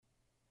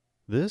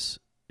This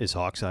is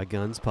Hawkseye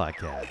Guns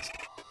Podcast.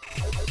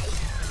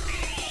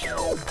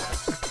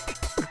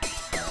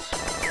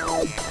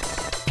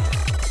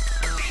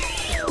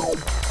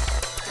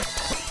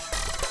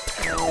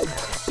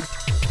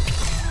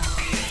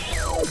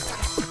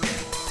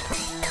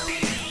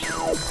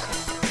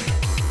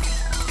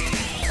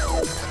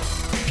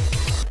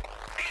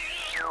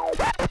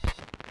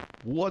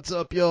 What's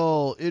up,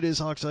 y'all? It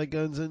is Hawkseye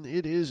Guns, and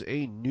it is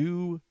a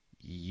new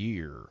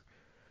year.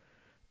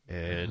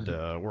 And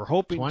we're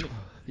hoping,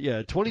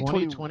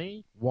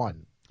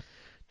 2021.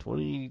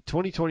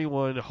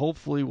 2021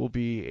 hopefully will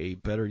be a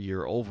better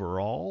year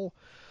overall.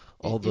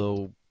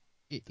 Although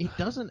it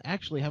doesn't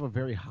actually have a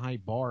very high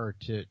bar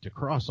to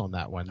cross on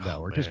that one, though.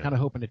 We're just man. kind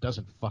of hoping it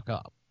doesn't fuck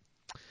up.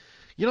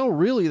 You know,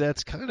 really,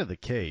 that's kind of the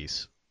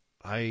case.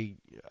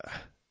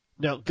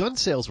 Now, gun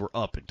sales were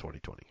up in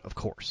 2020, of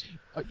course.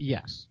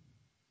 Yes,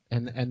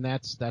 and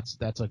that's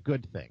a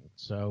good thing.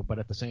 So, but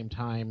at the same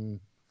time,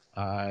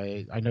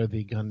 I know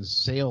the gun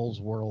sales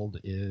world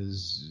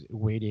is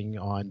waiting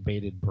on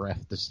bated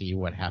breath to see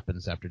what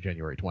happens after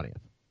January 20th.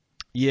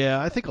 Yeah,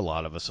 I think a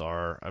lot of us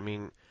are. I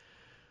mean,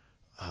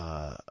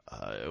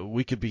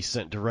 we could be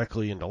sent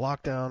directly into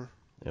lockdown,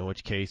 in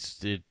which case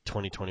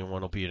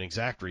 2021 will be an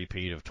exact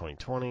repeat of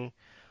 2020,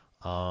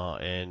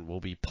 and we'll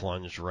be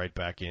plunged right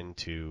back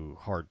into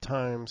hard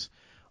times.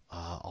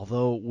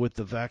 Although with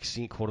the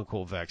vaccine,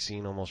 quote-unquote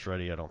vaccine almost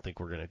ready, I don't think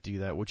we're going to do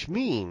that, which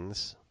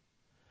means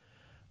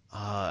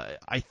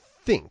I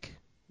think,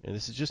 and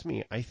this is just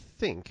me, I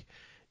think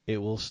it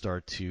will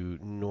start to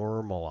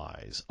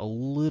normalize a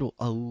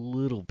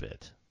little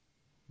bit.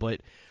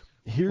 But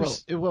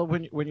here's well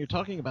when you're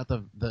talking about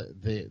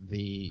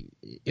the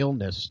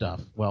illness stuff,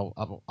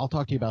 well, I'll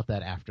talk to you about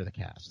that after the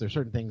cast. There's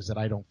certain things that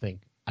I don't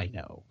think I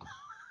know.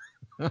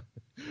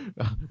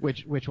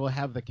 which will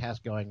have the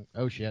cast going,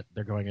 oh shit,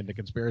 they're going into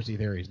conspiracy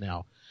theories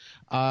now.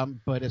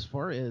 But as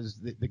far as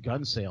the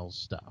gun sales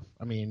stuff,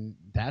 I mean,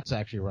 that's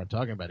actually what I'm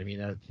talking about. I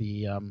mean,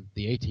 the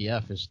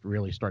ATF is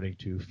really starting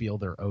to feel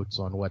their oats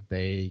on what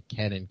they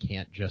can and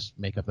can't just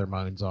make up their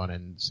minds on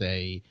and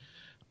say,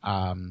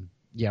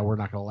 yeah, we're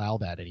not going to allow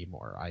that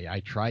anymore. I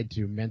tried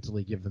to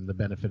mentally give them the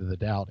benefit of the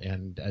doubt,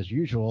 and as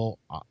usual,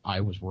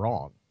 I was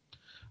wrong.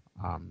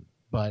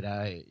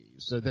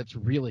 So that's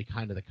really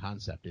kind of the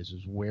concept is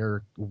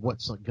what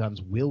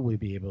guns will we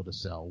be able to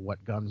sell?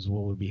 What guns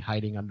will we be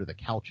hiding under the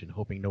couch and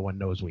hoping no one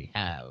knows we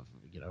have?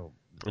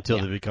 Until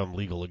they become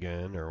legal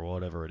again or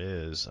whatever it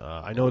is.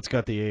 I know it's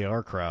got the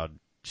AR crowd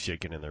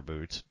shaking in their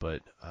boots,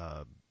 but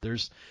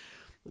there's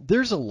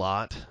a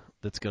lot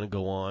that's going to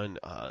go on.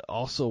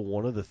 Also,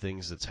 one of the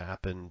things that's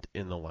happened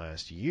in the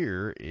last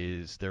year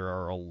is there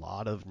are a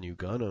lot of new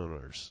gun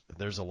owners.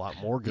 There's a lot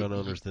more gun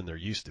owners than there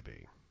used to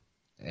be.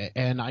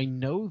 And I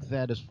know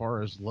that as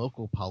far as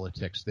local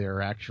politics,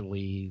 they're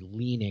actually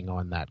leaning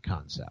on that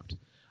concept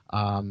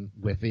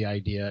with the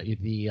idea,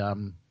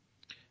 the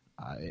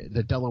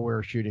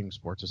Delaware Shooting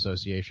Sports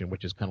Association,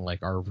 which is kind of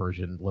like our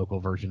local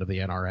version of the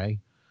NRA,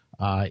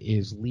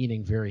 is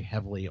leaning very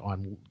heavily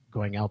on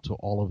going out to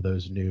all of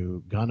those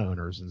new gun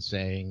owners and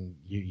saying,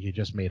 you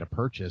just made a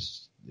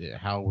purchase.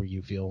 How will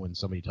you feel when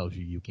somebody tells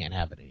you can't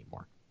have it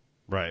anymore?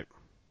 Right.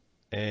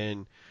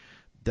 And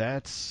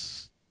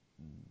that's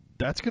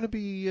going to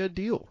be a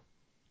deal,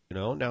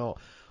 Now,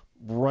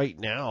 right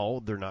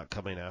now, they're not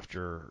coming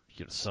after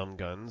some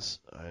guns,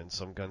 and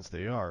some guns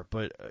they are.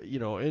 But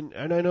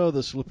and I know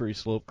the slippery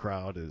slope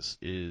crowd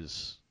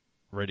is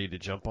ready to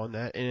jump on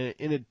that,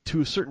 and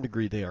to a certain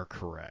degree, they are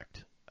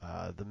correct.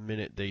 The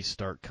minute they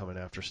start coming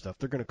after stuff,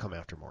 they're going to come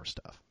after more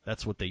stuff.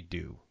 That's what they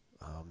do.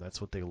 That's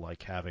what they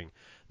like having.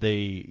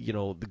 The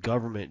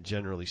government,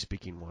 generally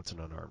speaking, wants an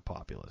unarmed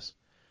populace.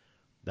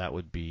 That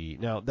would be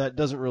now. That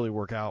doesn't really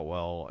work out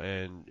well,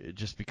 and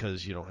just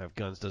because you don't have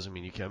guns doesn't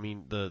mean you can. I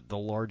mean, the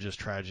largest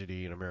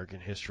tragedy in American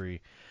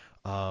history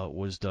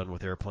was done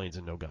with airplanes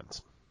and no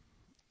guns.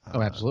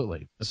 Oh,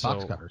 absolutely, the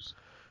box cutters.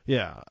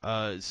 Yeah.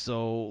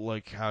 So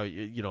like how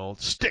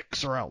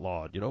sticks are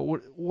outlawed.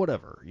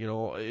 Whatever.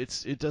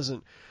 It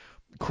doesn't.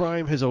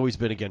 Crime has always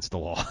been against the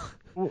law.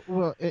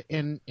 Well,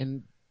 and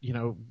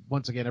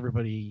once again,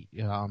 everybody,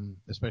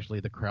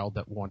 especially the crowd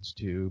that wants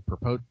to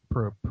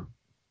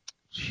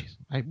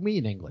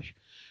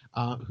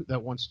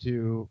that wants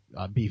to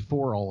be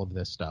for all of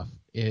this stuff,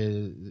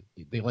 is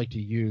they like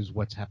to use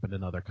what's happened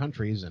in other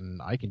countries,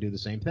 and I can do the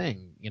same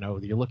thing.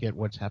 You look at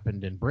what's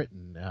happened in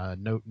Britain.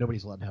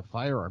 Nobody's allowed to have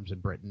firearms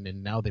in Britain,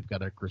 and now they've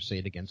got a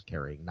crusade against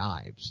carrying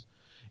knives.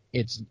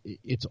 It's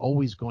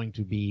always going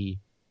to be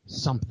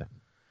something.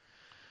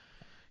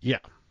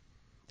 Yeah.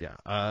 Yeah.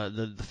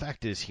 The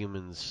fact is,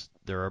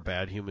 there are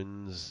bad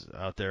humans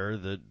out there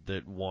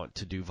that want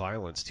to do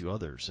violence to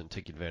others and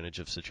take advantage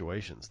of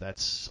situations.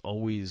 That's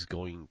always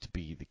going to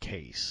be the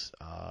case.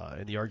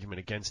 And the argument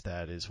against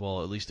that is,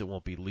 well, at least it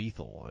won't be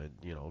lethal, and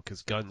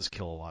because guns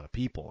kill a lot of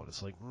people. And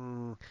it's like,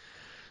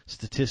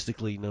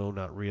 statistically, no,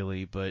 not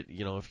really. But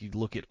if you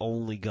look at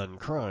only gun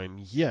crime,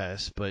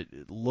 yes. But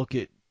look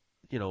at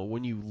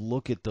when you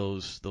look at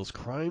those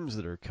crimes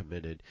that are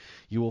committed,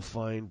 you will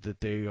find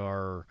that they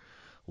are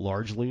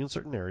largely in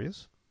certain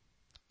areas,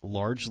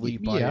 largely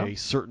by Yeah. a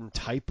certain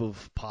type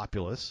of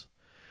populace.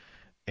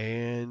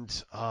 And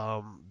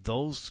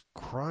those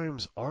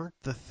crimes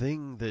aren't the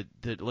thing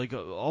that like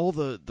all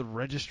the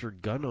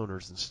registered gun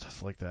owners and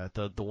stuff like that,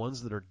 the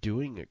ones that are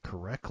doing it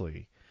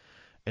correctly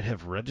and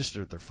have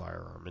registered their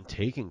firearm and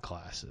taken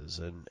classes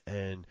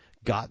and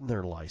gotten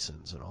their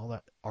license and all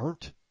that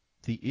aren't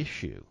the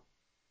issue.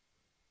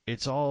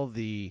 It's all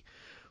the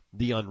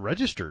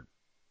unregistered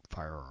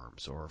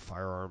firearms or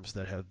firearms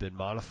that have been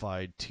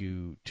modified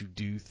to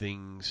do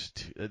things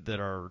that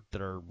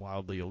are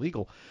wildly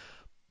illegal.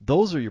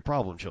 Those are your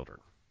problem children.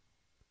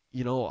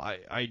 I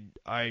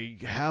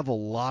have a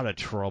lot of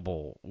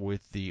trouble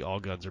with the all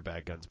guns are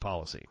bad guns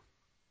policy.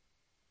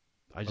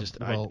 I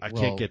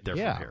can't get there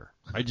from yeah. here.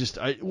 I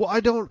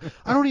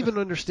don't even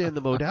understand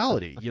the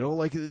modality.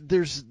 Like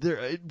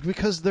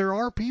because there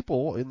are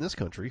people in this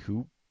country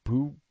who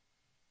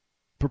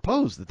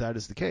propose that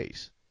is the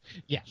case,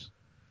 Yes.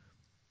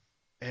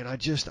 and I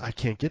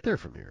can't get there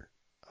from here.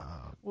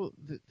 Well,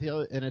 the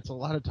other, and it's a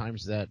lot of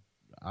times that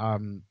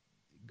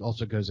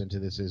also goes into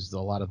this is a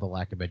lot of the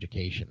lack of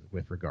education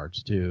with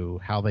regards to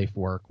how they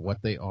work,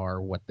 what they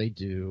are, what they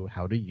do,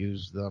 how to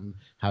use them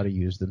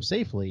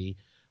safely.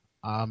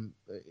 Um,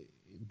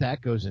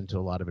 that goes into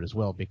a lot of it as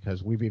well,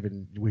 because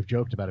we've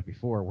joked about it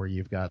before, where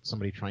you've got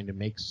somebody trying to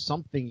make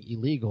something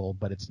illegal,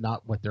 but it's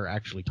not what they're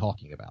actually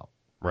talking about.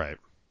 Right.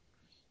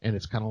 And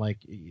it's kind of like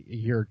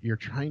you're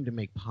trying to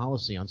make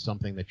policy on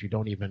something that you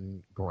don't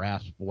even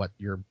grasp what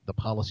the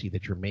policy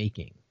that you're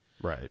making.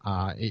 Right.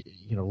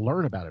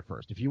 Learn about it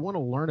first. If you want to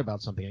learn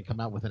about something and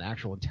come out with an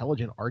actual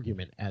intelligent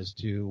argument as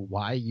to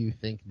why you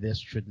think this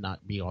should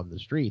not be on the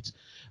streets,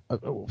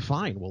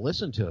 fine, we'll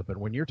listen to it. But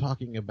when you're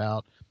talking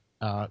about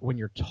a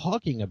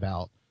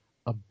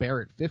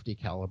Barrett 50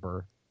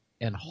 caliber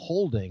and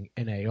holding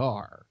an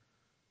AR,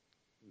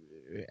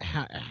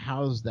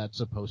 how's that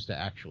supposed to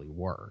actually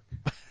work?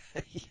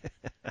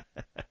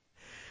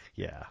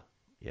 Yeah.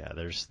 Yeah,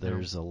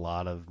 there's a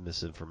lot of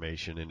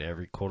misinformation,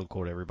 and quote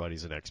unquote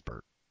everybody's an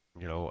expert,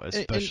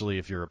 especially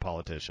if you're a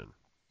politician.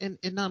 And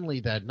not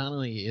only that, not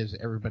only is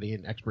everybody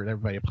an expert,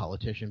 everybody a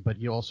politician, but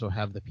you also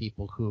have the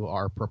people who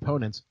are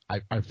proponents.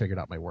 I figured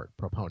out my word,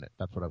 proponent.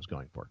 That's what I was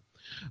going for.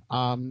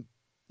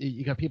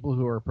 You got people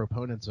who are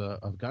proponents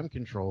of gun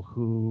control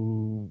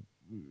who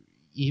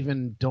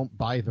even don't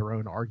buy their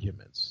own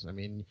arguments. I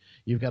mean,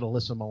 you've got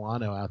Alyssa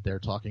Milano out there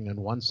talking on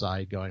one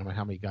side, going about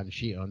how many guns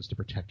she owns to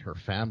protect her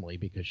family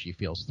because she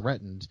feels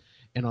threatened,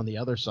 and on the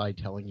other side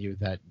telling you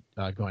that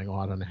going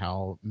on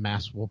how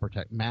masks will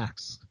protect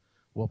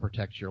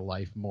your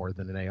life more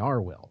than an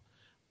AR will.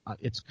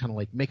 It's kind of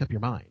like, make up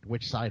your mind.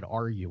 Which side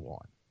are you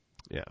on?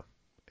 Yeah,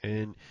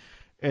 and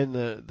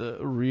the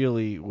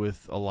really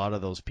with a lot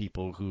of those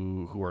people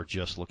who are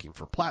just looking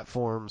for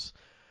platforms,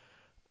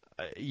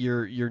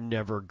 you're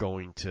never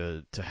going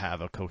to have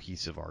a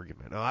cohesive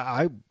argument.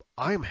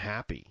 I'm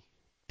happy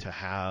to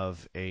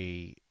have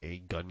a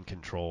gun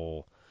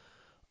control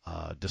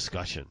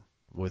discussion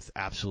with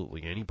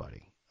absolutely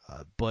anybody.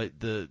 But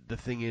the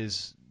thing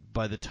is,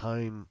 by the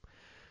time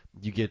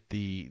you get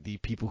the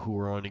people who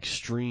are on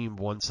extreme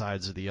one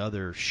sides or the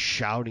other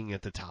shouting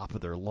at the top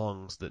of their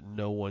lungs that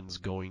no one's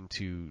going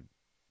to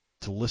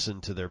listen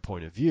to their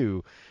point of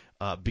view,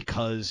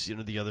 because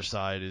the other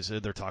side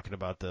they're talking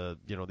about the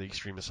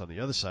extremists on the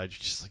other side. You're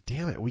just like,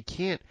 damn it, we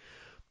can't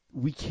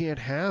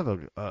have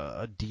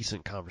a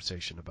decent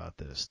conversation about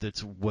this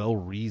that's well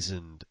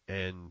reasoned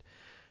and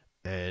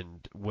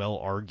well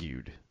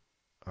argued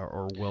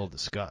or well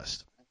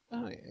discussed.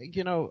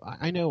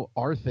 I know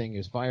our thing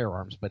is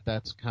firearms, but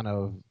that's kind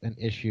of an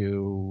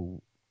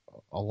issue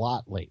a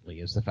lot lately,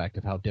 is the fact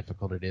of how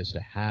difficult it is to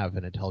have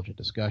an intelligent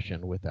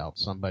discussion without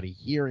somebody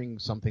hearing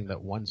something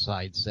that one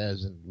side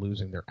says and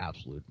losing their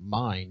absolute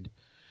mind.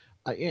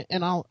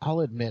 And I'll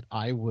admit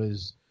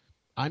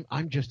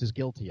I'm just as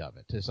guilty of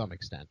it to some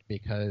extent,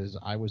 because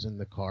I was in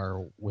the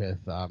car with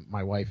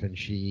my wife, and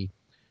she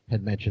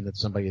had mentioned that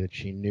somebody that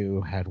she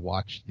knew had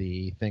watched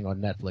the thing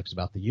on Netflix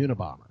about the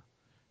Unabomber,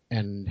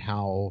 and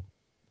how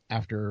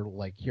after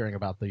hearing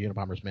about the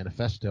Unabomber's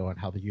manifesto and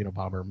how the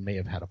Unabomber may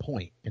have had a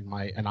point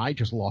and I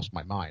just lost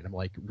my mind. I'm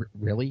like,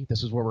 really?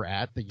 This is where we're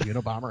at? The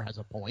Unabomber has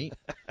a point?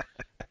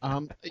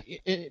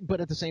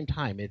 But at the same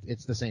time,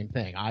 it's the same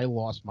thing. I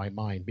lost my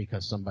mind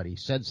because somebody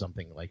said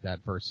something like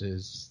that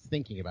versus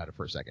thinking about it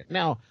for a second.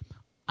 Now,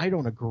 I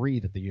don't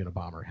agree that the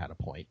Unabomber had a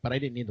point, but I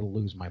didn't need to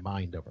lose my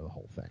mind over the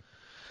whole thing.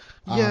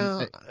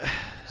 Yeah.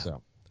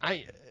 So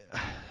I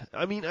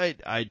mean,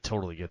 I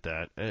totally get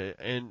that,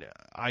 and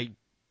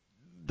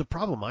the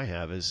problem I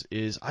have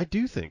is I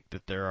do think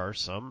that there are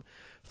some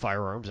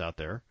firearms out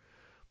there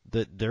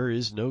that there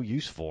is no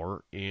use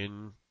for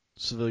in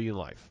civilian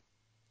life.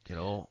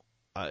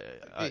 But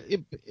I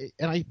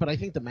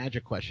think the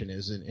magic question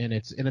is, and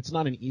it's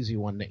not an easy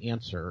one to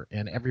answer,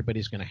 and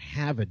everybody's going to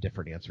have a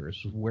different answer,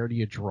 is where do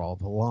you draw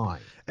the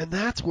line? And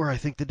that's where I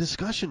think the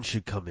discussion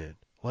should come in.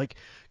 Like,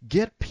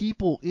 get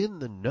people in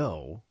the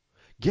know,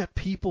 get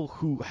people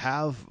who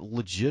have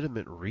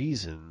legitimate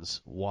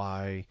reasons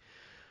why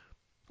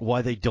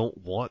why they don't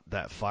want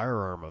that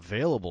firearm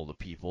available to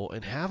people,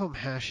 and have them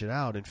hash it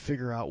out and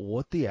figure out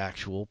what the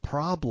actual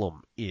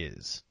problem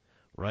is,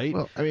 right?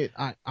 Well, I mean,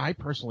 I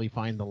personally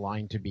find the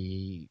line to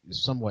be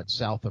somewhat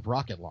south of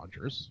rocket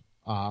launchers,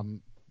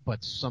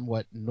 but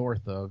somewhat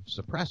north of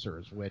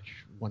suppressors,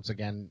 which once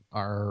again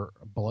are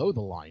below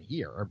the line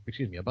here, or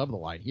excuse me, above the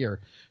line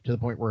here, to the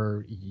point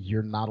where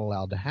you're not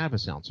allowed to have a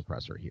sound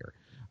suppressor here.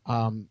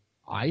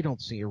 I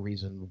don't see a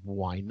reason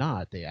why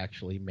not. They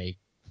actually make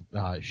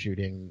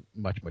shooting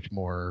much, much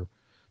more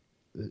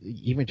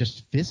even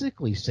just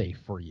physically safe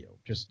for you.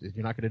 Just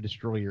you're not going to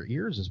destroy your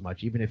ears as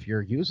much, even if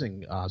you're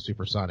using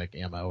supersonic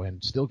ammo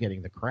and still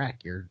getting the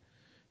crack. You're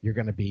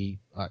going to be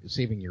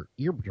saving your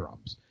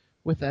eardrums.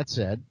 With that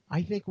said,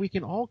 I think we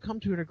can all come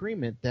to an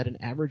agreement that an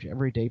average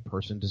everyday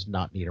person does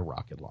not need a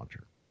rocket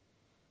launcher.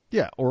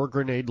 Yeah, or a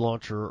grenade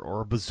launcher,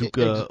 or a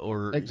bazooka,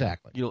 or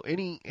exactly.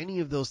 Any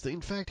of those things.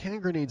 In fact,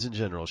 hand grenades in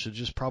general should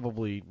just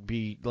probably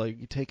be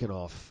like taken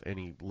off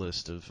any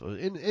list of,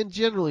 and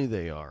generally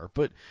they are.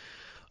 But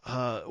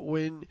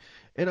and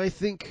I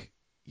think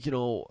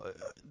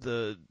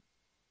the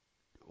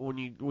when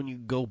you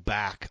go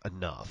back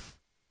enough,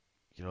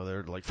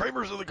 they're like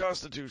framers of the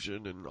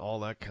Constitution and all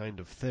that kind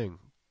of thing.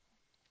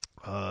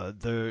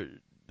 The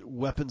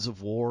weapons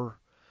of war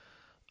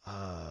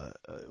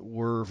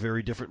were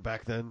very different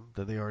back then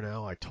than they are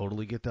now. I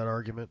totally get that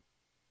argument,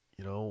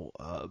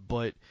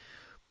 but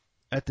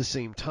at the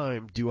same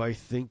time, do I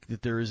think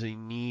that there is a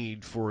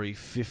need for a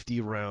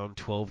 50 round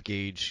 12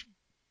 gauge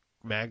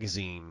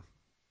magazine?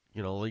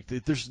 Like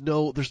there's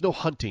no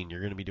hunting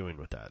you're going to be doing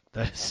with that.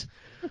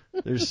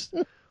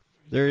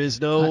 There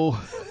is no.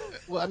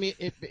 Well, I mean,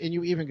 and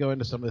you even go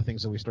into some of the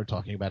things that we start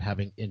talking about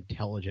having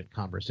intelligent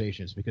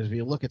conversations, because if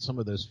you look at some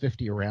of those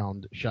 50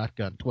 round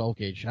shotgun, 12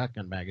 gauge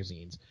shotgun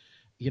magazines,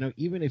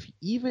 even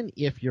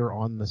if you're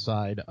on the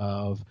side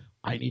of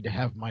I need to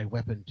have my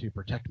weapon to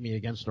protect me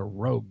against a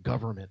rogue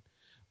government,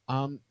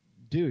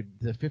 dude,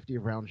 the 50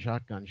 round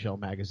shotgun shell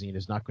magazine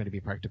is not going to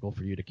be practical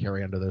for you to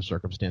carry under those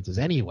circumstances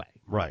anyway.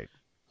 Right.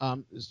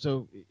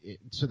 So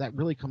that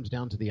really comes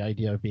down to the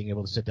idea of being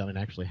able to sit down and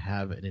actually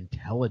have an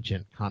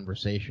intelligent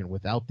conversation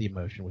without the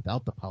emotion,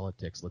 without the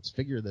politics. Let's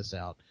figure this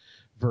out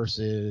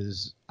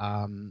versus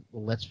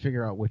let's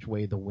figure out which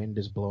way the wind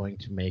is blowing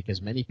to make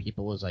as many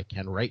people as I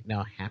can right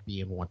now happy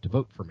and want to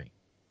vote for me.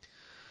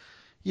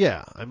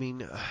 Yeah, I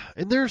mean,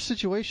 and there are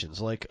situations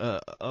like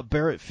a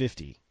Barrett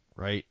 50,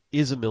 right,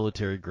 is a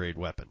military grade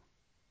weapon.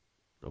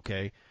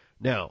 Okay?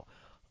 Now,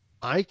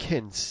 I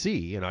can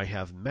see, and I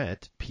have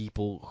met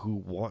people who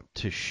want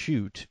to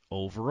shoot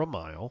over a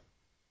mile,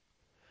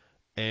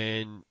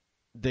 and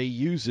they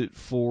use it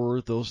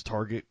for those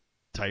target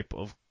type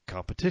of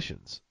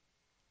competitions.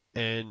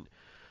 And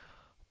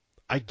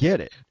I get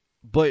it.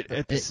 But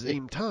at the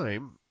same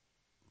time,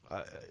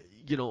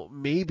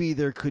 maybe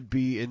there could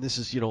be, and this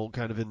is,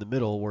 kind of in the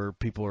middle where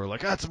people are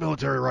like, it's a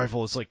military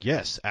rifle. It's like,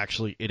 yes,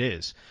 actually it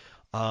is.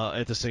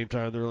 At the same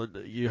time,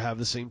 you have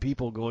the same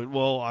people going,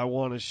 well, I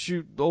want to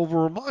shoot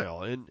over a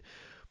mile. And,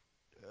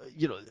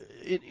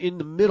 in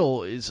the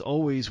middle is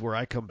always where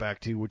I come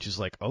back to, which is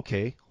like,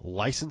 okay,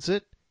 license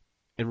it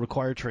and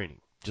require training,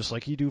 just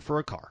like you do for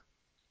a car.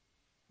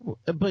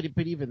 But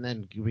even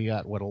then, we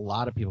got what a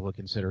lot of people would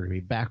consider to be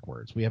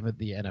backwards. We have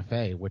the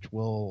NFA, which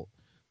will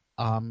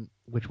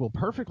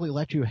perfectly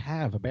let you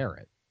have a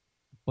Barrett,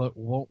 but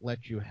won't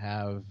let you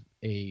have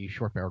a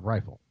short-barreled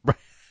rifle.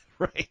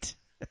 Right.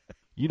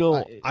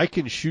 I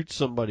can shoot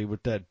somebody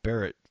with that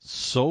Barrett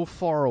so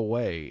far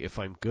away if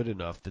I'm good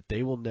enough that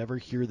they will never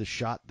hear the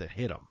shot that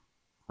hit them.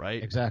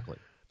 Right? Exactly.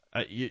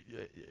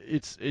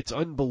 It's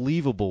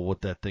unbelievable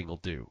what that thing will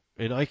do,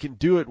 and I can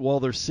do it while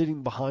they're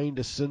sitting behind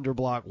a cinder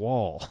block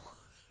wall.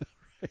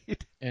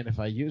 Right? And if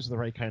I use the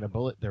right kind of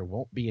bullet, there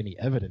won't be any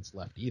evidence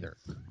left either.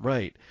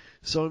 Right.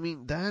 So I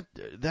mean that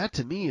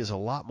to me is a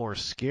lot more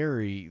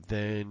scary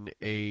than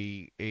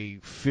a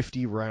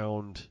 50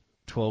 round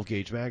 12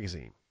 gauge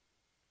magazine.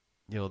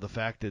 The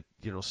fact that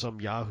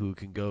some Yahoo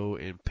can go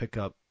and pick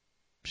up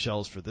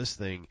shells for this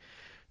thing,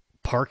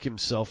 park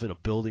himself in a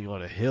building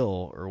on a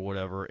hill or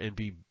whatever, and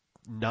be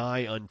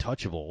nigh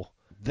untouchable.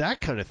 That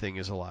kind of thing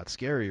is a lot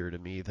scarier to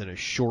me than a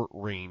short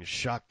range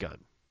shotgun.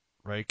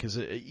 Right, because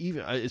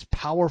even as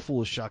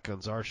powerful as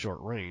shotguns are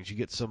short range, you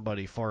get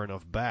somebody far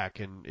enough back,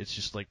 and it's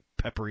just like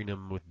peppering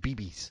them with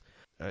BBs.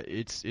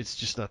 It's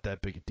just not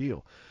that big a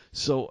deal.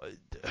 So,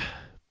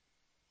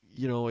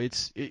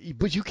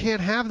 but you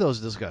can't have those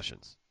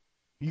discussions.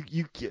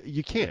 You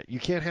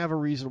can't have a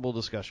reasonable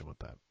discussion with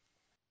that.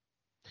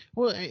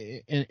 Well,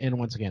 and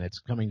once again, it's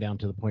coming down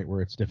to the point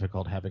where it's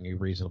difficult having a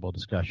reasonable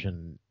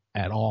discussion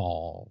at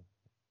all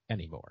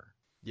anymore.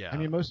 Yeah. I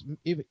mean,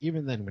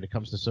 even then, when it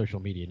comes to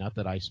social media, not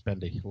that I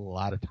spend a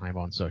lot of time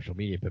on social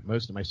media, but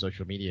most of my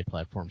social media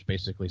platforms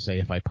basically say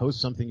if I post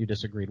something you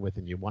disagreed with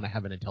and you want to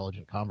have an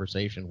intelligent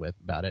conversation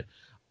about it,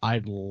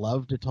 I'd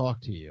love to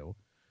talk to you.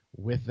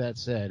 With that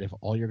said, if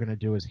all you're going to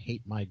do is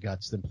hate my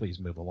guts, then please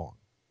move along.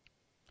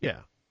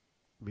 Yeah.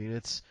 I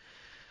mean,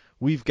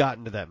 we've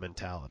gotten to that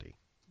mentality.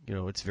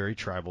 It's very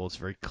tribal, it's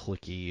very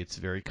cliquey, it's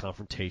very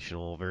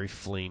confrontational, very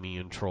flamey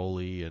and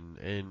trolly,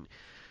 and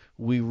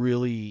we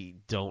really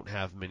don't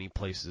have many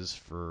places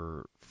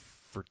for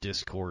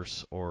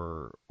discourse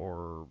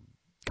or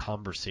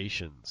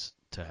conversations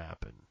to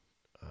happen.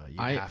 You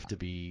I have to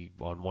be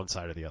on one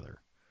side or the other.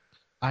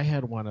 I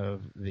had one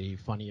of the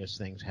funniest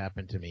things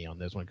happen to me on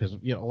this one because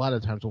a lot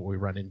of times what we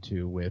run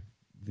into with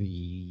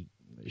the,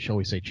 shall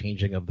we say,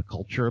 changing of the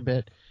culture a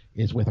bit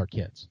is with our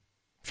kids.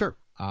 Sure.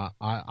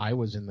 I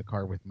was in the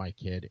car with my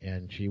kid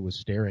and she was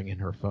staring in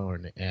her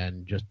phone,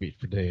 and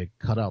to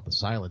cut out the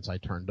silence, I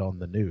turned on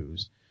the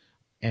news,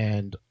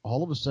 and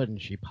all of a sudden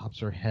she pops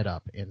her head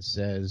up and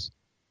says,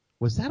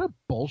 "Was that a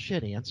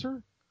bullshit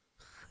answer?"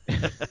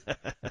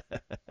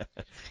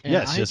 And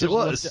Yes, it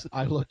was.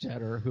 I looked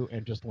at her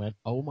and just went,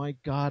 "Oh my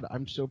God,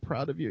 I'm so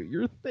proud of you.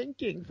 You're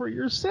thinking for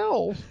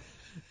yourself."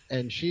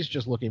 And she's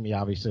just looking at me,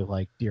 obviously,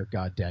 like, "Dear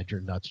God, Dad, you're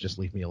nuts. Just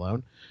leave me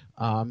alone."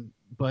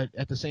 But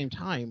at the same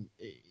time,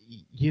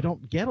 you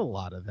don't get a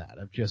lot of that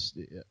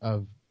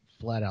of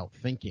flat out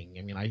thinking.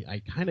 I mean,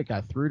 I kind of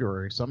got through to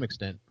her to some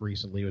extent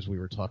recently as we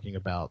were talking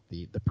about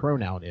the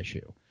pronoun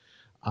issue,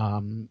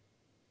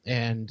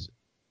 and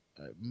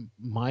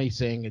my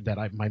saying that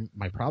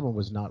my problem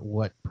was not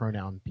what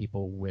pronoun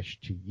people wish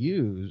to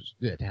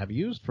have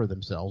used for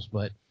themselves,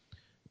 but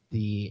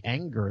the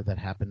anger that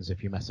happens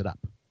if you mess it up.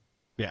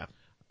 Yeah.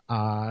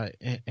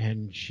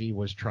 And she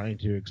was trying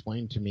to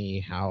explain to me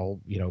how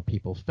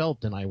people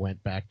felt, and I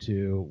went back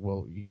to,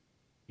 well,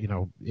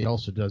 it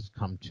also does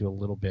come to a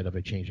little bit of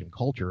a change in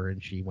culture,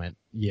 and she went,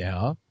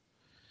 yeah.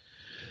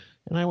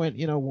 And I went,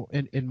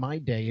 in my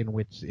day, in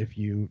which if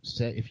you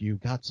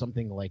got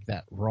something like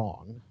that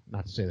wrong,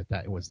 not to say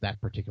that was that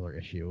particular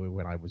issue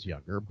when I was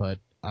younger, but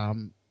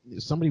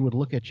somebody would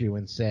look at you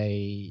and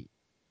say,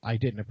 "I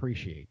didn't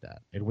appreciate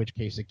that." In which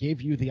case, it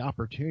gave you the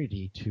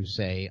opportunity to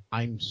say,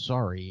 "I'm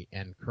sorry,"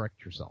 and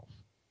correct yourself,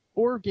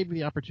 or gave you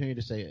the opportunity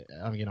to say,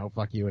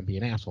 "Fuck you," and be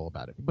an asshole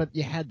about it. But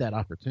you had that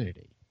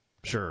opportunity.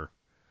 Sure.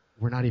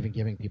 We're not even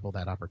giving people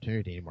that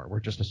opportunity anymore. We're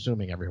just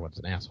assuming everyone's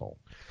an asshole.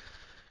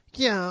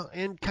 Yeah,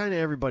 and kind of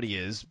everybody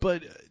is,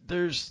 but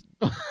there's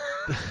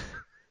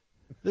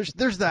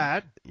there's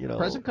that,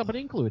 Present company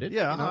included.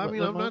 Yeah, I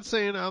mean, I'm not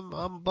saying I'm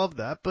above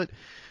that, but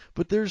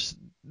there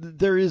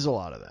is a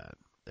lot of that,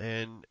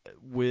 and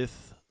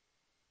with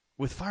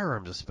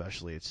firearms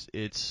especially,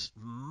 it's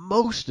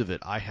most of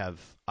it I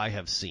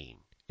have seen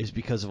is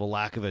because of a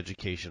lack of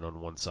education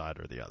on one side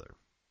or the other,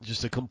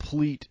 just a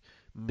complete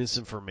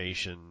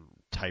misinformation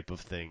type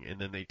of thing, and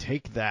then they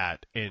take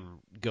that and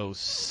go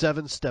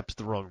 7 steps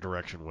the wrong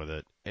direction with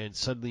it, and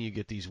suddenly you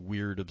get these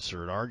weird,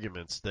 absurd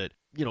arguments that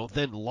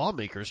then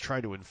lawmakers try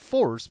to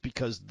enforce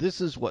because this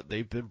is what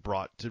they've been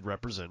brought to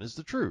represent as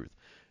the truth,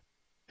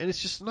 and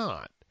it's just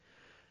not.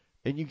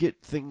 And you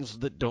get things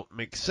that don't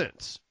make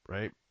sense,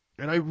 right?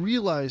 And I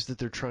realize that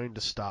they're trying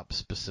to stop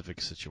specific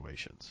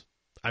situations.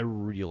 I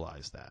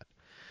realize that.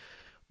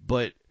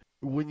 But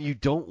when you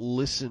don't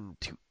listen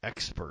to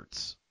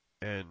experts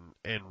and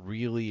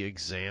really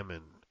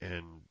examine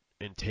and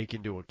take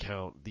into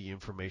account the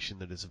information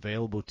that is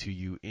available to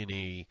you in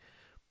a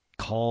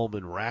calm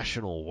and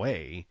rational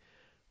way,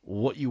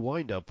 what you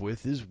wind up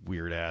with is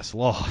weird ass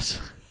laws.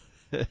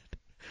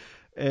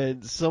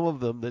 And some of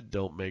them that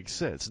don't make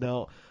sense.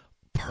 Now,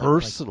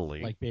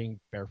 personally, like being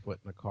barefoot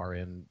in a car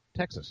in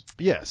Texas.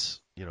 yes,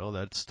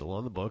 that's still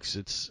on the books.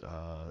 It's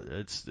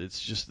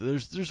just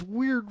there's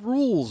weird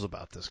rules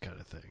about this kind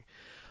of thing.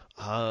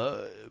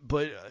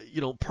 But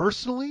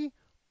personally,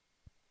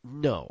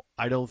 no,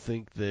 I don't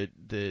think that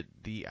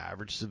the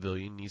average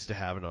civilian needs to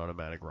have an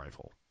automatic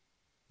rifle.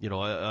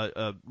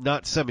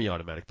 Not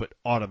semi-automatic, but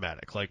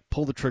automatic. Like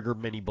pull the trigger,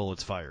 many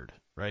bullets fired,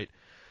 right?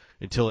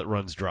 Until it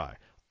runs dry.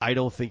 I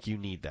don't think you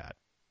need that.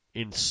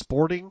 In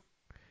sporting,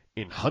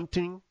 in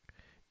hunting,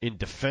 in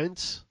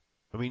defense,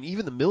 I mean,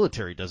 even the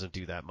military doesn't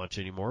do that much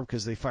anymore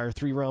because they fire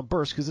 3-round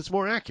bursts because it's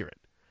more accurate,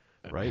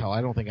 right? Hell,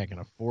 I don't think I can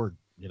afford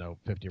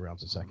 50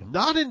 rounds a second.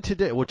 Not in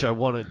today, which I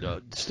want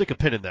to stick a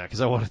pin in that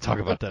because I want to talk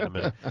about that in a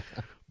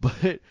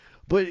minute.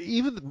 But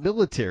even the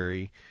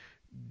military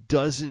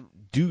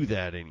doesn't do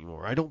that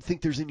anymore. I don't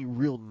think there's any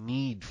real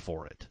need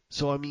for it.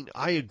 So, I mean,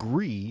 I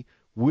agree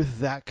with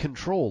that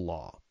control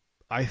law.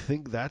 I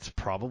think that's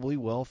probably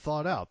well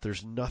thought out.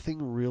 There's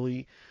nothing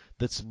really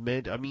that's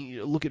meant. I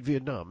mean, look at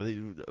Vietnam.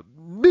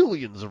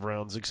 Millions of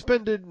rounds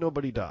expended,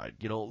 nobody died.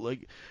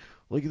 Like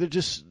they're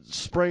just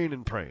spraying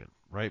and praying,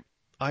 right?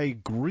 I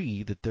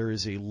agree that there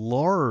is a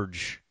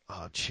large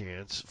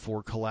chance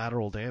for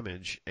collateral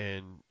damage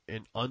and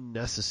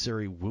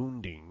unnecessary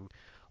wounding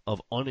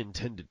of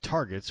unintended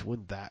targets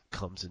when that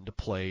comes into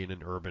play in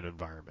an urban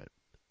environment.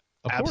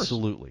 Of course.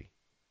 Absolutely.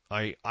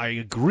 I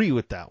agree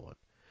with that one.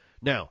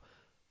 Now,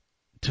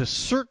 to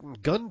certain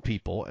gun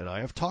people, and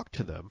I have talked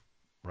to them,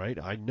 right?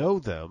 I know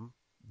them.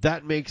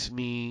 That makes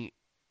me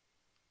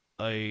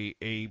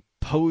a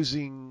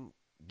posing,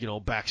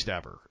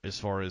 backstabber as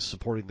far as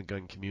supporting the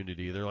gun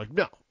community. They're like,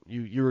 no,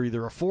 you're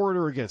either for it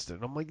or against it.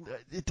 And I'm like,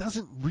 it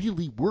doesn't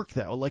really work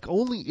that way. Like,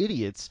 only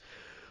idiots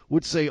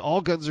would say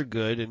all guns are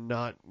good and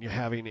not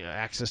having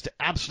access to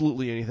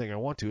absolutely anything I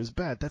want to is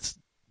bad. That's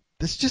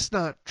just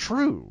not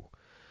true.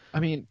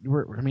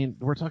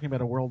 We're talking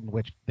about a world in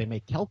which they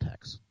make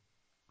Keltex.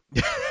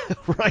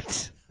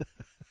 Right.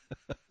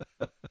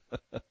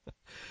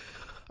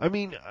 I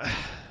mean,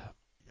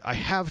 I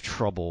have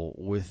trouble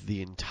with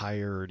the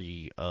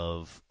entirety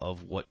of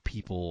what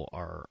people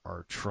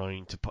are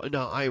trying to put.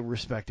 Now, I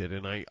respect it,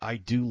 and I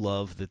do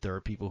love that there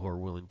are people who are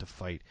willing to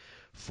fight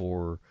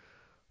for,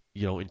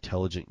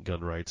 intelligent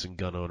gun rights and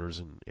gun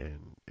owners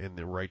and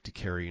the right to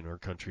carry in our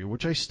country,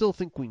 which I still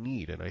think we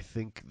need. And I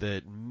think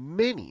that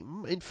many,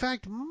 in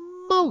fact,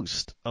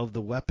 most of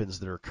the weapons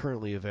that are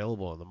currently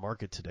available on the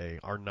market today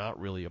are not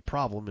really a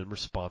problem in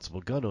responsible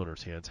gun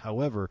owners' hands.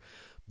 However,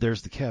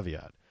 there's the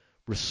caveat.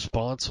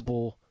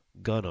 Responsible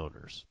gun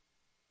owners.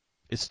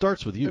 It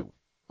starts with you.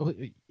 Well,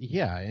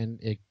 yeah, and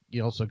it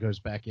also goes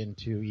back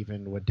into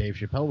even what Dave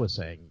Chappelle was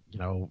saying.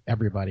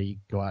 Everybody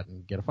go out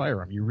and get a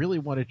firearm. You really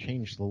want to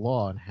change the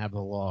law and have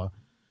the law,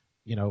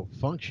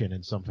 function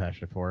in some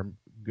fashion or form.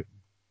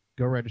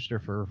 Go register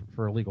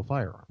for a legal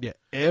firearm. Yeah,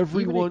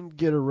 everyone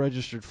get a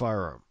registered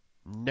firearm.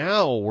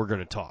 Now we're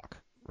going to talk,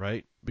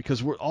 right?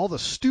 Because all the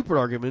stupid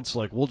arguments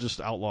like we'll just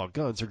outlaw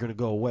guns are going to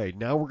go away.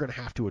 Now we're going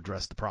to have to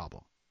address the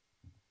problem.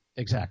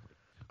 Exactly.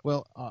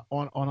 Well,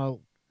 on a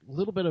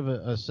little bit of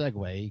a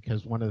segue,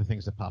 because one of the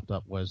things that popped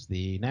up was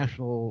the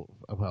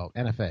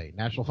NFA,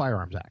 National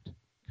Firearms Act.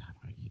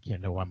 God, you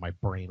can't know why my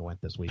brain went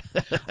this week.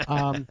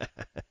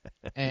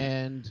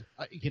 And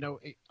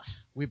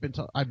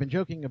I've been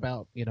joking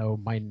about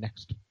my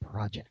next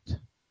project,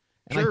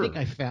 and sure.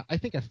 I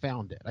think I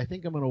found it. I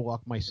think I'm going to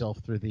walk myself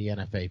through the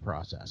NFA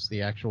process,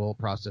 the actual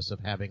process of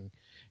having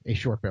a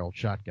short-barreled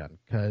shotgun,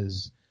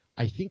 because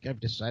I think I've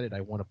decided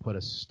I want to put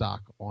a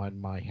stock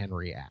on my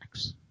Henry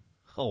Axe.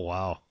 Oh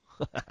wow!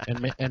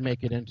 and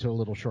make it into a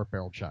little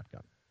short-barreled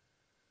shotgun.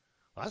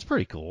 That's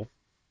pretty cool.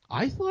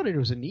 I thought it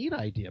was a neat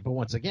idea, but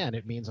once again,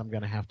 it means I'm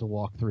going to have to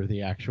walk through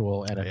the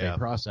actual NFA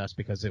process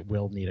because it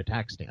will need a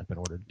tax stamp in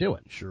order to do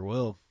it. Sure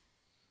will.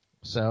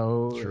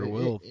 So sure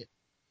will.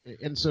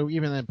 And so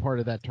even then, part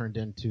of that turned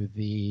into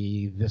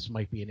this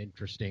might be an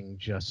interesting,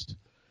 just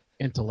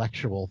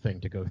intellectual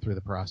thing to go through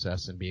the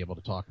process and be able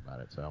to talk about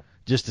it. So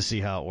just to see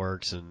how it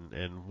works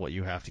and what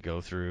you have to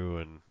go through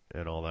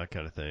and all that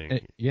kind of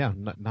thing.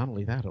 Not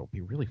only that, it'll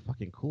be really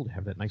fucking cool to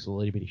have that nice little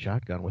itty bitty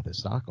shotgun with a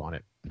stock on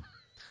it.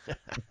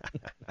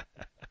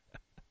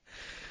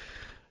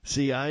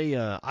 See,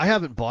 I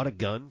haven't bought a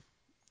gun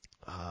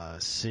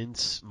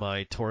since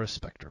my Taurus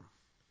Spectrum.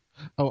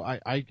 Oh,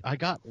 I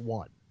got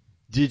one.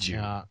 Did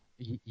you?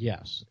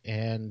 Yes,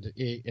 and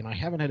I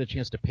haven't had a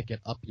chance to pick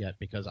it up yet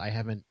because I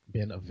haven't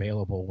been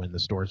available when the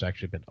store's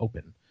actually been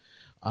open.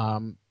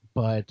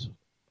 But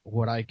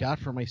what I got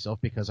for myself,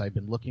 because I've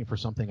been looking for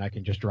something I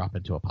can just drop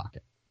into a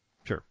pocket.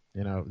 Sure.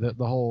 The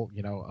whole,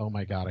 oh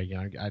my God,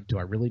 do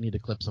I really need to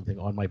clip something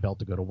on my belt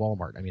to go to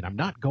Walmart? I mean, I'm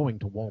not going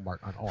to Walmart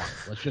unarmed.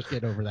 Let's just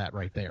get over that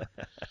right there.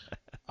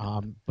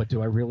 But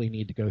do I really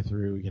need to go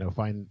through,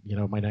 find,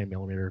 my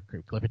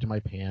 9mm, clip it to my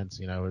pants?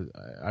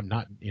 I'm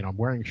not, I'm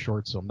wearing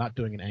shorts, so I'm not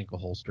doing an ankle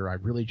holster. I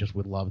really just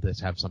would love to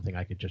have something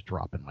I could just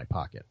drop in my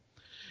pocket.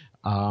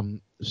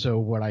 So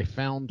what I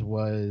found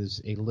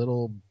was a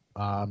little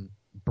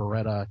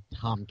Beretta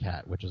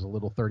Tomcat, which is a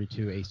little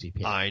 32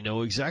 ACP. I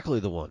know exactly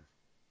the one.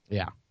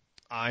 Yeah.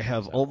 I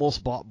have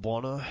almost bought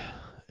Buona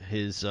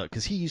his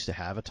because he used to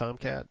have a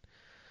Tomcat,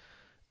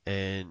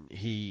 and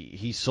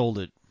he sold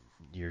it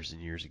years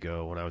and years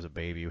ago when I was a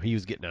baby. He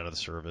was getting out of the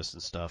service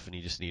and stuff, and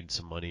he just needed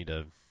some money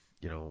to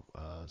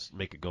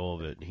make a go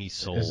of it, and he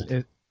sold.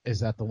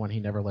 Is that the one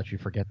he never let you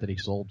forget that he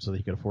sold so that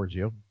he could afford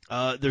you?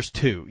 There's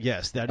two.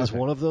 Yes, that is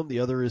one of them. The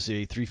other is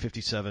a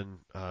 357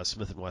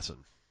 Smith &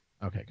 Wesson.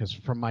 Okay, because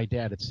from my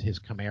dad, it's his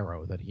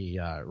Camaro that he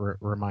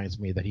reminds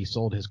me that he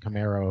sold his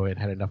Camaro and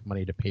had enough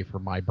money to pay for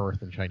my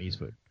birth and Chinese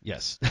food.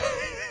 Yes.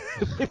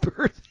 My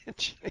birth and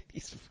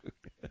Chinese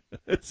food.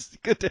 It's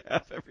good to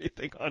have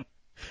everything on.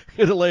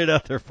 Good to lay it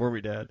out there for me,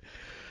 Dad.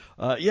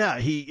 Yeah,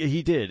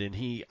 he did,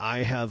 and I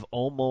have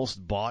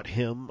almost bought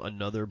him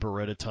another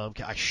Beretta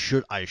Tomcat.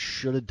 I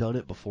should have done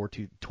it before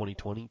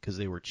 2020 because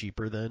they were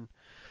cheaper then.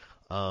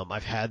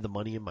 I've had the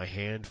money in my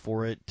hand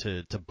for it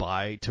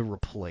to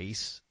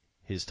replace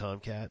his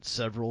Tomcat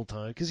several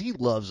times because he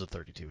loves a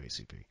 32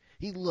 ACP.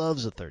 He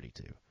loves a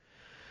 32.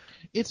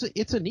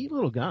 It's a neat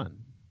little gun.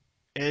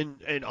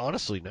 And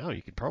honestly, now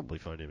you could probably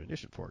find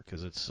ammunition for it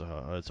because it's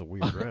a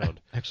weird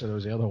round. Actually, there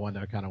was the other one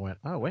that kind of went,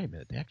 oh wait a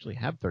minute, they actually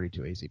have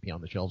 32 ACP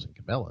on the shelves in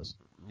Cabela's.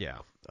 Yeah.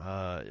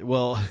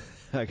 Well,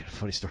 I got a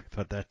funny story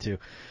about that too.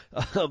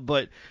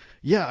 But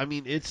yeah, I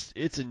mean, it's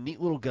a neat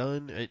little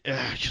gun.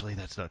 Actually,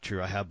 that's not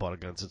true. I have bought a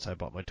gun since I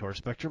bought my Taurus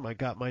Spectrum. I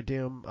got my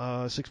damn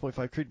 6.5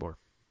 Creedmoor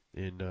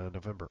in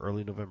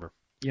early November.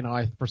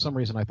 For some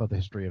reason I thought the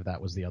history of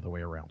that was the other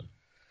way around.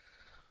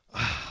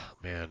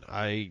 Man,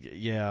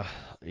 yeah.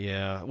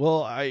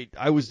 Well,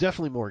 I was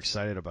definitely more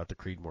excited about the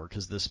Creedmoor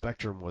because the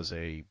Spectrum was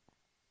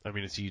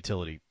it's a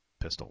utility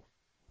pistol.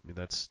 I mean,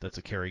 that's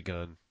a carry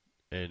gun,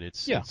 and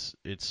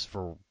it's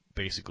for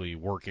basically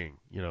working.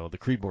 The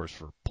Creedmoor's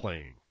for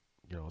playing.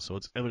 So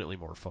it's eminently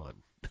more fun,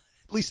 at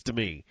least to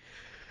me.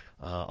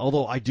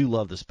 Although I do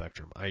love the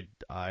Spectrum.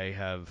 I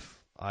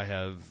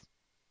have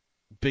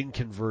been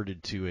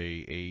converted to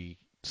a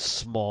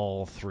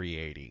small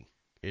 380.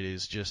 It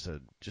is just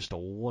a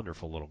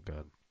wonderful little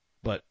gun.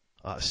 But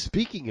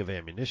speaking of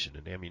ammunition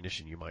and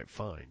ammunition you might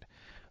find,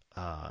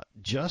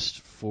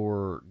 just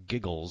for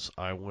giggles,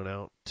 I went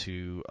out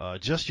to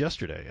just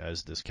yesterday,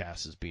 as this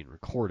cast is being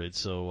recorded.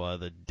 So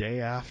the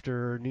day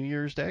after New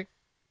Year's Day,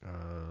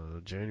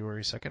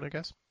 January 2nd, I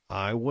guess.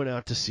 I went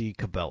out to see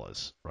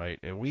Cabela's, right?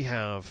 And we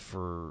have,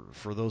 for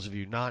those of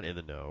you not in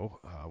the know,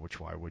 which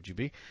why would you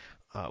be?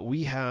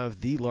 We have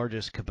the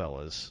largest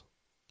Cabela's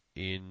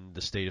in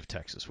the state of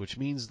Texas, which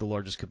means the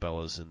largest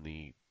Cabela's in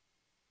the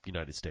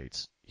United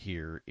States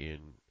here in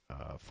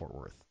Fort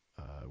Worth,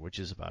 which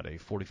is about a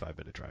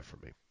 45-minute drive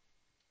from me.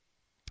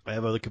 I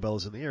have other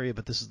Cabela's in the area,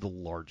 but this is the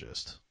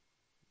largest.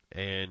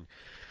 And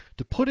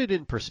to put it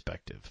in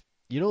perspective,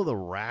 the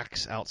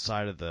racks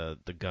outside of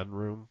the gun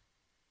room,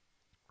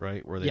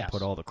 right, where they Yes.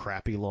 put all the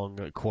crappy long,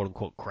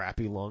 quote-unquote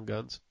crappy long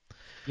guns?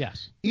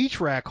 Yes.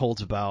 Each rack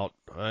holds about,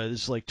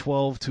 there's like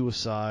 12 to a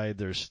side.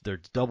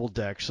 They're double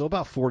decked, so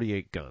about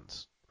 48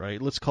 guns,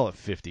 right? Let's call it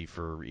 50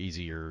 for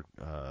easier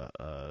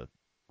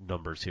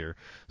numbers here.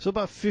 So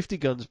about 50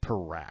 guns per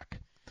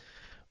rack.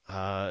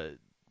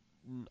 Our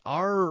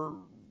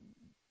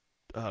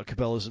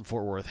Cabela's in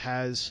Fort Worth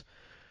has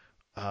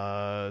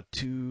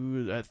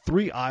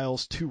 3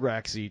 aisles, 2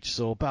 racks each,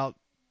 so about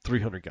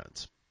 300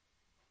 guns,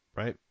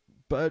 right?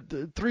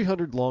 But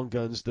 300 long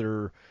guns that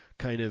are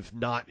kind of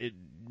not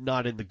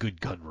in the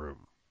good gun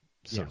room,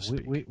 so to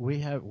speak. We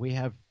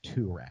have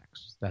 2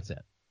 racks. That's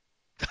it.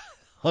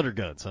 100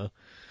 guns, huh?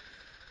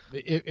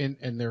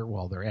 And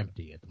they're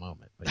empty at the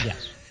moment, but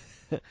yes.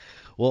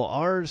 Well,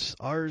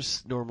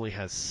 ours normally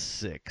has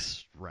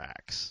 6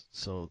 racks,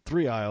 so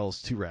 3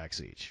 aisles, 2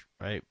 racks each,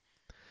 right?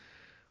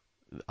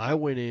 I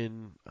went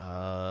in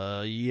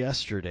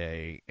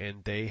yesterday,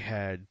 and they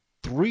had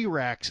 3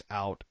 racks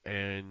out,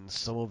 and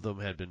some of them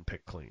had been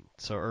picked clean,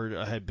 or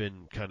had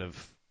been kind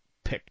of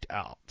picked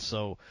out,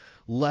 so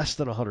less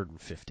than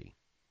 150.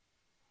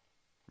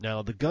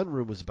 Now the gun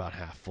room was about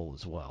half full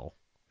as well.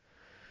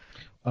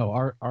 Oh,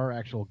 our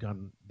actual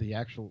gun,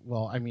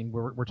 well, I mean,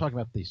 we're talking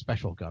about the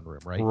special gun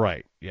room, right?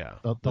 Right, yeah.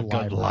 The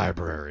gun library.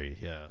 library,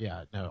 yeah.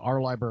 Yeah, no, our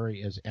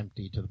library is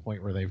empty to the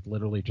point where they've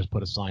literally just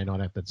put a sign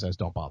on it that says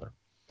 "Don't bother."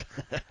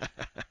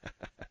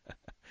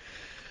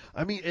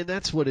 I mean, and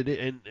that's what it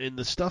is. And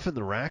the stuff in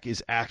the rack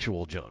is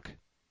actual junk.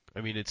 I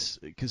mean, it's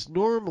because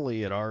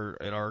normally at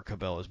our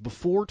Cabela's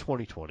before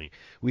 2020,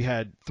 we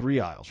had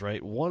 3 aisles,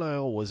 right? One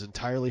aisle was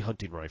entirely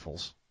hunting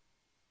rifles,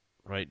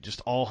 right?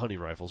 Just all hunting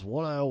rifles.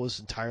 One aisle was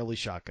entirely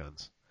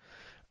shotguns,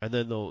 and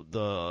then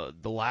the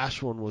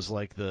last one was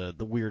like the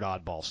weird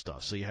oddball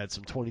stuff. So you had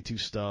some 22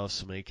 stuff,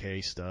 some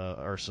AK stuff,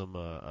 or some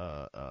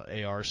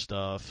AR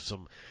stuff,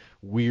 some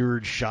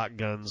weird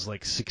shotguns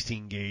like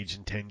 16 gauge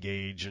and 10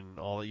 gauge and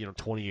all,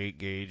 28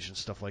 gauge and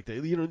stuff like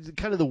that.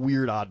 Kind of the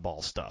weird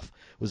oddball stuff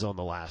was on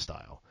the last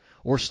aisle,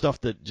 or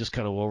stuff that just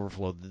kind of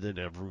overflowed that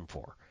didn't have room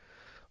for.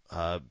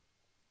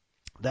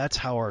 That's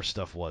how our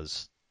stuff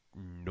was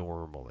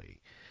normally.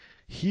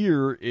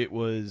 Here it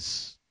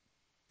was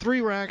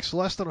 3 racks,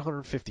 less than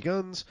 150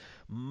 guns.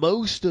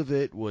 Most of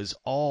it was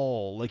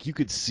all, like, you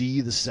could see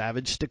the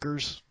Savage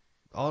stickers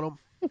on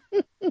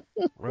them,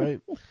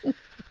 right?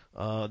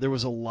 There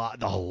was a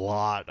lot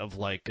of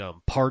like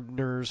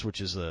Pardoners,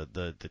 which is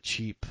the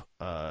cheap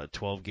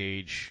 12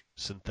 gauge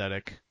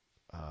synthetic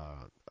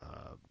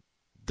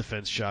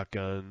defense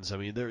shotguns. I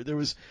mean, there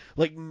was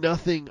like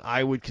nothing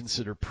I would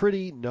consider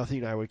pretty,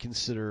 nothing I would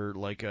consider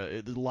like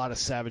a lot of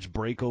Savage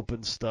break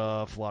open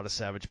stuff, a lot of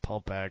Savage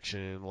pump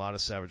action, a lot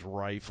of Savage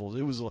rifles.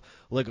 It was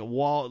like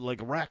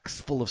racks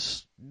full of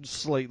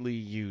slightly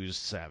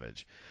used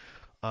Savage,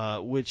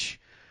 which,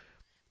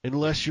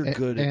 unless you're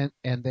good at,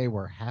 and they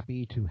were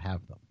happy to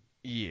have them.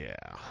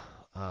 yeah.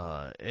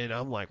 And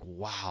I'm like,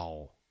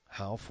 wow,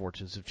 how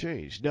fortunes have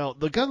changed. Now,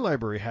 the gun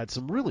library had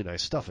some really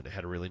nice stuff in it. It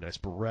had a really nice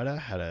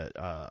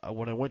Beretta.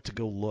 When I went to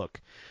go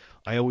look,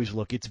 I always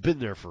look. It's been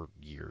there for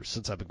years,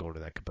 since I've been going to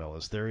that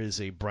Cabela's. There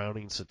is a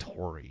Browning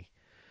Satori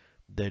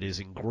that is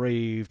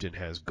engraved and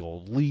has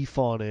gold leaf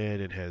on it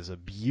and has a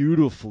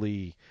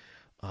beautifully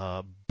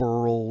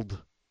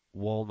burled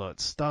walnut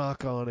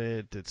stock on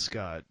it. It's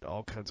got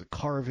all kinds of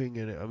carving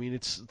in it. I mean,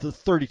 it's the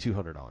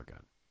 $3,200 gun.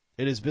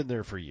 It has been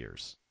there for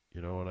years.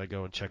 And I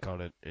go and check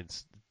on it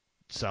and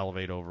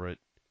salivate over it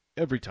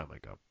every time I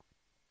go.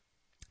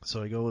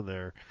 So I go in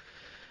there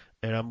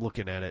and I'm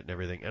looking at it and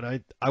everything.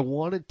 And I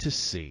wanted to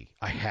see,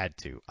 I had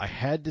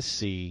to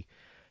see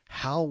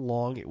how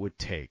long it would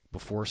take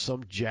before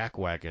some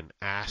jackwagon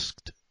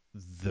asked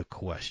the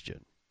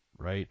question,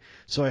 right?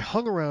 So I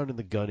hung around in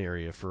the gun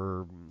area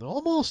for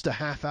almost a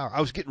half hour.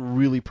 I was getting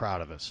really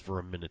proud of us for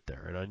a minute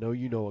there, and I know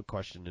you know what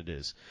question it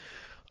is.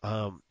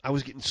 I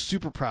was getting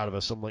super proud of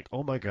us. I'm like,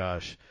 oh my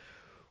gosh,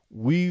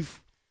 we've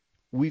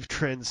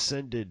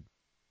transcended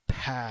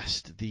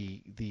past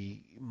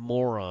the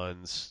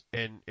morons,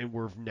 and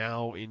we're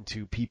now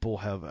into people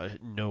have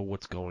know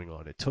what's going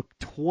on. It took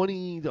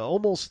 20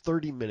 almost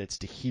 30 minutes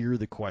to hear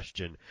the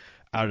question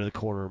out of the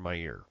corner of my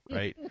ear,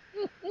 right?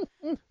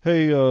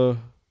 Hey, you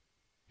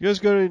guys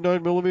got any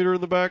 9mm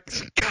in the back?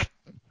 God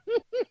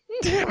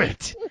damn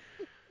it!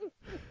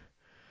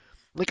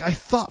 Like, I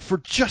thought for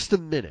just a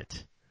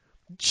minute,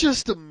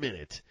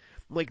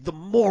 like the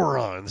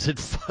morons had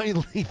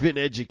finally been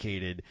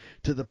educated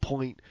to the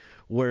point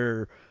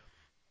where,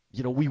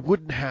 we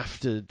wouldn't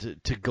have to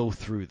go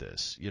through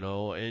this,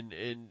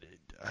 and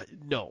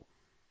no,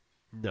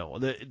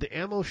 the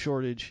ammo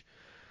shortage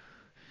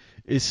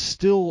is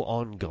still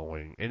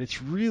ongoing, and it's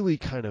really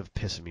kind of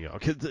pissing me off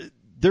because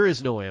there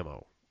is no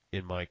ammo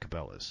in my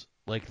Cabela's.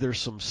 Like, there's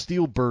some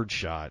steel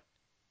birdshot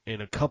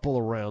and a couple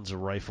of rounds of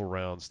rifle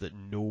rounds that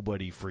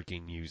nobody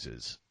freaking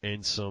uses,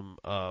 and some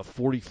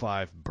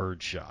 45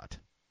 birdshot.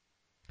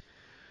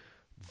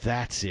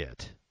 That's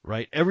it,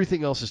 right?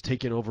 Everything else is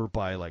taken over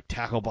by like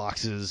tackle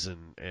boxes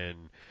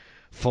and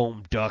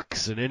foam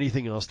ducks and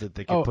anything else that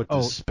they can put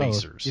to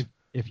spacers.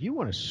 If you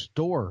want to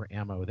store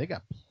ammo, they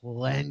got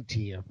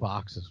plenty of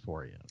boxes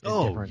for you.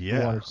 Different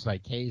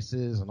watertight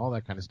cases and all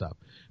that kind of stuff.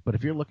 But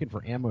if you're looking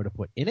for ammo to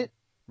put in it,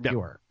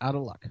 you are out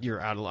of luck. You're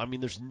out of luck. I mean,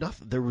 there's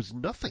nothing. There was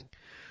nothing.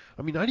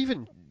 I mean, not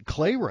even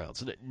clay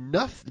rounds.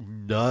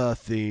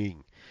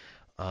 Nothing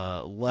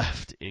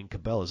left in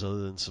Cabela's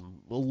other than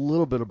a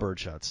little bit of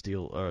birdshot,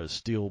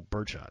 steel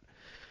birdshot.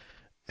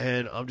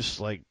 And I'm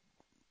just like,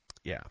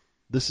 yeah,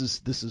 this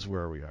is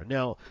where we are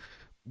now.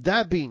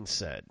 That being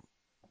said,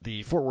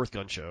 the Fort Worth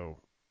Gun Show,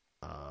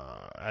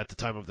 at the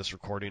time of this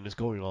recording, is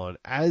going on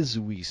as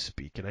we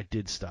speak, and I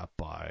did stop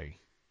by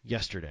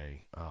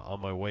yesterday on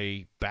my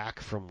way back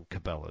from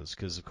Cabela's,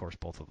 because of course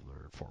both of them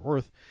are in Fort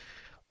Worth,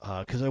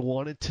 because I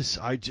wanted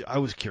to. I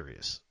was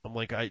curious. I'm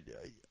like, I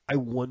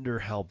wonder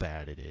how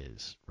bad it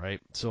is, right?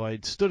 So I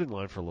stood in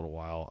line for a little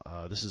while.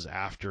 This is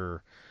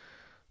after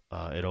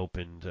it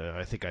opened.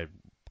 I think I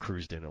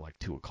cruised in at like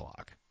 2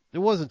 o'clock. It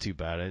wasn't too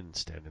bad. I didn't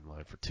stand in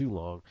line for too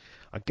long.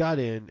 I got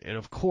in, and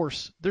of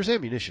course, there's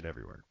ammunition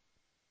everywhere.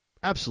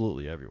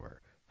 Absolutely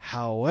everywhere.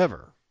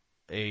 However,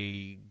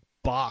 a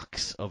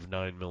box of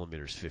 9mm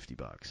is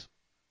 $50.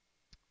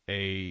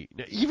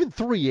 Even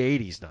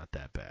 380 is not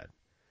that bad.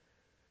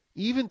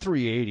 Even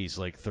 380 is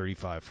like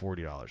 $35,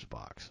 $40 a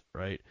box,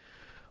 right?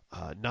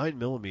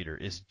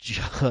 9mm is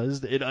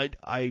just, and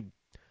I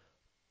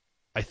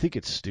think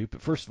it's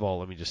stupid. First of all,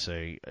 let me just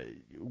say,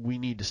 we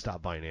need to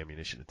stop buying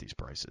ammunition at these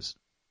prices.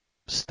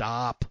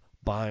 Stop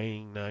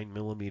buying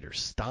 9mm.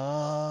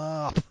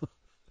 Stop.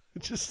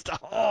 Just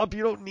stop.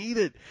 You don't need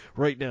it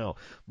right now.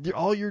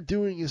 All you're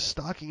doing is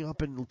stocking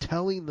up and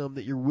telling them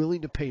that you're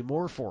willing to pay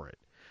more for it.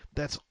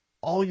 That's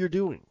all you're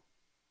doing,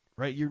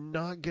 right? You're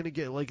not going to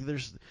get, like,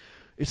 they're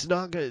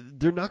not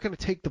going to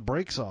take the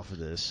brakes off of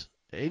this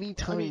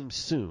anytime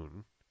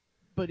soon.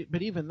 But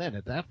even then,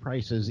 at that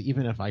price,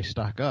 even if I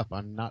stock up,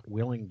 I'm not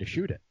willing to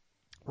shoot it.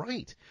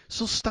 Right.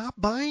 So stop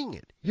buying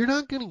it. You're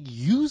not going to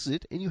use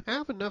it, and you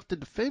have enough to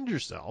defend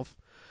yourself.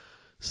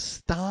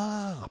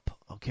 Stop.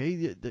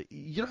 Okay?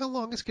 You know how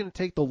long it's going to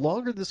take? The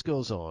longer this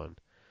goes on,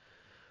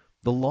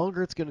 the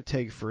longer it's going to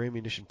take for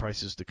ammunition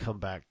prices to come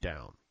back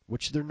down,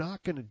 which they're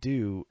not going to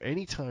do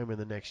anytime in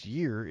the next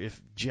year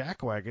if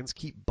jackwagons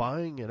keep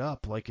buying it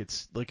up like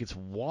it's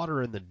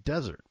water in the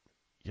desert.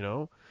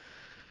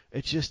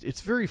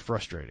 It's very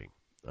frustrating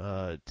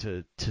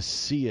to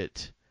see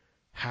it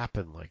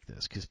happen like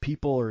this, because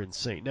people are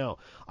insane. Now,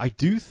 I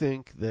do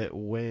think that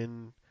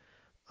when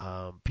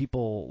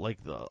people, like,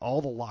 all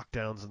the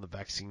lockdowns and the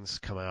vaccines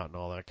come out and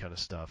all that kind of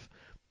stuff,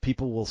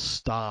 people will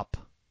stop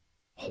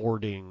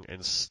hoarding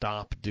and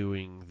stop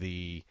doing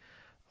the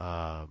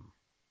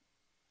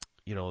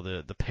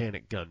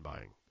panic gun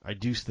buying. I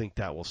do think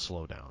that will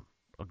slow down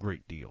a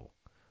great deal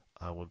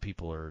when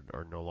people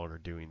are no longer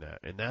doing that,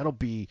 and that'll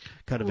be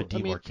kind of a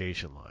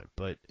demarcation line.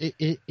 But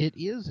it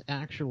is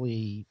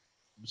actually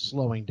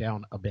slowing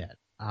down a bit.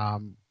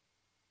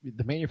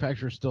 The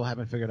manufacturers still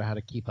haven't figured out how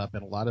to keep up,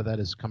 and a lot of that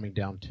is coming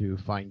down to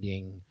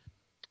finding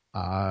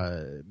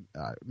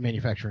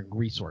manufacturing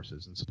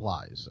resources and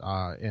supplies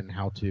and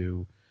how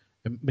to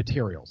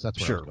materials. That's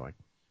where I was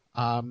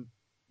going.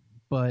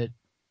 But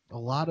a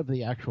lot of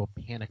the actual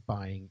panic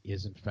buying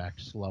is in fact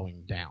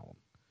slowing down.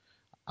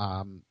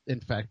 In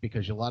fact,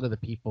 because a lot of the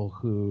people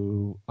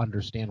who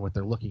understand what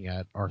they're looking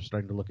at are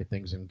starting to look at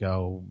things and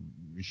go,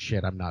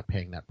 shit, I'm not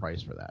paying that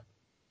price for that.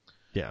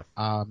 Yeah.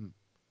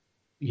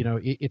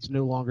 It's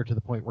no longer to the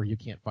point where you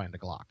can't find a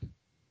Glock.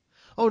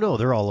 Oh, no,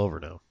 they're all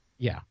over now.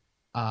 Yeah.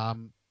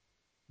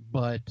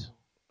 But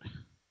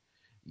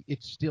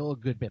it's still a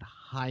good bit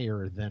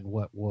higher than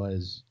what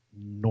was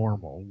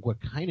normal.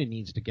 What kind of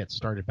needs to get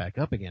started back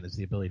up again is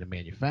the ability to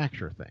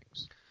manufacture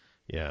things.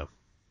 Yeah.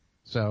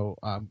 So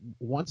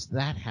once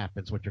that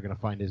happens, what you're going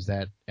to find is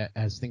that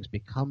as things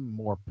become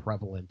more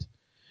prevalent,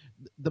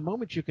 the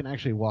moment you can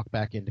actually walk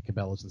back into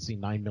Cabela's and see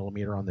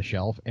 9mm on the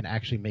shelf and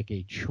actually make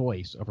a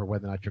choice over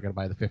whether or not you're going to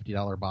buy the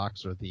 $50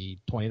 box or the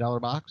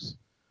 $20 box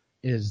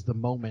is the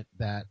moment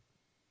that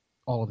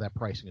all of that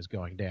pricing is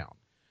going down.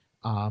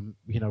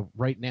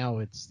 Right now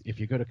it's if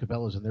you go to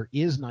Cabela's and there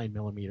is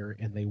 9mm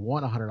and they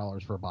want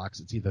 $100 for a box,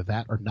 it's either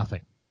that or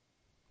nothing.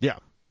 Yeah.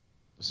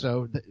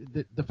 So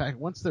the fact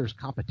once there's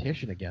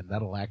competition again,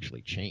 that'll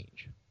actually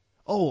change.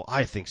 Oh,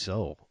 I think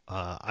so.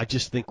 I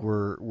just think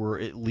we're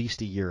at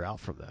least a year out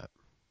from that.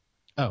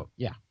 Oh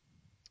yeah.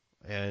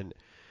 And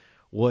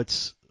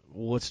what's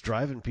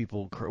driving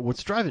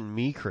what's driving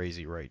me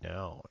crazy right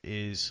now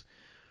is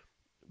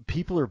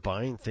people are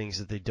buying things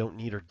that they don't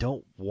need or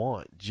don't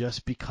want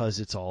just because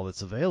it's all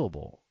that's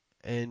available.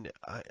 And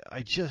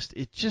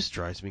it just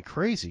drives me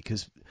crazy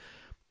because,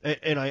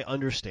 and I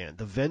understand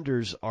the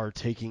vendors are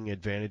taking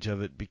advantage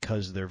of it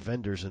because they're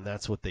vendors and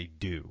that's what they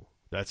do.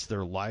 That's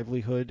their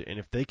livelihood. And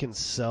if they can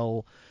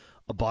sell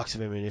a box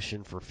of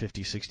ammunition for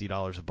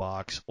 $50-$60 a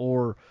box,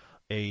 or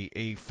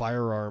a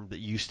firearm that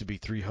used to be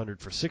 $300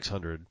 for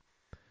 $600,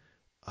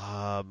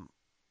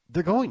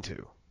 they're going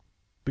to,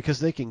 because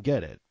they can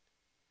get it.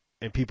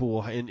 And people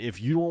will, and if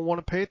you don't want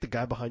to pay it, the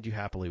guy behind you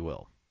happily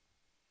will.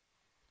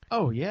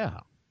 Oh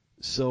yeah.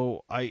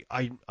 So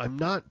I'm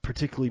not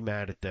particularly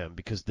mad at them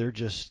because they're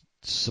just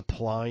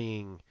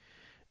supplying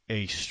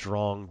a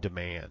strong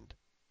demand,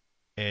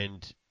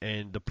 and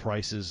the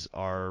prices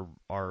are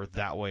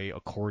that way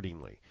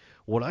accordingly.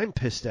 What I'm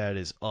pissed at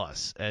is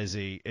us as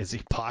a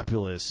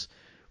populace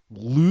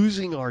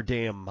losing our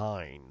damn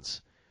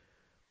minds.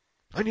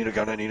 I need a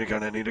gun, I need a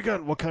gun, I need a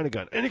gun. What kind of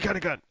gun? Any kind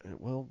of gun.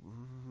 Well,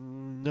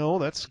 no,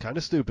 that's kind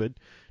of stupid.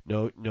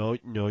 No,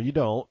 you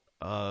don't.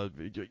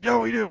 Yeah,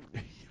 we do.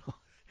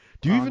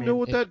 Do you even know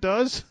what that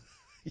does?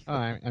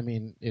 I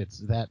mean, it's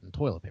that and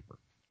toilet paper.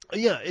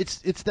 Yeah, it's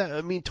that.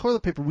 I mean,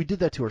 toilet paper. We did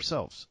that to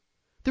ourselves.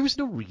 There was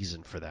no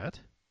reason for that.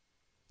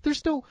 There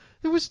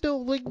was no,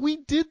 like, we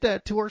did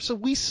that to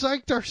ourselves. We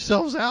psyched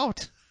ourselves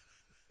out.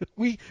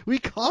 We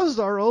caused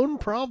our own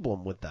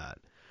problem with that.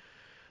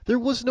 There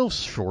was no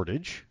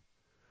shortage.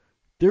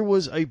 There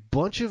was a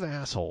bunch of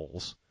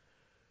assholes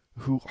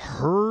who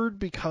heard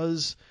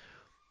because,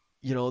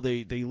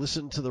 they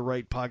listened to the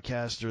right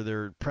podcast, or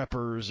they're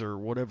preppers or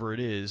whatever it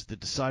is, that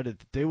decided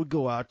that they would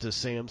go out to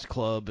Sam's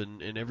Club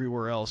and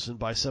everywhere else and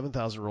buy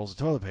 7,000 rolls of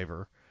toilet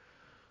paper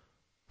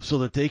so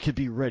that they could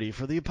be ready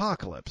for the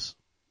apocalypse.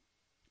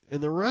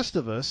 And the rest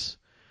of us,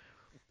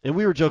 and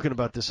we were joking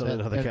about this on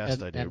another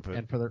cast I do. But...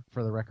 And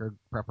for the record,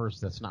 preppers,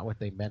 that's not what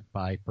they meant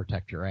by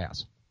protect your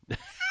ass.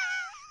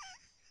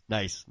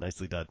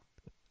 Nicely done.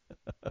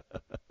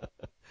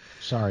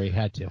 Sorry,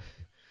 had to.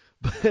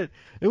 But,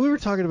 and we were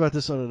talking about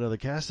this on another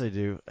cast I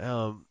do.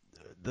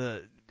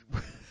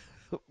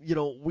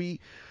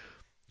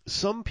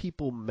 Some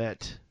people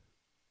met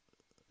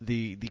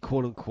the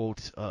quote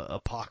unquote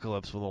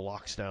apocalypse when the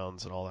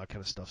lockdowns and all that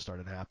kind of stuff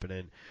started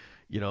happening,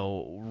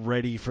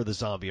 ready for the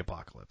zombie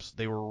apocalypse.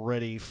 They were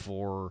ready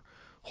for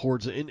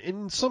hordes.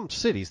 In some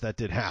cities that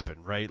did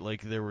happen, right?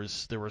 Like there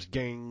was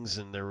gangs,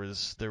 and there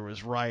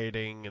was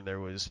rioting, and there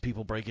was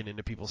people breaking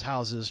into people's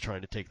houses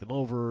trying to take them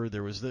over.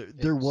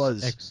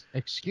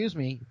 Excuse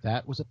me,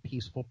 that was a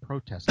peaceful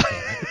protest.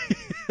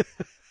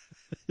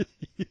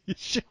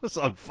 Shit was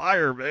on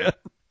fire, man.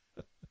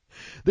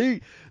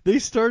 They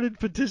started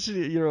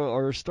petitioning,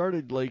 or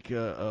started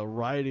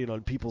rioting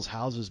on people's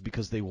houses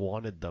because they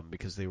wanted them,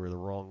 because they were the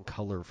wrong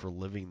color for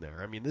living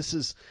there. I mean, this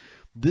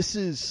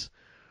is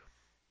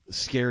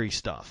scary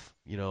stuff,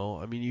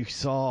 I mean, you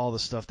saw all the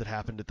stuff that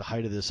happened at the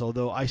height of this,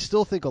 although I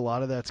still think a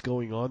lot of that's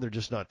going on. They're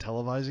just not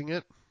televising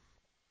it,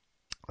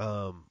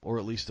 or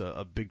at least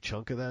a big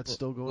chunk of that's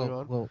still going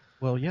on.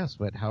 Well, yes,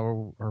 but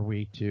how are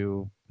we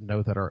to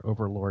know that our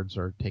overlords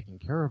are taking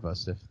care of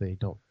us if they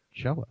don't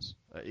show us?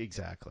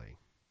 Exactly.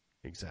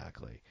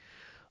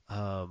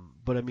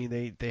 But I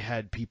mean, they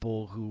had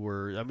people who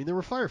were, I mean, there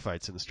were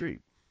firefights in the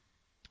street.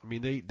 I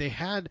mean, they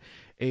had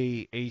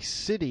a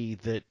city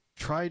that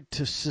tried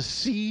to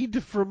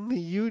secede from the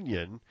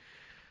Union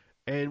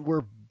and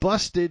were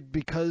busted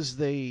because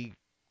they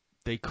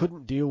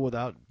couldn't deal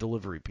without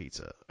delivery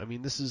pizza. I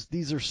mean,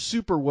 these are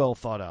super well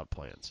thought out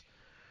plans.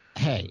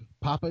 Hey,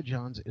 Papa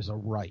John's is a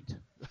right.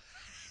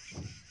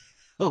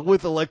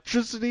 With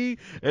electricity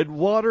and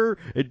water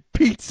and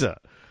pizza.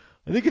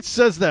 I think it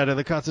says that in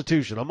the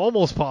Constitution. I'm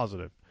almost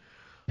positive.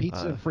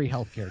 Pizza and free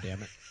healthcare,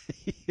 damn it.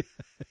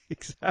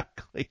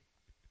 Exactly.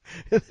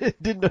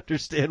 Didn't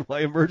understand why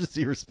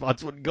emergency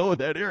response wouldn't go in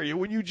that area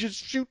when you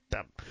just shoot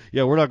them.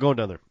 Yeah, we're not going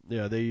down there.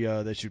 Yeah,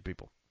 they shoot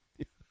people.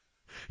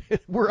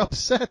 We're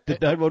upset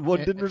that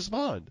 911 didn't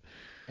respond.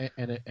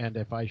 And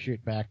if I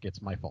shoot back,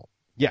 it's my fault.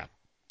 Yeah.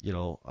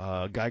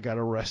 A guy got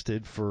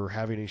arrested for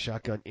having a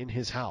shotgun in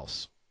his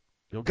house.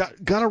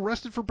 Got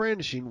arrested for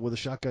brandishing with a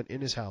shotgun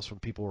in his house when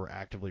people were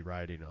actively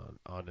rioting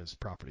on his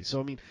property. So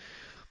I mean,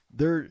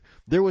 there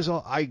was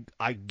I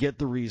get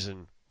the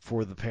reason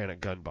for the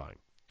panic gun buying.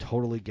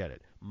 Totally get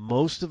it.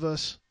 Most of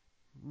us,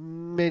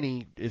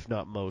 many if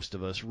not most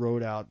of us,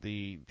 rode out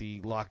the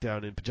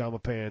lockdown in pajama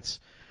pants,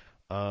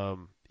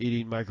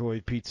 eating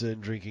microwave pizza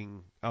and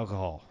drinking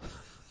alcohol.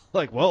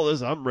 Like, well,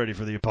 I'm ready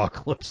for the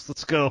apocalypse.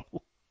 Let's go.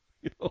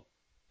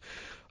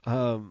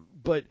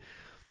 But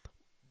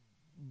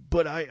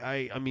but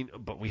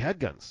but we had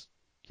guns,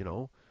 you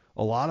know.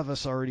 A lot of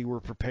us already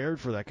were prepared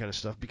for that kind of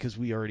stuff because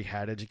we already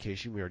had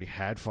education, we already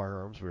had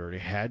firearms, we already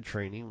had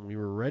training, we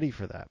were ready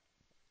for that.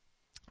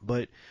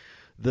 But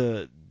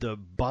the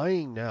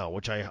buying now,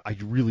 which I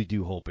really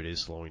do hope it is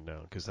slowing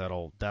down, because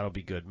that'll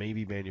be good.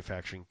 Maybe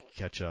manufacturing can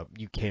catch up.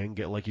 You can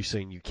get, like you're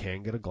saying, you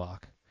can get a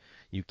Glock.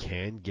 You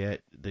can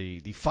get the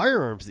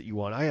firearms that you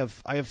want. I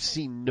have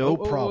seen no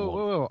problem.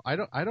 Whoa. I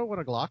don't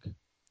want a Glock.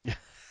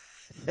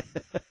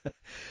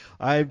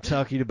 I'm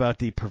talking about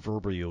the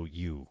proverbial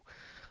you.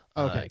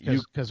 Okay,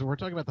 because we're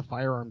talking about the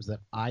firearms that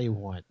I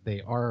want.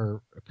 They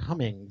are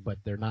coming, but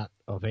they're not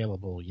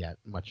available yet,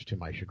 much to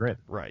my chagrin.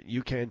 Right.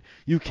 How's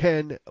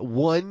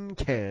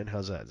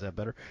that? Is that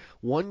better?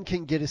 One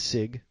can get a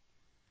SIG.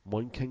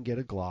 One can get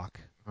a Glock.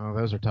 Oh,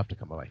 those are tough to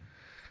come by.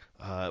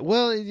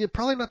 Well, you're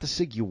probably not the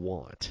SIG you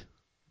want,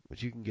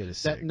 but you can get a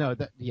SIG.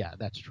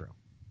 That's true.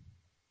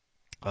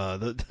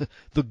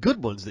 The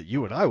good ones that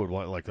you and I would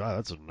want, like,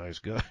 that's a nice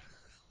gun.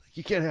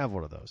 You can't have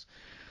one of those.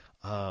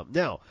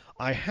 Now,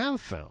 I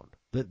have found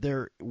that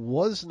there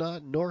was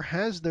not, nor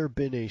has there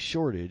been, a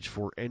shortage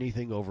for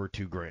anything over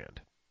 $2,000.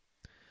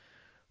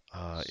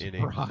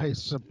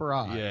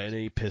 Surprise. Yeah, in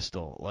a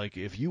pistol. Like,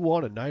 if you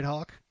want a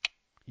Nighthawk,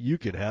 you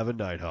can have a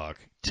Nighthawk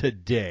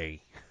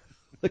today.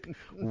 Like,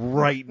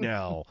 right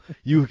now,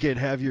 you can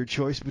have your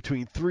choice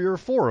between 3 or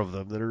 4 of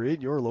them that are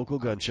in your local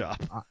gun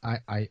shop.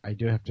 I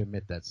do have to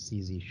admit that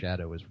CZ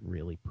Shadow is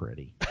really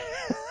pretty.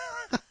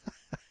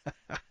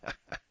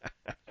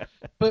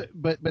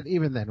 But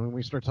even then, when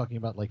we start talking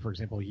about, like, for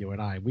example, you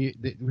and I, we've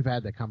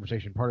had that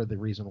conversation. Part of the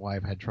reason why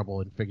I've had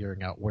trouble in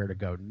figuring out where to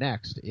go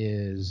next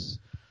is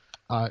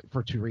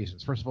for 2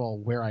 reasons. First of all,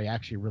 where I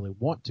actually really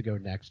want to go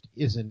next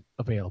isn't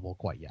available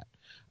quite yet.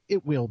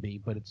 It will be,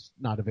 but it's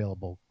not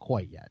available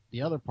quite yet.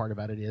 The other part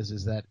about it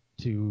is that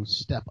to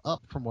step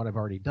up from what I've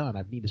already done,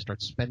 I need to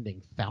start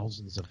spending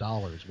thousands of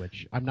dollars,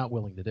 which I'm not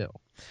willing to do.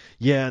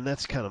 Yeah, and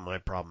that's kind of my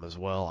problem as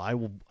well.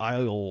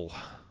 I'll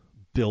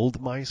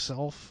build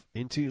myself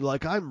into,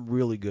 like, I'm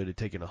really good at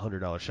taking a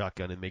 $100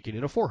 shotgun and making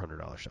it a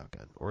 $400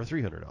 shotgun or a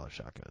 $300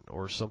 shotgun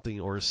or something,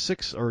 or a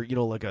six, or, you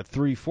know, like a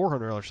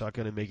 $400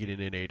 shotgun and making it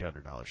an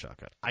 $800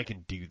 shotgun. I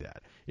can do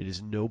that. It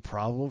is no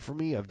problem for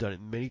me. I've done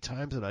it many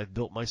times, and I've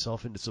built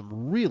myself into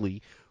some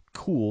really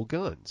cool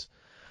guns.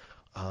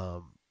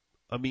 But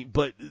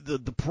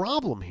the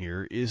problem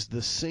here is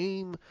the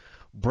same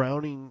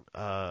Browning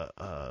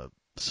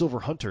Silver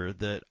Hunter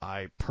that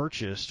I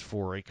purchased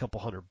for a couple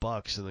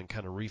 $100 and then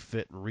kind of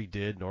refit and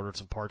redid and ordered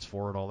some parts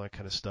for it, all that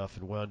kind of stuff,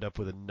 and wound up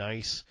with a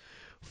nice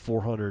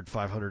 $400,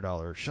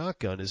 $500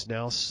 shotgun is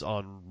now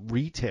on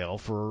retail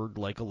for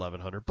like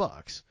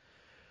 $1,100.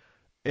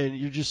 And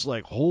you're just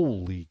like,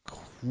 holy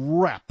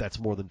crap, that's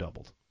more than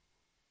doubled.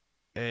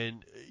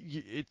 And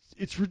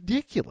it's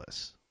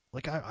ridiculous.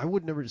 Like, I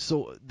would never.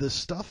 So the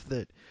stuff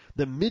that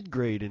the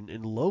mid-grade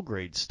and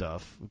low-grade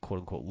stuff,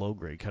 quote-unquote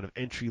low-grade, kind of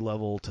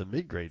entry-level to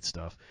mid-grade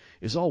stuff,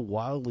 is all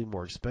wildly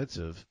more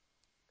expensive,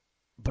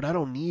 but I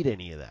don't need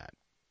any of that.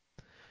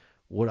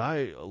 What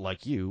I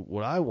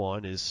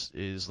want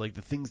is like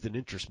the things that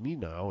interest me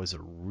now is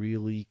a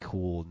really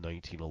cool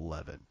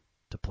 1911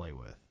 to play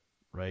with,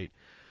 right?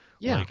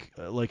 Yeah.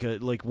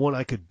 Like one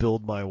I could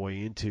build my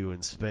way into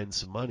and spend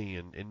some money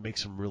and make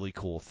some really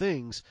cool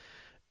things,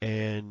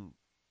 and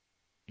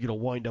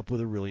wind up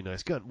with a really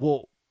nice gun.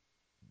 Well,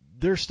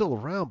 they're still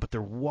around, but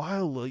they're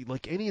wildly,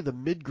 like any of the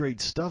mid-grade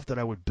stuff that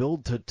I would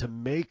build to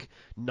make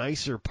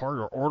nicer part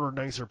or order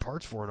nicer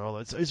parts for and all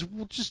that is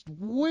just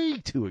way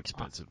too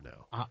expensive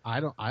now. I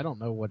don't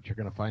know what you're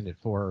going to find it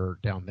for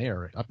down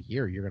there. Up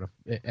here,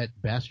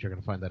 at best you're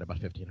going to find that about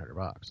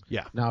 $1,500.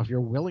 Yeah. Now, if you're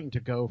willing to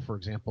go, for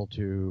example,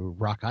 to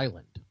Rock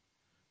Island,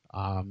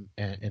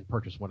 and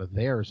purchase one of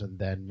theirs and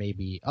then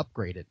maybe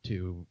upgrade it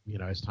to,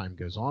 as time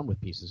goes on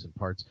with pieces and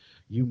parts,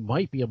 you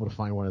might be able to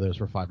find one of those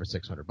for $500 or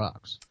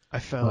 $600. I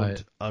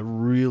found a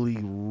really,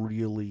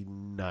 really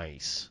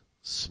nice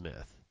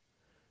Smith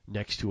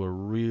next to a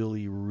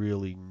really,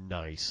 really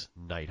nice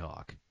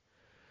Nighthawk.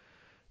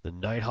 The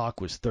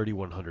Nighthawk was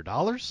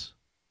 $3,100.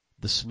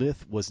 The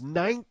Smith was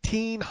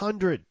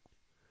 $1,900.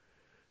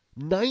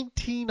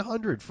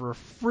 $1,900 for a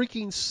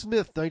freaking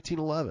Smith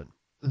 1911.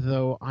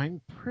 Though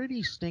I'm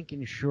pretty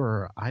stinking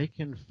sure I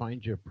can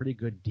find you a pretty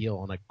good deal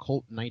on a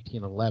Colt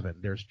 1911.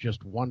 There's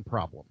just one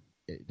problem.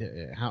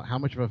 How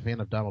much of a fan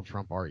of Donald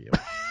Trump are you?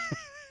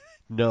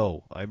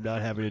 No, I'm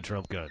not having a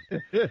Trump gun.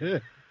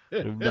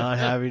 I'm not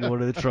having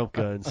one of the Trump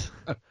guns.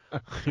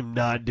 I'm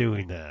not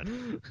doing that.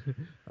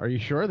 Are you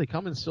sure? They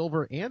come in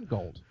silver and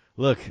gold.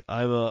 Look,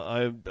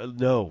 I'm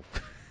no.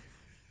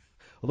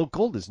 Although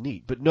gold is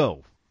neat, but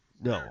no,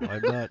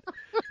 I'm not.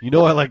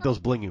 I like those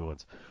blingy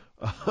ones.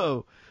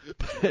 Oh,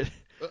 but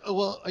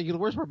well, the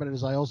worst part about it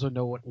is I also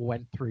know what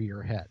went through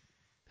your head.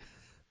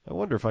 I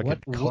wonder if I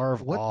could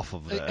carve off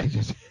of that.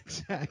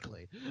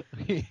 Exactly.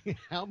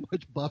 How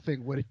much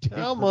buffing would it take?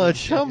 How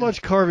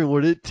much carving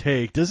would it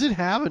take? Does it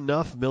have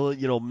enough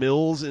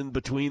mills in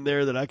between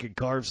there that I could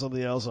carve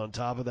something else on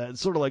top of that? It's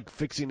sort of like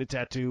fixing a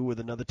tattoo with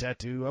another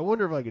tattoo. I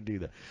wonder if I could do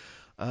that.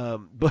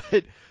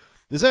 But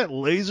is that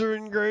laser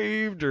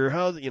engraved or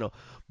how, you know?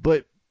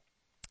 But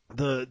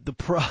the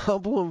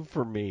problem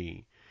for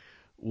me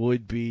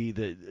would be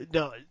that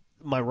now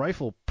my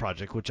rifle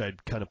project, which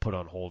I'd kind of put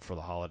on hold for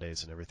the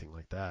holidays and everything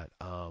like that,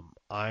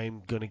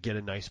 I'm gonna get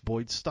a nice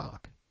Boyd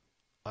stock.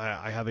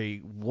 I have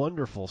a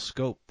wonderful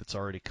scope that's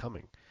already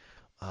coming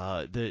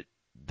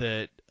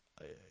that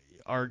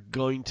are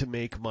going to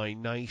make my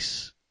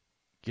nice,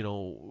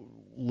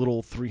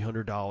 little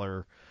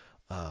 $300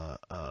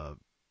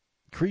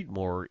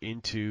 Creedmoor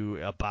into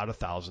about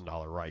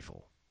 $1,000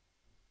 rifle.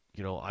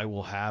 I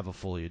will have a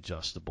fully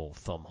adjustable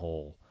thumb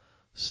hole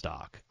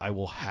stock. I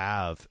will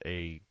have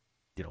a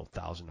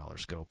 $1,000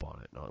 scope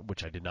on it,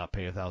 which I did not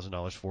pay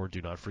 $1,000 for.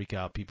 Do not freak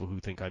out, people who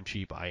think I'm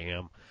cheap. I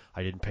am.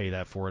 I didn't pay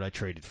that for it. I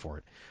traded for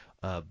it.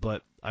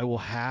 But I will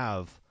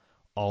have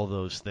all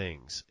those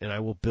things, and I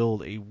will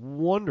build a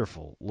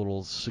wonderful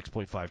little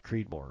 6.5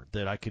 Creedmoor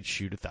that I could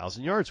shoot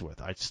 1,000 yards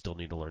with. I still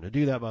need to learn to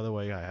do that, by the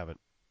way. I haven't.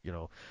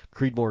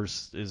 Creedmoor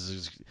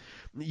is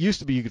used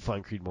to be you could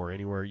find Creedmoor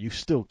anywhere. You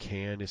still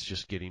can. It's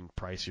just getting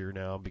pricier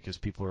now because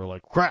people are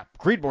like, crap,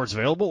 Creedmoor's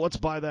available. Let's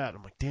buy that.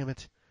 I'm like, damn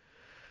it.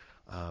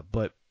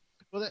 But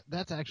well,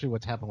 that's actually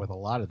what's happened with a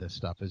lot of this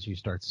stuff is you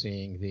start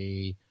seeing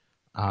the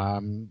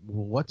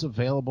what's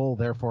available,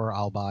 therefore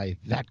I'll buy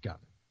that gun.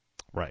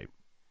 Right.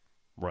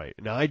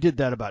 Now I did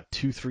that about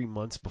 2-3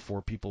 months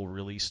before people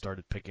really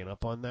started picking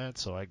up on that.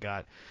 So I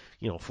got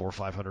 400 or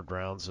 500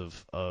 rounds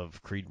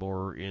of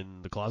Creedmoor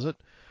in the closet.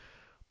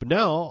 But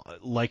now,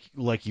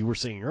 like you were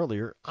saying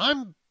earlier,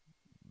 I'm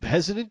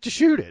hesitant to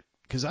shoot it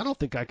because I don't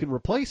think I can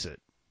replace it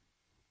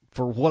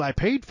for what I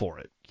paid for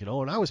it.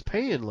 And I was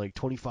paying like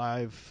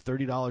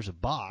 $25-$30 a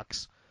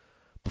box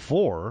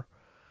before.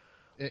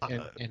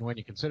 And when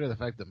you consider the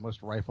fact that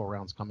most rifle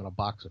rounds come in a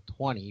box of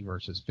 20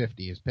 versus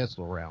 50 as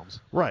pistol rounds,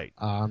 right?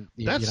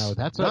 That's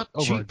not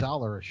over cheap.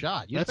 $1 a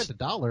shot. You spend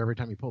 $1 every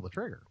time you pull the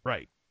trigger,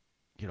 right?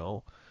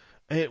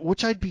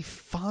 Which I'd be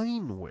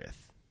fine with.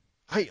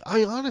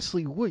 I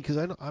honestly would because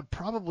I'm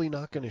probably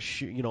not going to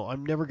shoot.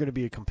 I'm never going to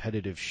be a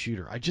competitive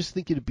shooter. I just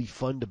think it'd be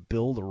fun to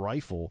build a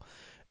rifle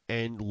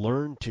and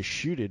learn to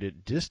shoot it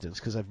at distance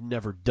because I've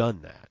never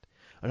done that,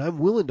 and I'm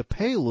willing to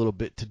pay a little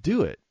bit to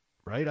do it.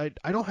 Right?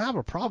 I don't have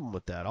a problem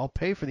with that. I'll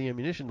pay for the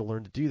ammunition to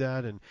learn to do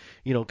that and,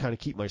 kind of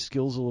keep my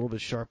skills a little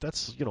bit sharp.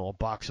 That's, a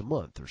box a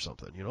month or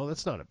something.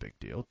 That's not a big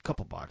deal. A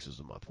couple boxes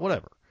a month,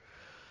 whatever.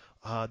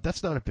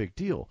 That's not a big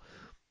deal.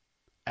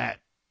 At,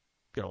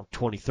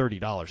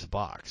 $20-$30 a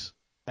box.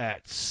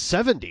 At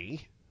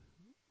 $70,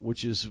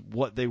 which is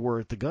what they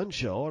were at the gun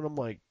show, and I'm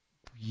like,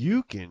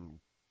 you can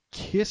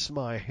kiss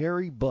my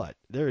hairy butt.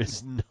 There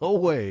is no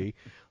way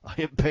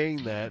I am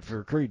paying that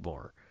for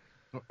Creedmoor.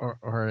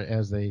 Or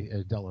as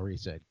Delary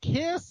said,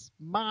 kiss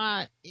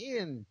my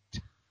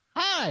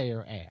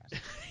entire ass.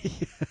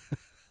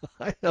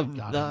 I am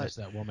God, not. I miss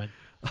that woman.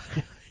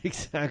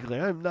 Exactly,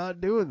 I'm not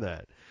doing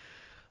that.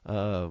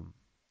 God,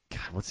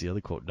 what's the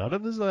other quote? Not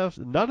on the left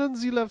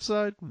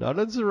side, not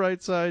on the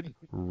right side,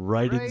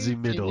 right in the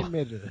middle.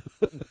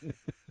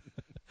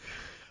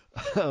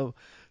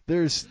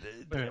 There's.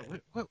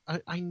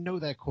 I know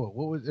that quote.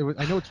 What was it?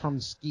 I know it's from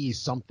Ski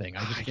something.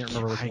 I just can't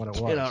remember which one it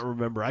was. I cannot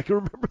remember. I can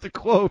remember the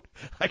quote.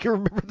 I can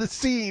remember the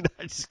scene.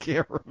 I just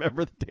can't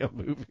remember the damn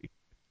movie.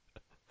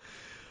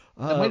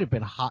 That might have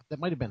been hot. That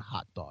might have been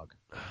Hot Dog.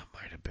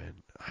 Might have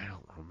been. I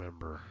don't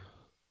remember.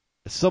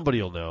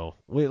 Somebody will know.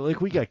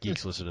 We got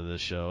geeks listening to this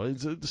show.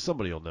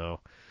 Somebody will know.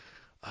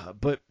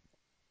 But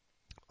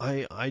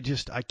I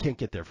can't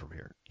get there from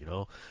here.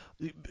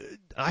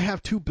 I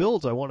have 2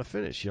 builds I want to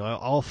finish.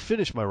 I'll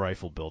finish my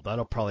rifle build.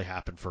 That'll probably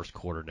happen first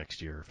quarter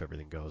next year if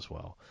everything goes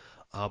well.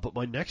 But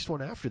my next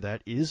one after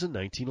that is a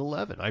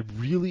 1911.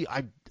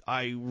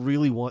 I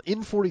really want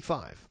in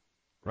 45.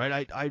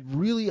 Right? I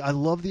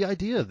love the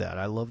idea of that.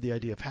 I love the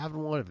idea of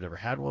having one. I've never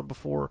had one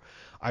before.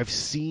 I've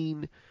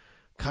seen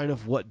kind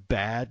of what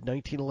bad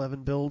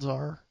 1911 builds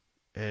are.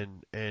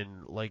 And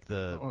like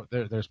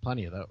there's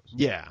plenty of those.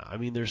 Yeah, I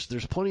mean there's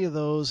plenty of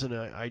those, and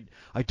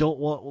I don't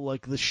want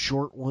like the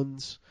short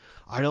ones.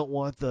 I don't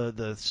want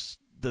the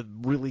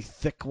really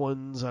thick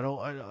ones. I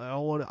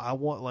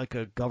want like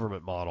a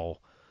government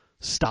model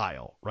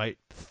style, right?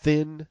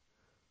 Thin,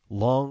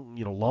 long,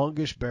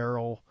 longish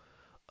barrel,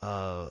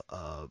 kind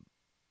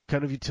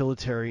of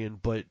utilitarian,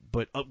 but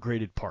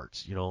upgraded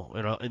parts,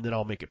 and then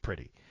I'll make it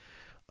pretty.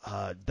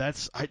 I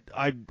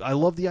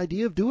love the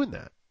idea of doing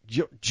that.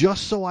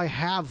 Just so I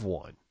have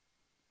one,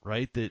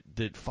 right?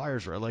 That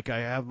fires right. Like I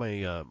have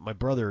my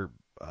brother,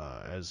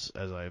 as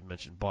I have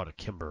mentioned, bought a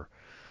Kimber,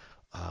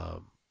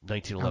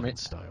 1911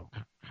 style.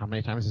 How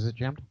many times has it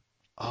jammed?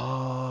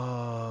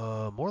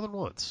 More than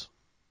once.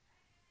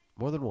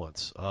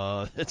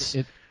 It's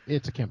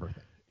a Kimber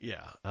thing.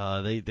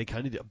 Yeah. They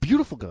kind of do.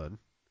 Beautiful gun.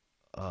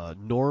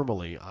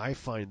 Normally I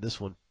find this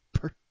one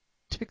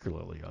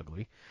particularly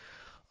ugly.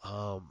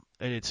 And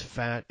it's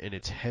fat and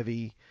it's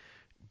heavy,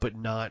 but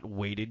not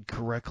weighted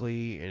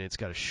correctly, and it's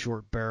got a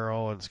short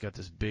barrel, and it's got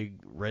this big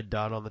red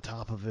dot on the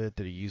top of it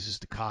that he uses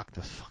to cock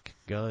the fucking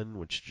gun,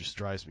 which just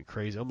drives me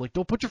crazy. I'm like,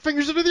 don't put your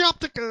fingers into the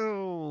optic.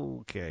 Oh,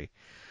 okay.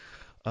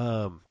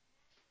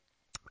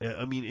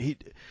 I mean,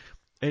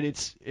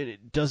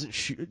 it doesn't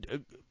shoot.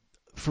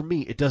 For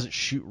me, it doesn't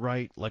shoot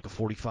right like a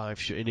 45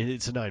 shoot, and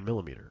it's a 9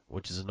 millimeter,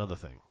 which is another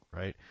thing,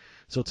 right?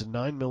 So it's a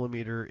 9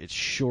 millimeter. It's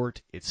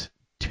short. It's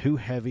too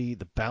heavy.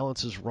 The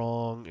balance is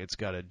wrong. It's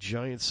got a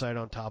giant sight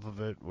on top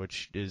of it,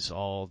 which is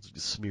all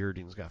smeared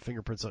and it's got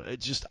fingerprints on it.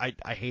 It's just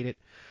I hate it.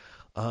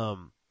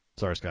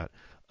 Sorry, Scott.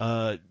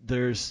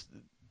 There's.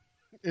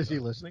 Is he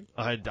listening?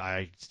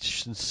 I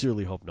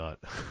sincerely hope not.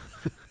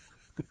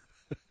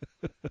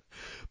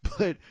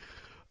 But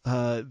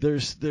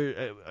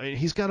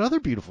he's got other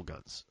beautiful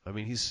guns. I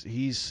mean,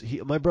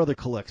 my brother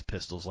collects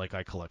pistols like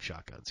I collect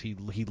shotguns. He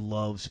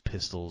loves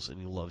pistols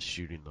and he loves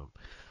shooting them.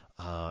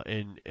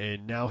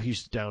 And now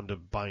he's down to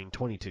buying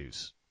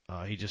 22s.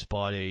 He just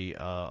bought a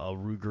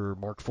Ruger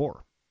Mark IV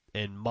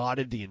and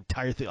modded the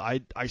entire thing.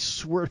 I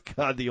swear to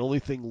God, the only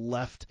thing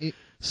left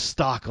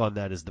stock on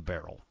that is the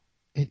barrel.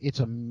 It's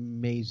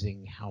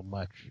amazing how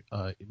much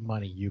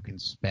money you can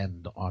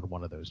spend on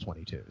one of those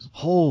 22s.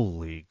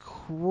 Holy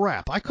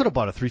crap! I could have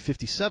bought a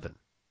 357,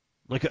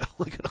 like an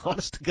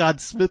honest to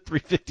God Smith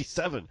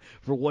 357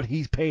 for what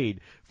he's paid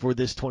for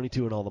this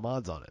 22 and all the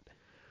mods on it.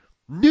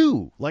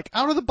 New, like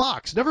out of the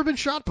box, never been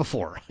shot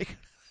before. Like,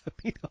 I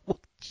mean,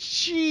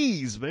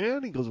 jeez,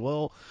 man. He goes,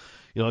 well,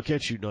 I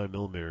can't shoot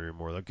 9mm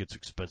anymore. That gets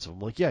expensive. I'm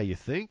like, yeah, you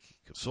think?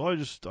 So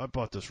I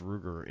bought this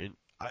Ruger, and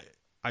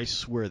I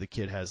swear the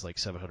kid has like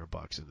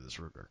 $700 into this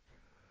Ruger.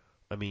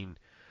 I mean,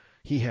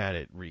 he had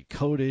it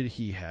recoated.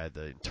 He had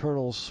the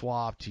internals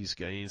swapped. He's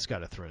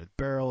got a threaded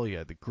barrel. He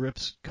had the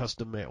grips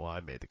custom made. Well, I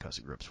made the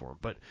custom grips for him,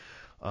 but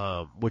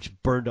which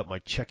burned up my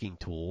checking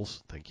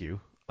tools. Thank you.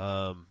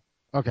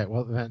 Okay,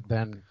 well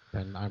then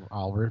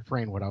I'll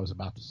refrain what I was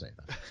about to say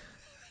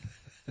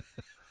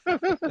then.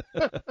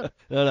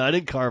 No, I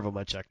didn't carve him.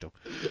 I checked him.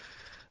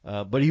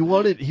 But he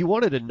wanted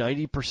a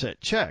 90%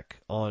 check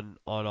on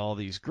all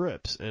these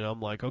grips, and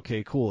I'm like,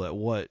 okay, cool. At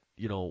what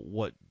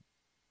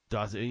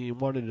does it? And he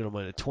wanted it on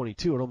a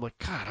 22, and I'm like,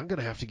 God, I'm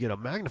gonna have to get a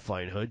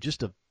magnifying hood just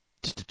to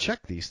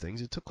check these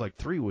things. It took like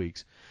 3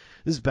 weeks.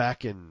 This is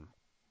back in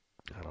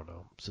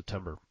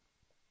September,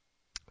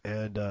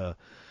 and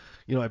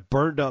I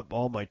burned up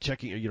all my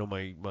checking,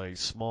 my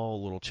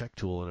small little check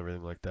tool and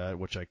everything like that,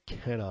 which I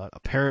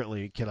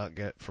apparently cannot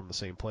get from the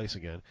same place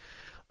again.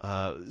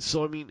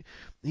 So I mean,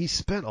 he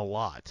spent a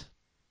lot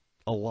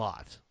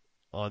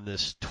on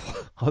this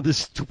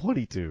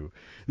 22,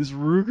 this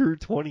Ruger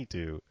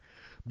 22,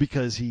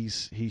 because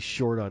he's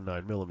short on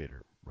 9mm,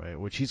 right?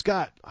 Which he's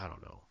got, I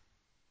don't know,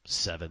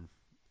 7,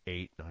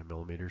 8,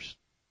 9mm.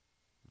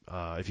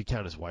 If you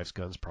count his wife's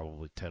guns,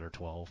 probably 10 or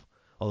 12.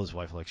 Although his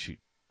wife likes to shoot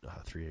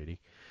 380.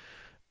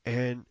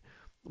 And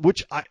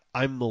which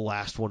I'm the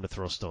last one to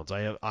throw stones.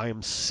 I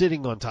am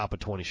sitting on top of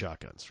 20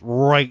 shotguns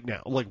right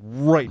now,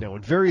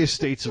 in various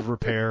states of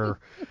repair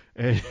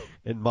and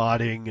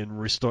modding and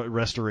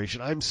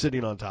restoration. I'm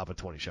sitting on top of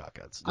 20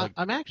 shotguns.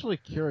 I'm actually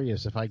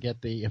curious if I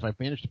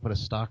manage to put a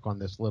stock on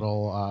this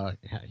little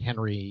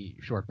Henry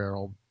short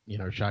barrel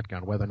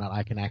shotgun, whether or not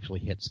I can actually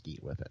hit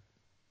skeet with it.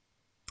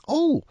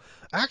 Oh,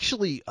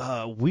 actually,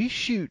 we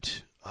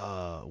shoot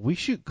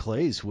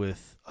clays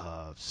with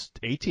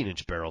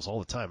 18-inch barrels all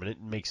the time, and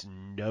it makes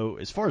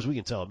as far as we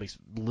can tell, it makes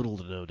little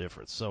to no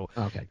difference. So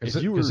okay,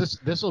 because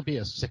this will be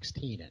a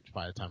 16-inch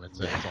by the time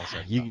it's all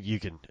said. You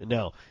can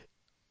now.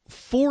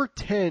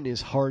 410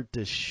 is hard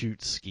to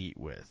shoot skeet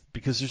with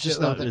because there's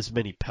just not as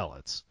many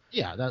pellets.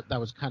 Yeah, that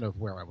was kind of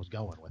where I was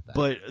going with that.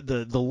 But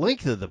the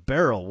length of the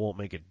barrel won't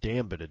make a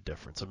damn bit of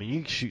difference. I mean,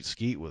 you can shoot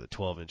skeet with a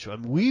 12-inch. I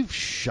mean, we've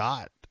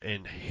shot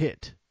and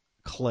hit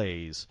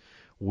clays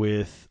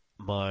with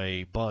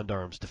my Bond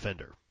Arms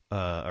Defender,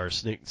 or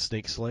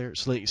Snake Slayer.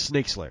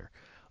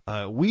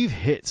 We've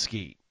hit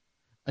skeet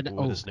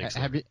with a Snake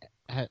Slayer.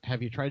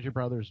 Have you tried your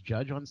brother's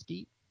Judge on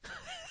skeet?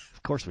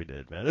 Of course we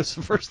did, man. That's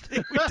the first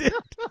thing we did.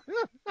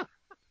 Of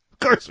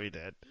course we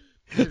did.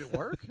 Did it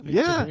work? I mean,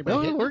 yeah, it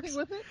works.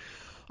 With it?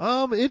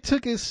 It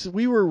took us.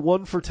 We were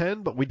 1 for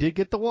 10, but we did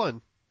get the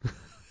one.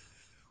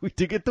 We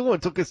did get the one.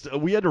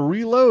 We had to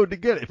reload to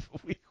get it.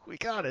 We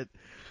got it.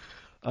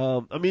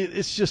 I mean,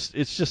 it's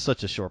just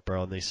such a short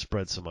barrel, and they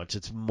spread so much.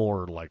 It's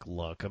more like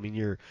luck. I mean,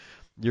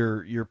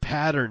 your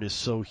pattern is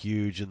so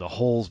huge, and the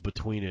holes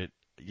between it,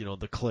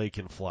 the clay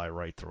can fly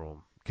right through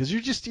them because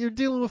you're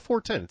dealing with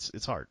 410.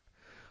 It's hard.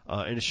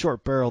 In a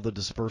short barrel, the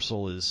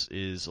dispersal is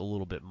a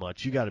little bit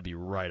much. You got to be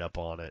right up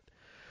on it.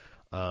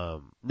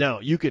 Now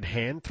you could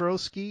hand throw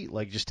skeet,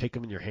 like just take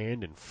them in your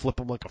hand and flip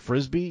them like a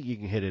frisbee. You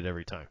can hit it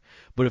every time.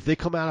 But if they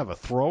come out of a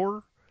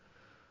thrower,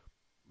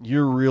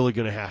 you're really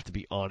going to have to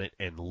be on it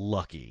and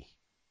lucky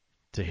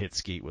to hit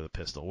skeet with a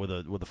pistol, with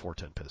a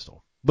 410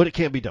 pistol. But it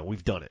can be done.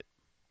 We've done it.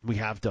 We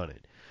have done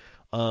it.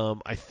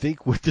 I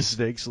think with the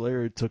Snake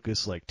Slayer, it took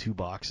us like 2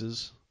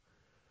 boxes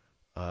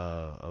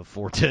of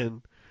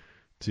 410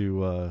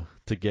 to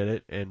get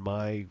it, and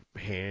my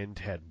hand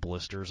had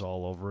blisters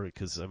all over it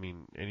because, I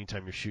mean,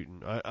 anytime you're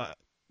shooting,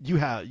 you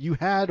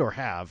had or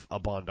have a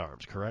Bond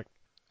Arms, correct?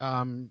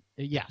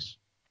 Yes.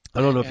 I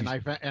don't know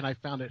I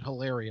found it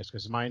hilarious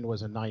because mine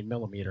was a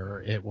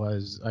 9mm. It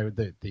was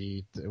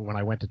when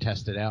I went to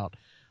test it out,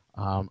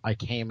 I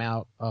came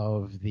out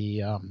of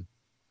the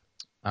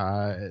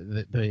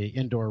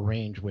indoor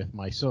range with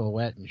my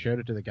silhouette and showed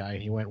it to the guy,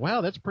 and he went,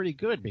 "Wow, that's pretty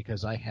good,"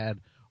 because I had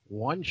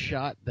one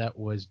shot that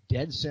was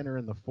dead center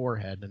in the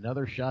forehead,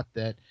 another shot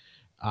that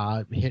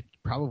hit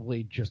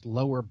probably just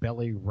lower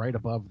belly right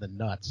above the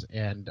nuts.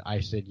 And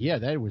I said, "Yeah,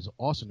 that was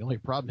awesome. The only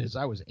problem is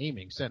I was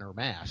aiming center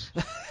mass."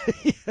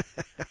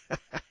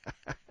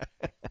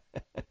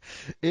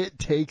 It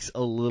takes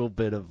a little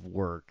bit of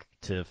work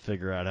to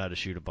figure out how to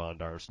shoot a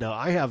Bond arms. Now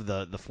I have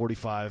the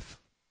 45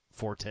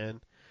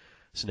 410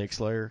 Snake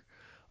Slayer.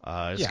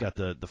 It's Yeah. got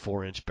the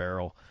 4-inch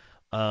barrel.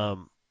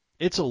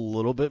 It's a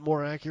little bit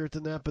more accurate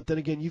than that, but then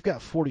again, you've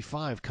got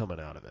 45 coming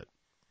out of it.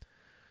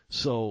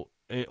 So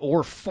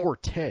or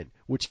 410,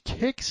 which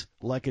kicks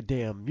like a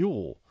damn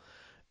mule.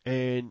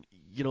 And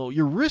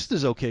your wrist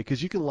is okay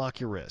because you can lock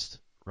your wrist,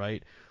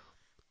 right?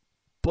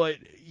 But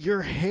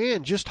your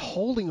hand just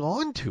holding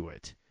on to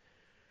it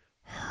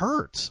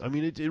hurts. I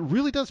mean, it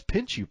really does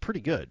pinch you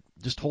pretty good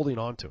just holding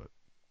on to it.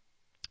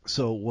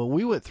 So when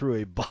we went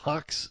through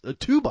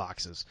two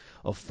boxes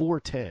of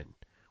 410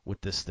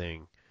 with this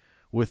thing,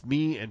 with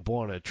me and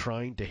Buona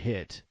trying to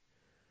hit,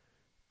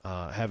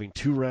 having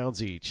 2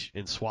 rounds each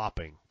and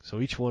swapping. So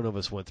each one of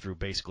us went through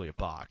basically a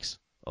box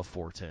of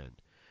 410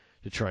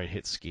 to try and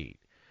hit skeet.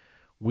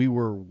 We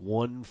were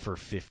 1 for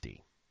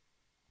 50.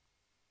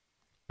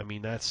 I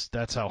mean, that's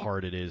how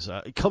hard it is.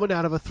 Coming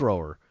out of a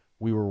thrower,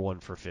 we were 1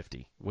 for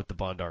 50 with the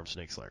Bond Arm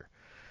Snake Slayer.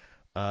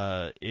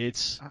 I'm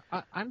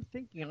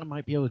thinking I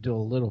might be able to do a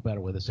little better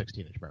with a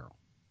 16-inch barrel,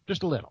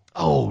 just a little.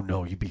 Oh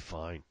no, you'd be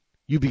fine.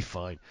 You'd be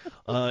fine.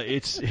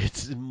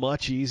 It's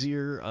much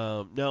easier.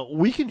 Now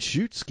we can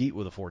shoot skeet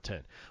with a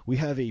 410. We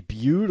have a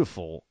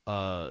beautiful.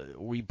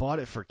 We bought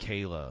it for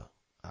Kayla.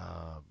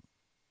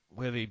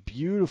 We have a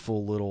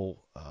beautiful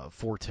little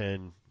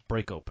 410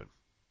 break open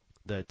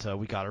that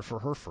we got her for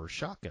her first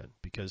shotgun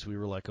because we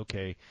were like,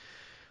 okay,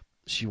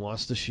 she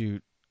wants to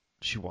shoot.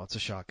 She wants a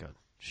shotgun.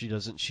 She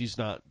doesn't. She's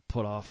not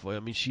put off. I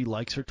mean, she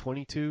likes her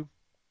 22,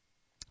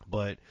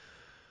 but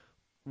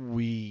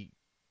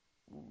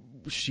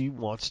she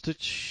wants to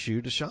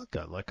shoot a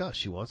shotgun like us.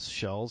 She wants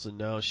shells, and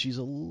now she's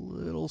a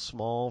little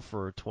small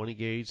for a 20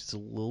 gauge. It's a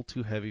little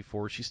too heavy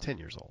for her. She's 10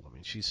 years old. I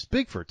mean, she's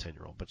big for a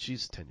 10-year-old, but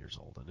she's 10 years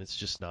old, and it's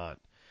just not.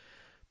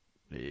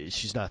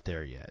 She's not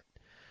there yet.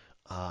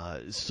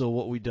 So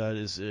what we done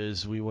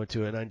is we went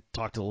to, and I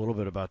talked a little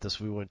bit about this.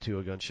 We went to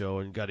a gun show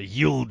and got a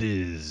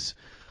Yildiz,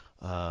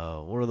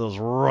 one of those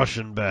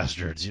Russian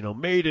bastards,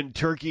 made in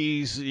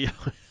Turkey's,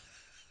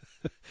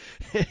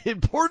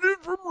 imported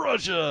from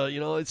Russia.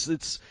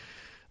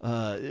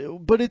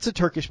 But it's a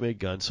Turkish-made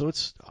gun, so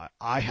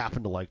I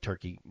happen to like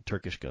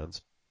Turkish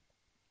guns.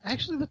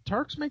 Actually, the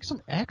Turks make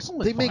some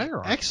excellent They make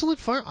firearms. excellent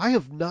fire. I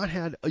have not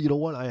had, I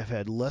have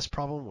had less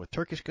problem with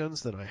Turkish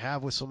guns than I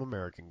have with some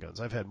American guns.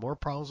 I've had more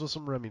problems with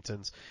some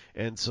Remingtons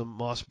and some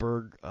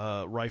Mossberg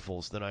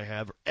rifles than I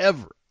have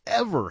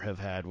ever have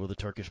had with a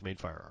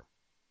Turkish-made firearm.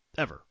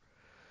 Ever.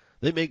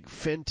 They make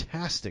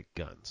fantastic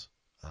guns.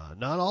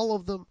 Not all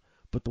of them,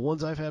 but the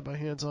ones I've had my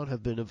hands on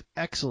have been of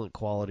excellent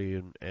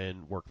quality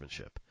and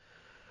workmanship.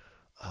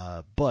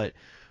 But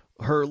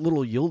her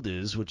little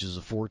Yildiz, which is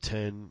a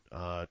 410,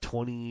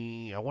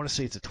 20, I want to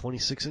say it's a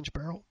 26-inch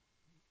barrel.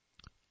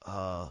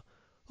 A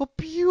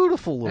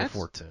beautiful little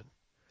 410.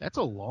 That's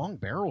a long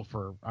barrel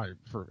for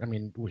I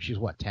mean, she's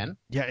what, 10?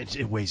 Yeah,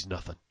 it weighs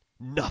nothing.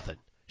 Nothing.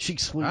 She can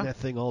swing that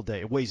thing all day.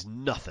 It weighs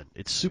nothing.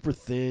 It's super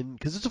thin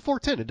because it's a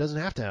 410. It doesn't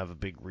have to have a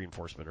big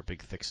reinforcement or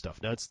big thick stuff.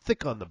 Now it's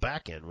thick on the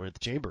back end where the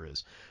chamber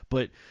is,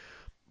 but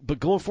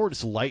going forward,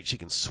 it's light. She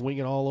can swing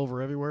it all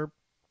over everywhere.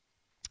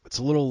 It's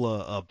a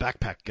little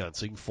backpack gun,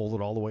 so you can fold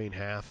it all the way in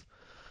half.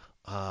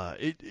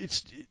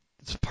 It's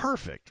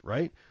perfect,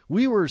 right?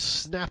 We were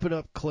snapping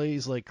up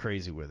clays like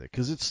crazy with it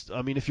because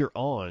if you're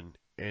on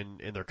and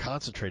they're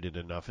concentrated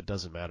enough, it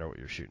doesn't matter what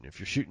you're shooting. If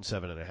you're shooting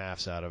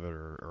 7.5s out of it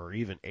or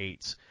even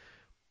 8s,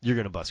 you're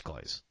gonna bust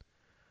clays.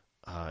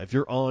 If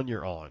you're on,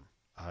 you're on.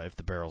 If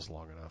the barrel's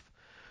long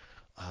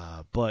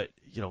enough. But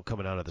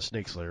coming out of the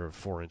Snake Slayer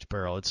with 4-inch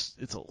barrel, it's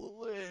a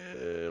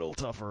little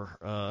tougher.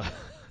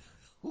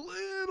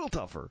 Little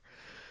tougher.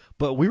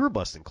 But we were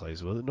busting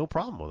clays with it, no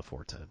problem with a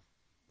 410.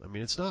 I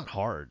mean, it's not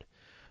hard.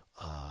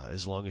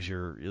 As long as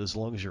you're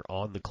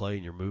on the clay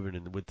and you're moving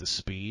in with the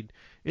speed,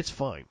 it's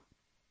fine.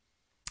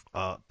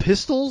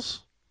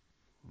 Pistols,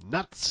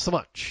 not so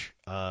much.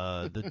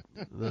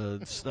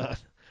 It's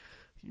not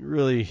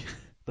really.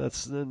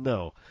 That's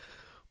no.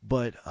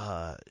 But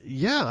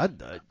yeah,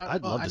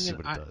 I'd love to see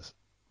what it does.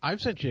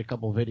 I've sent you a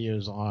couple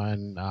videos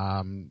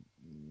on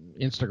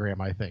Instagram,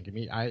 I think. I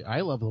mean,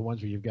 I love the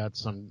ones where you've got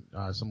some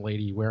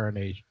lady wearing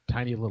a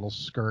tiny little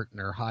skirt and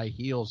her high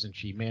heels, and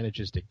she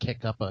manages to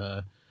kick up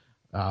a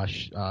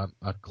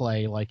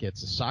clay like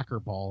it's a soccer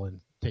ball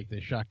and take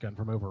the shotgun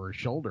from over her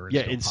shoulder. And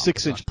in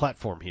 6-inch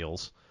platform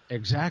heels.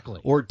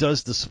 Exactly. Or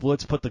does the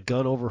splits, put the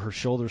gun over her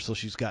shoulder so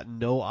she's got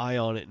no eye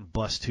on it and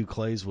bust 2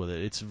 clays with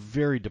it. It's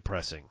very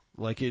depressing.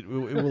 Like it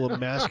will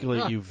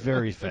emasculate you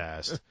very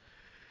fast.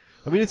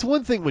 I mean, it's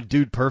one thing when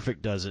Dude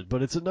Perfect does it,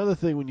 but it's another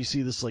thing when you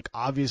see this like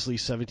obviously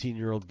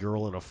 17-year-old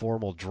girl in a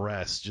formal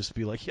dress just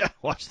be like, yeah,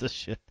 watch this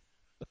shit.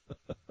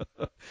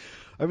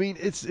 I mean,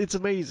 it's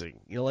amazing.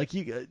 You know, like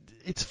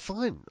it's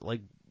fun.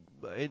 Like,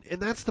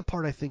 and that's the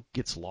part I think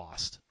gets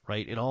lost,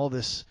 right? In all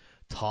this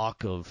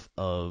talk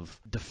of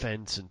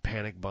defense and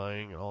panic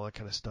buying and all that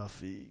kind of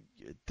stuff.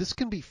 This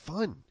can be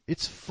fun.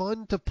 It's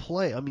fun to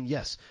play. I mean,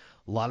 yes,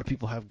 a lot of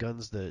people have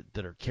guns that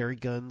are carry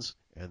guns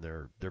and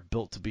they're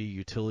built to be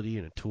utility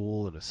and a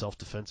tool and a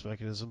self-defense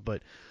mechanism,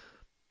 but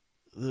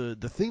the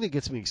thing that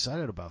gets me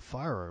excited about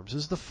firearms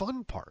is the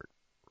fun part,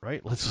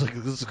 right?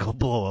 Let's go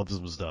blow up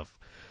some stuff.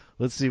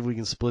 Let's see if we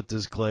can split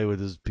this clay with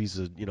this piece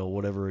of,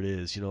 whatever it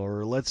is,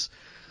 or let's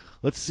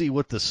see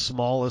what the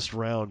smallest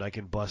round I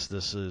can bust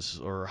this is,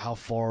 or how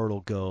far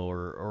it'll go,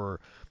 or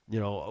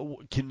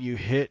can you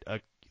hit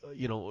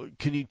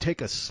can you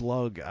take a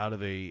slug out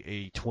of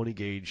a 20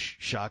 gauge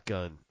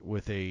shotgun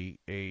with a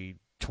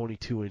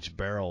 22-inch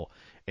barrel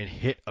and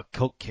hit a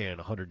Coke can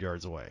 100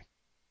 yards away?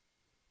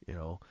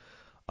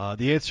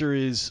 The answer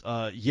is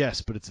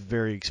yes, but it's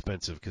very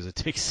expensive because it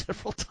takes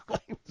several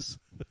times.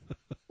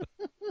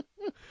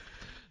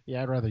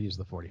 Yeah, I'd rather use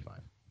the 45.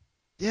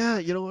 Yeah,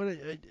 you know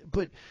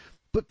what?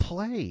 But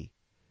play.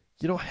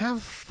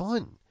 Have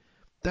fun.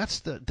 That's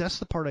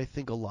the part I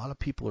think a lot of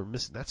people are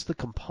missing. That's the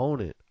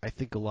component I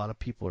think a lot of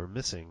people are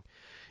missing.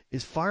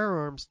 Is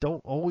firearms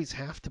don't always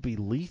have to be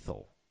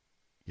lethal.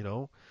 You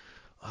know,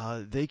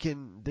 they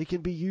can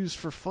be used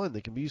for fun.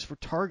 They can be used for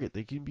target.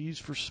 They can be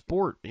used for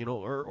sport.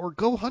 Or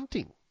go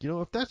hunting.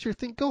 If that's your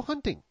thing, go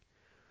hunting.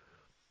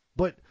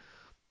 But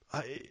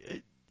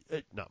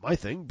not my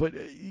thing. But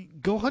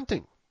go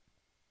hunting.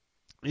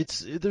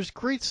 There's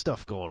great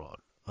stuff going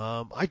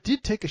on. I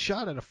did take a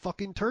shot at a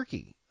fucking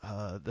turkey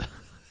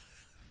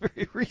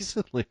very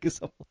recently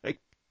because I'm like,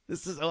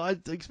 I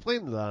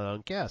explained that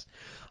on cast.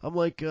 I'm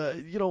like,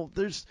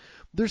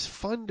 there's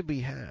fun to be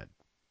had,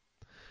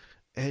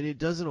 and it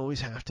doesn't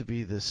always have to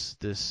be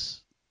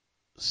this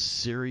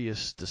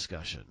serious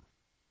discussion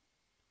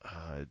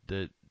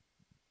that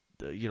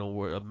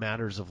where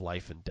matters of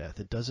life and death.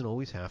 It doesn't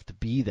always have to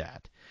be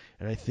that,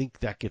 and I think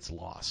that gets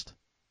lost,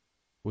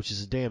 which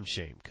is a damn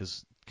shame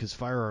because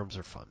firearms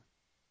are fun.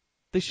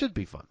 They should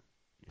be fun.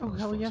 Oh,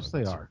 hell yes,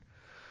 they are.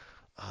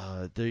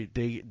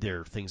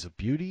 They're things of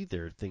beauty.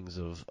 They're things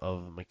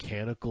of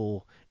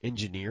mechanical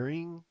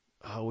engineering,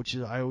 which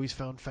I always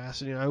found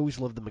fascinating. I always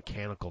loved the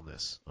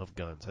mechanicalness of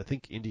guns. I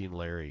think Indian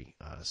Larry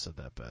said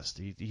that best.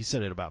 He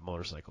said it about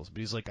motorcycles, but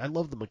he's like, I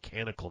love the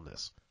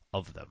mechanicalness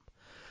of them.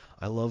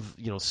 I love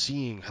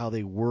seeing how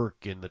they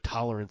work and the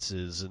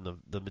tolerances and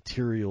the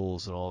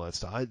materials and all that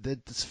stuff.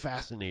 That's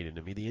fascinating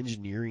to me. The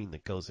engineering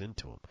that goes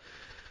into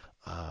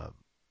them.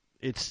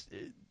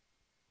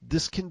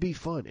 This can be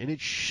fun, and it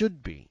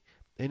should be.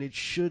 And it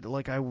should,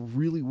 I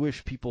really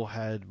wish people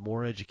had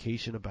more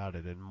education about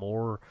it and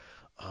more,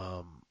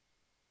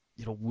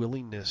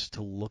 willingness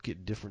to look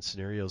at different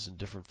scenarios and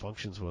different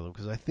functions with them,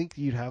 because I think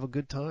you'd have a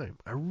good time.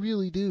 I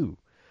really do.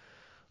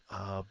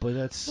 But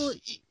that's... Well,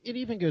 it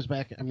even goes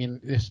back, I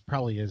mean, this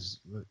probably is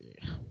the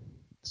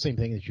same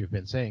thing that you've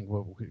been saying.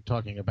 We're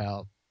talking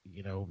about,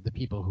 the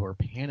people who are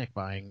panic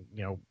buying.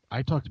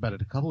 I talked about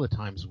it a couple of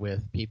times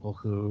with people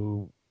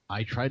who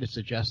I try to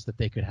suggest that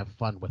they could have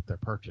fun with their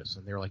purchase,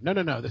 and they're like, no,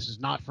 this is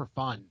not for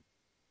fun.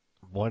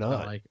 Why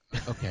not? I'm like,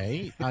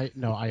 okay,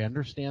 I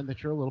understand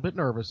that you're a little bit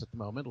nervous at the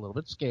moment, a little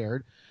bit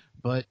scared,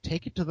 but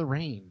take it to the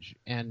range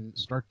and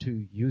start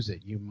to use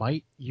it. You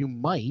might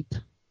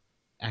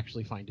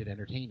actually find it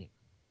entertaining.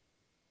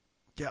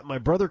 Yeah, my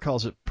brother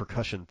calls it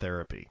percussion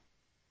therapy.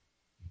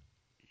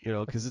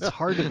 Because it's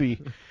hard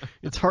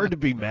to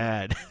be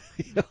mad.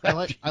 I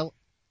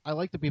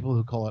like the people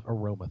who call it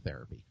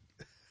aromatherapy.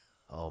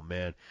 Oh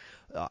man,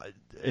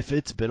 if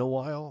it's been a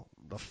while,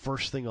 the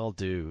first thing I'll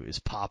do is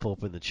pop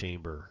open the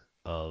chamber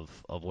of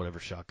whatever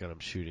shotgun I'm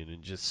shooting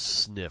and just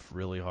sniff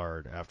really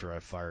hard after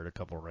I've fired a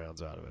couple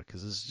rounds out of it,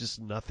 because there's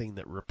just nothing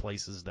that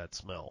replaces that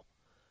smell.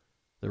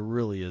 There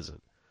really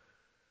isn't.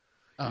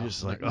 You're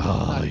just like,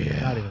 oh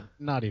yeah,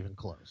 not even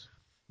close.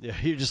 Yeah,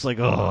 you're just like,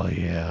 oh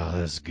yeah,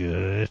 that's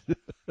good.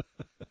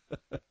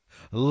 I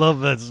love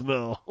that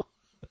smell.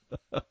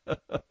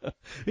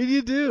 And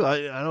you do.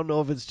 I don't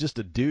know if it's just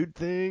a dude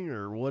thing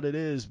or what it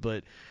is,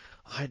 but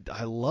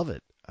I love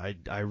it.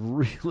 I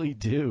really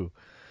do.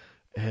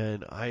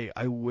 And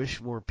I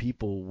wish more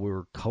people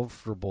were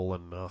comfortable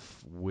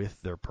enough with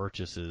their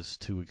purchases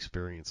to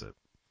experience it,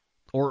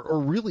 or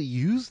really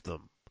use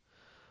them.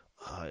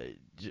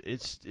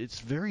 It's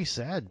very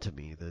sad to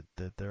me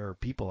that there are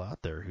people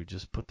out there who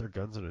just put their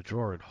guns in a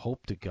drawer and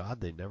hope to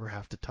God they never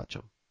have to touch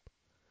them.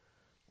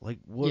 Like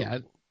what? Yeah.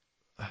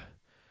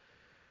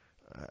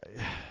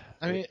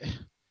 I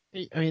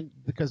mean,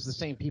 because the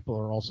same people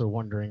are also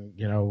wondering,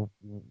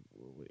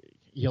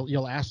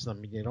 you'll ask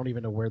them, you don't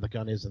even know where the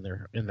gun is in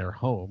their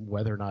home,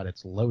 whether or not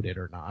it's loaded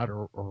or not,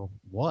 or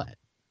what.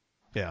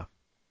 Yeah.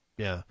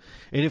 Yeah.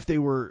 And if they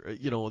were,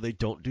 they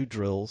don't do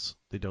drills,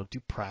 they don't do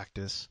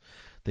practice,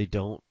 they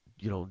don't,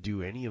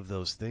 do any of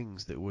those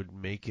things that would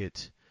make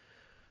it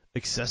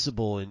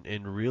accessible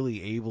and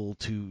really able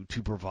to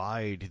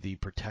provide the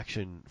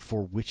protection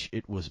for which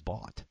it was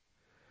bought.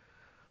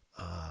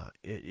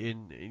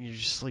 And you're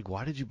just like,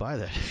 why did you buy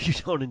that if you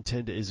don't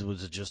intend to?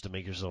 Was it just to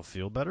make yourself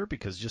feel better?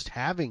 Because just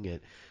having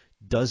it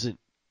doesn't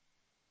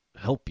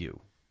help you,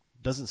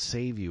 doesn't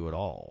save you at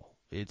all.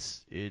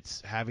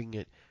 It's having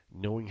it,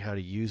 knowing how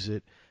to use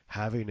it,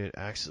 having it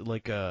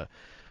like a,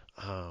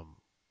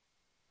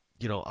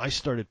 I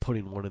started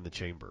putting one in the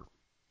chamber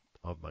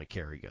of my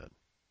carry gun.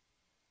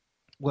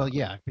 Well,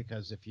 yeah,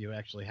 because if you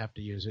actually have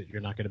to use it,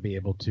 you're not going to be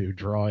able to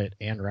draw it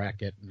and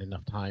rack it in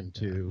enough time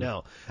to.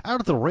 Now,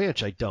 out at the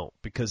ranch, I don't,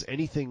 because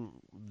anything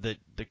that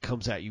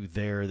comes at you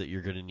there that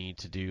you're going to need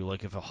to do,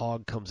 like if a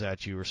hog comes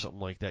at you or something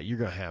like that, you're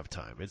going to have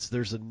time.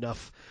 There's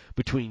enough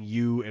between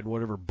you and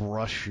whatever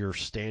brush you're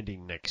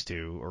standing next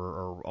to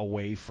or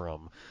away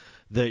from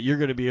that you're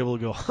going to be able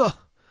to go, huh,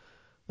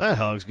 that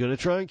hog's going to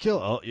try and kill.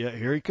 Oh, yeah,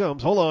 here he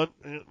comes. Hold on.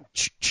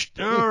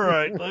 All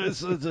right.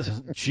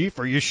 Chief,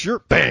 are you sure?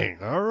 Bang.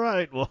 All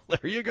right. Well,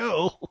 there you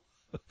go.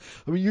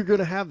 I mean, you're going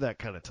to have that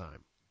kind of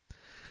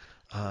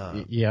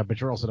time. Yeah,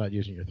 but you're also not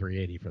using your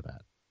 380 for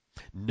that.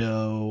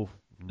 No.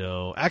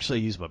 Actually,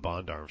 I use my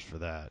Bond arms for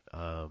that,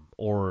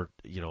 or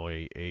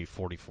a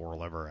 44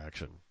 lever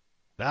action.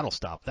 That'll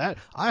stop that.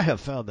 I have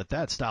found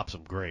that stops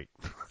them great.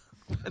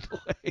 By the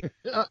way,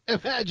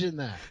 imagine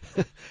that.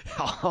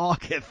 A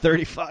hawk at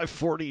 35,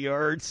 40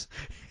 yards,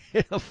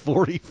 and a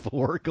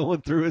 44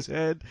 going through his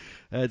head.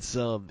 That's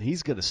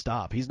he's going to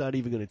stop. He's not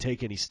even going to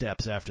take any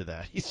steps after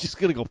that. He's just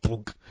going to go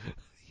plunk.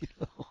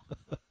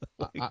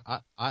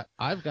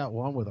 I've got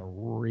one with a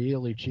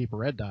really cheap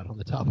red dot on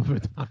the top of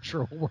it. I'm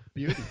sure will work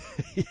beauty.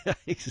 Yeah,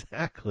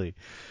 exactly.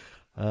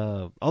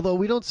 Although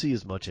we don't see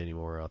as much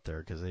anymore out there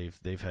because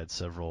they've had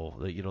several.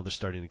 They're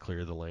starting to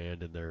clear the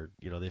land, and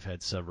they've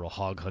had several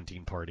hog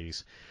hunting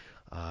parties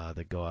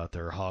that go out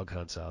there, hog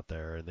hunts out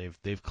there, and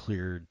they've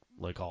cleared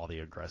like all the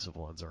aggressive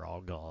ones are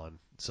all gone.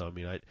 So I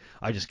mean,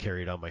 I just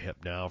carry it on my hip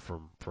now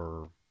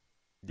for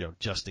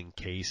just in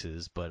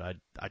cases, but I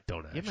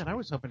don't actually. Yeah, man, I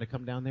was hoping to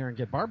come down there and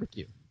get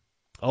barbecue.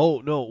 Oh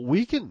no,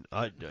 we can.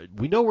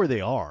 We know where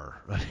they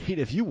are. I mean,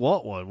 if you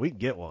want one, we can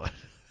get one.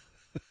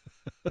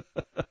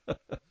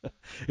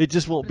 It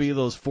just won't be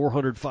those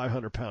 400,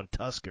 500-pound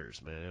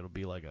tuskers, man. It'll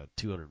be like a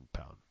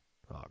 200-pound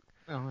hog.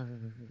 Well,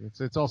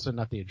 it's also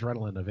not the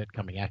adrenaline of it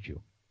coming at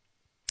you.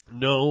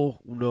 No,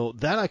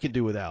 that I can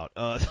do without.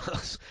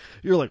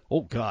 You're like,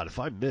 oh God, if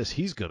I miss,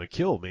 he's gonna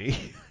kill me.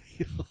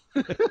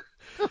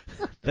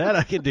 That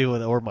I can do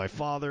with, or my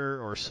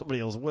father, or somebody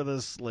else with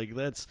us. Like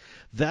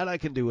that I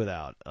can do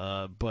without.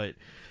 But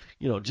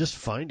just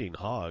finding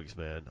hogs,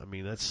 man. I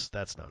mean,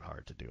 that's not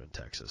hard to do in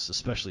Texas,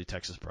 especially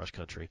Texas brush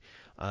country.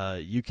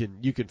 You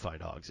can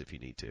find hogs if you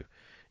need to.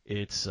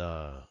 It's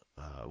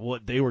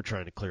what they were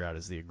trying to clear out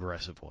is the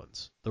aggressive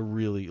ones. The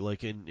really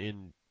like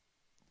and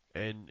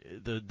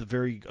the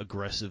very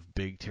aggressive,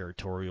 big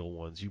territorial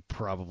ones. You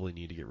probably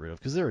need to get rid of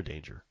because they're a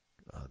danger.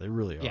 They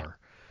really are. Yeah.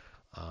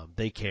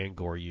 They can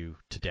gore you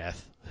to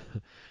death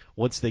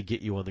once they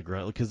get you on the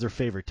ground because their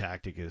favorite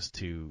tactic is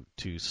to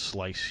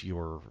slice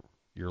your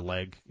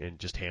leg and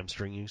just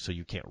hamstring you so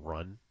you can't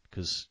run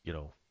because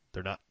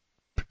they're not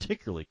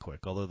particularly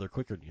quick, although they're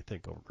quicker than you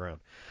think over ground.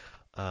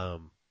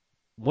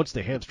 Once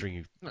they hamstring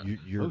you,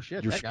 you're oh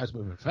shit, that guy's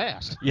moving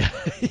fast. Yeah,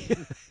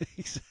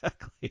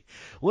 exactly.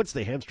 Once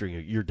they hamstring you,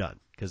 you're done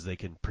because they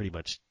can pretty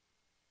much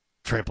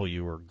trample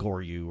you or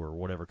gore you or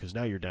whatever because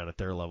now you're down at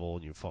their level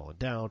and you've fallen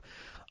down.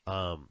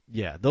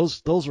 Yeah,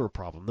 those are a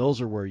problem. Those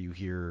are where you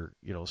hear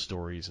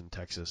stories in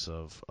Texas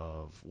of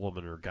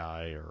woman or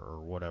guy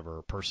or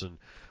whatever person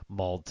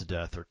mauled to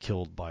death or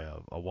killed by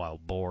a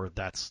wild boar.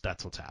 That's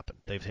what's happened.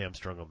 They've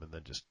hamstrung them and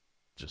then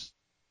just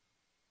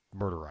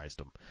murderized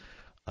them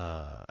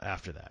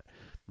after that.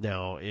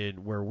 Now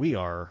in where we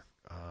are,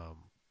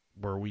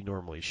 where we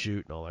normally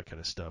shoot and all that kind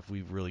of stuff,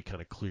 we've really kind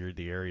of cleared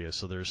the area.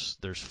 So there's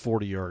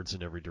 40 yards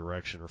in every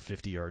direction or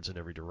 50 yards in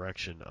every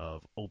direction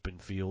of open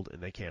field,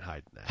 and they can't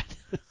hide in that.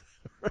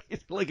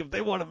 Right? Like if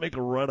they want to make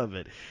a run of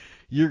it,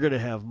 you're going to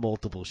have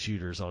multiple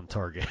shooters on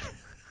target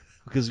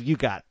because you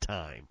got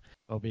time.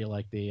 It'll be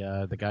like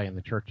the guy in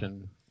the church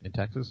in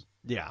Texas.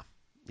 Yeah.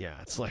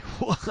 It's like,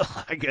 well,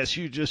 I guess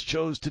you just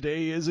chose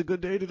today is a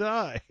good day to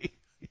die.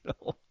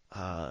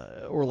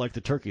 Or like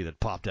the turkey that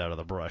popped out of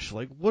the brush.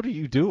 Like, what are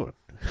you doing?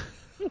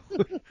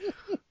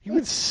 You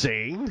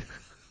insane?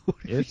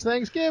 It's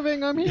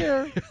Thanksgiving. I'm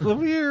here.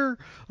 I'm here.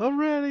 I'm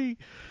ready.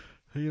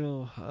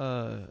 I'm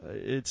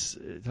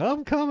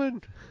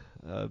coming.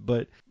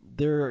 But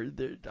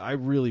I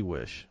really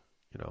wish,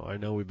 I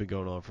know we've been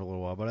going on for a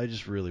little while, but I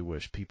just really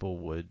wish people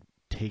would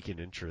take an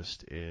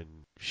interest in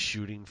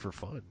shooting for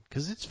fun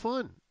because it's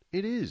fun.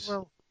 It is.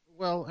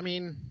 Well, I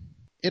mean,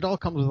 it all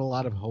comes with a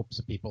lot of hopes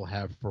that people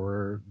have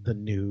for the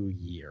new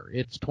year.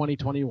 It's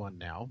 2021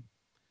 now.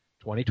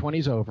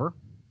 2020's over.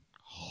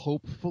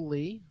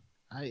 Hopefully,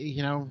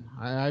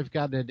 I've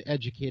got an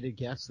educated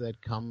guess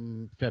that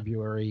come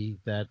February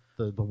that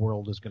the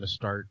world is going to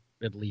start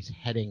at least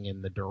heading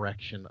in the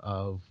direction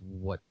of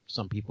what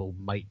some people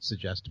might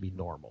suggest to be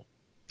normal.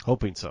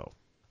 Hoping so.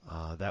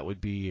 That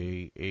would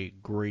be a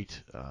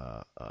great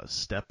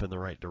step in the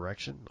right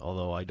direction,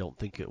 although I don't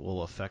think it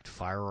will affect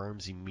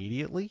firearms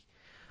immediately.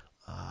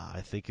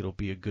 I think it'll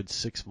be a good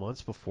 6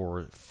 months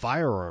before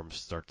firearms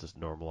start to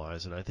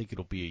normalize, and I think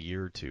it'll be a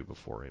year or two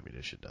before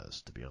ammunition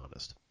does, to be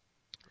honest.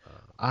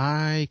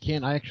 I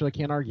actually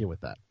can't argue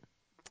with that.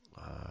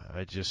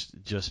 I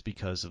just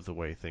because of the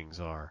way things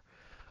are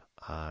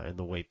and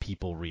the way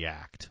people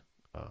react.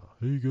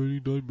 Hey, you got any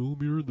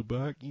 9mm in the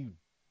back? You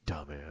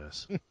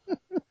dumbass.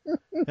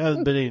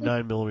 Hasn't been any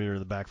 9mm in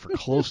the back for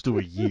close to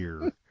a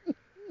year. What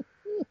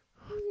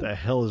the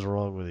hell is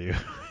wrong with you?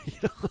 You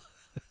know,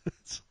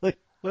 it's like,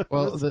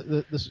 well,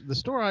 the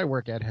store I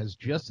work at has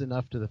just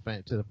enough to the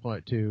point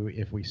to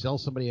if we sell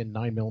somebody a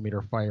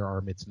 9mm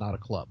firearm, it's not a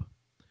club.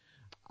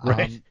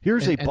 Right.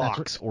 Here's a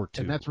box or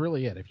two. And that's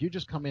really it. If you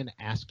just come in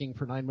asking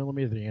for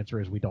 9mm, the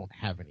answer is we don't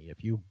have any.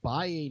 If you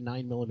buy a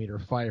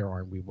 9mm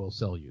firearm, we will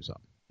sell you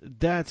some.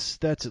 That's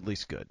at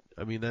least good.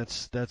 I mean,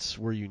 that's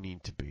where you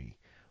need to be.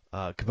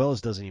 Cabela's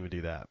doesn't even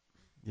do that.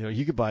 You know,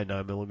 you could buy a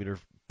 9mm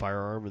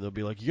firearm and they'll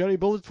be like, "You got any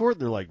bullets for it?"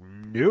 And they're like,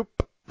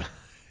 "Nope."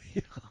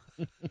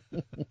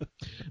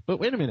 But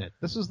wait a minute,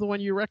 this is the one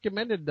you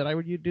recommended that I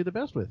would do the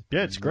best with.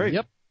 Yeah, it's great.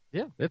 Yep.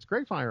 Yeah, it's a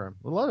great firearm.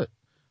 I love it.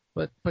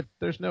 But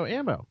there's no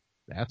ammo.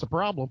 That's a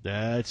problem.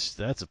 That's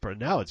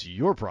now it's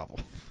your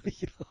problem.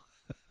 You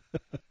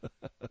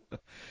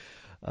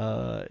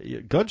know?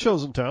 Gun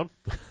shows in town.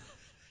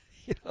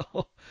 You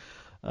know,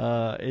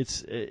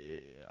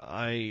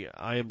 I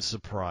am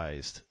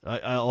surprised.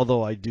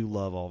 Although I do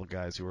love all the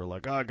guys who are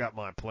like, "Oh, I got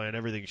my plan.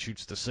 Everything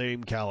shoots the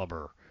same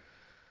caliber."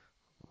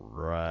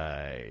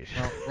 Right.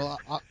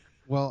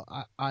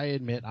 I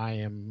admit I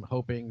am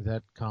hoping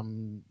that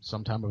come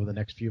sometime over the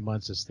next few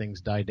months as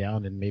things die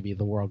down and maybe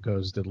the world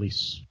goes at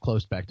least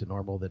close back to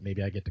normal, that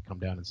maybe I get to come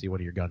down and see one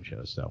of your gun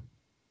shows. So.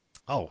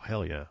 Oh,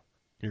 hell yeah.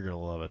 You're going to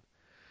love it.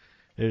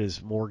 It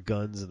is more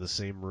guns in the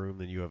same room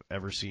than you have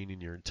ever seen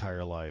in your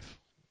entire life.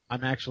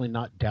 I'm actually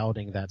not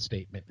doubting that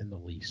statement in the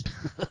least.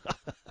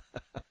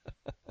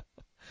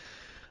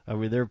 I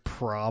mean, they're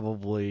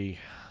probably,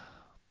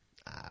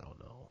 I don't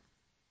know.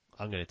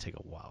 I'm going to take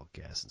a wild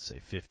guess and say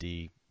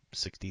 50,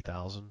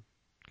 60,000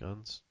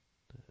 guns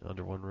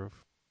under one roof.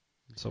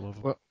 Some of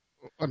them. Well,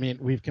 I mean,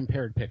 we've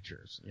compared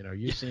pictures. You know,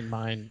 you've seen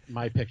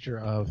my picture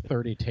of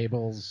 30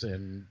 tables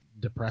and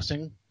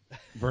depressing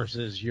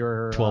versus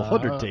your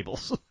 1,200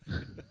 tables.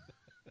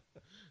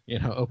 You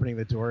know, opening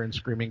the door and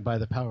screaming by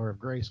the power of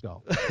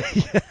Grayskull.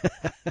 Yeah,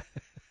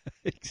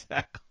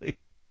 exactly.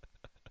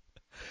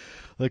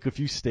 Like if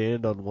you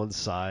stand on one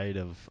side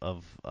of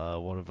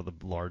one of the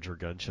larger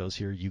gun shows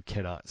here, you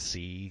cannot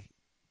see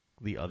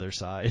the other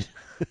side.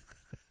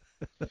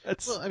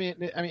 Well, I mean,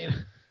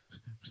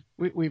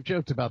 we've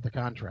joked about the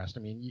contrast. I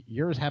mean,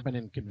 yours happen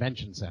in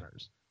convention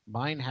centers.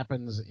 Mine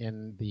happens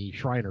in the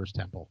Shriners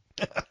Temple.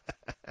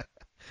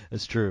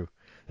 That's true.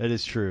 That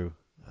is true.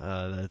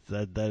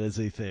 That is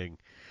a thing.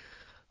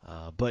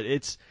 But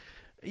it's,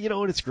 you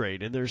know, and it's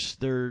great. And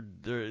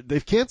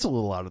they've canceled a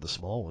lot of the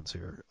small ones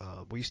here.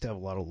 We used to have a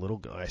lot of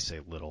little. I say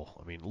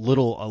little. I mean a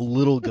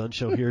little gun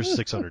show here is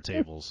 600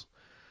 tables.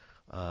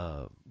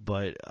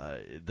 But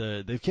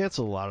they've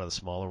canceled a lot of the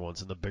smaller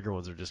ones, and the bigger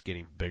ones are just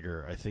getting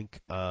bigger. I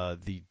think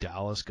the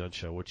Dallas Gun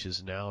Show, which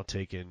is now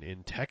taken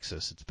in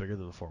Texas, it's bigger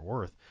than the Fort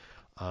Worth.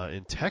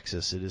 In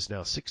Texas, it is now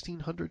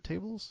 1,600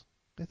 tables.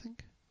 I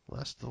think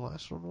the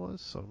last one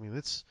was. So I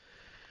mean,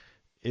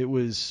 it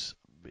was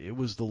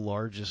the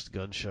largest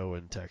gun show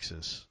in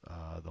Texas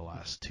the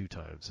last two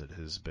times it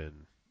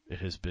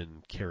has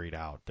been carried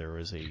out. There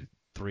is a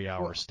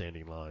 3-hour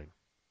standing line.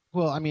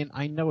 Well, I mean,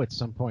 I know at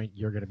some point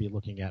you're going to be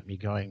looking at me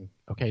going,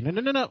 okay,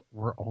 no.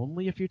 We're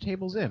only a few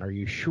tables in. Are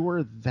you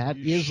sure that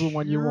is the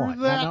one you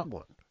want? That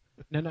one.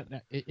 No.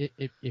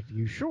 If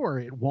you're sure,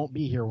 it won't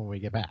be here when we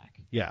get back.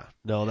 Yeah,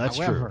 no, that's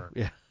true.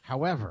 Yeah.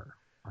 However,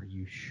 are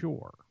you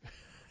sure?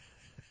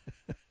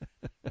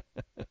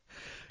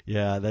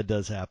 Yeah, that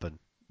does happen.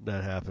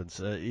 That happens.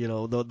 You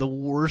know, the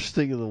worst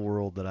thing in the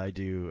world that I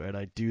do, and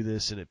I do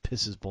this and it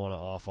pisses Buona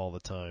off all the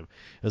time,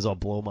 is I'll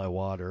blow my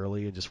wad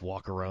early and just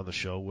walk around the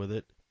show with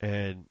it.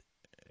 And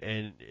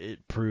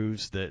it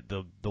proves that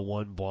the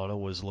one Buona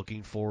was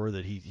looking for,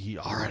 that he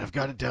all right, I've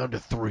got it down to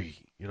 3,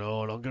 you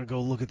know, and I'm going to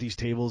go look at these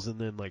tables, and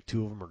then like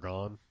 2 of them are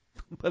gone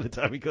by the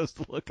time he goes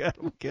to look at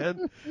them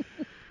again.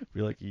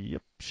 Be like,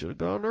 yep, should have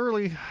gone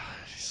early.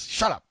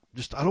 Shut up.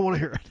 Just, I don't want to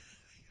hear it.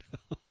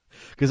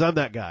 Because I'm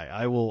that guy.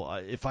 I will,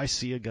 if I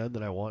see a gun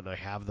that I want and I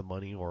have the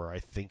money, or I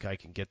think I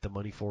can get the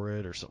money for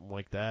it or something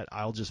like that,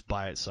 I'll just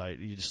buy it sight.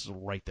 You just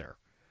right there.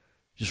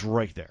 Just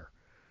right there.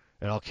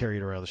 And I'll carry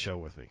it around the show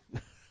with me.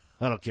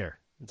 I don't care.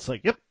 It's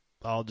like, yep,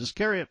 I'll just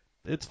carry it.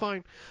 It's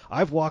fine.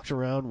 I've walked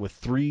around with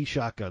 3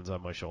 shotguns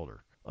on my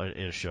shoulder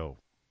in a show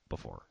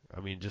before.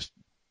 I mean, just,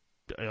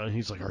 and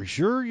he's like, are you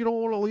sure you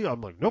don't want to leave?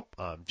 I'm like, nope,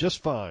 I'm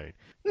just fine.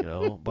 You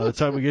know, by the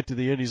time we get to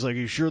the end, he's like, are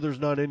you sure there's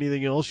not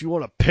anything else you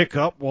want to pick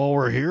up while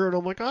we're here? And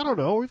I'm like, I don't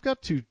know. We've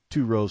got two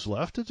rows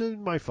left. It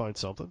might find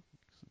something.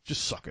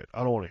 Just suck it.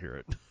 I don't want to hear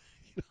it.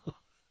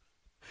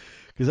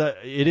 Because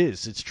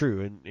Because it's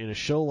true. And in a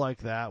show like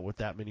that, with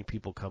that many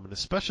people coming,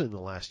 especially in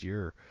the last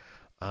year,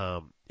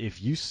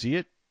 if you see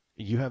it,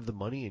 you have the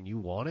money and you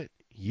want it,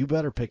 you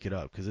better pick it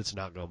up because it's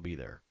not going to be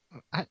there.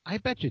 I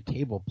bet you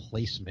table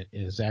placement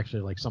is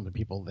actually like something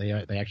people they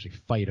actually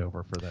fight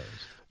over for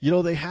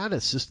those. They had a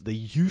system. They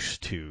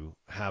used to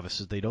have a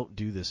system. They don't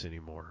do this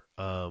anymore.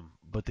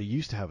 But they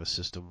used to have a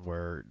system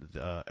where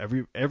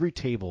every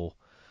table,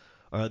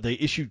 they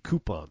issued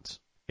coupons,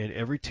 and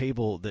every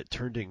table that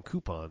turned in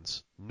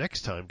coupons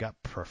next time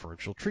got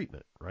preferential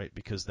treatment, right?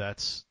 Because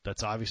that's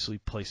obviously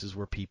places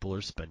where people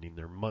are spending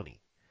their money.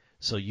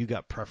 So you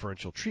got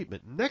preferential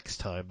treatment next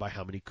time by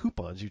how many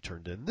coupons you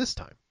turned in this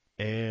time.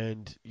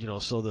 And,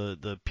 so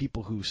the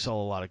people who sell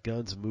a lot of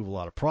guns and move a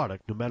lot of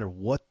product, no matter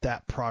what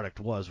that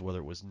product was, whether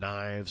it was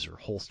knives or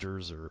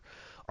holsters or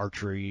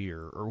archery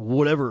or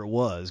whatever it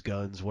was,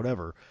 guns,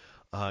 whatever,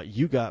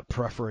 you got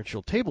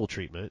preferential table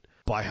treatment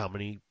by how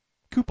many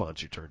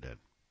coupons you turned in.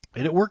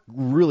 And it worked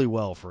really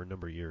well for a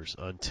number of years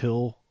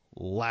until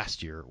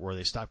last year where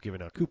they stopped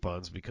giving out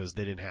coupons because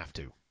they didn't have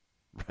to.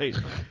 Right?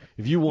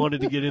 If you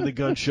wanted to get in the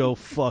gun show,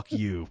 fuck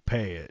you.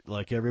 Pay it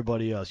like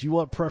everybody else. You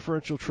want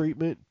preferential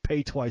treatment?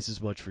 Pay twice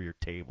as much for your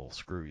table.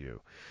 Screw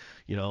you.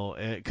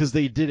 Because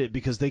they did it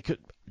because they could,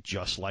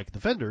 just like the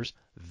vendors,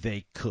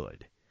 they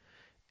could.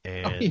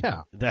 And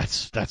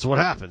that's what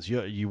happens.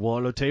 You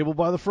want a table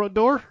by the front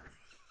door?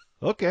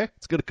 Okay,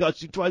 it's going to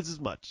cost you twice as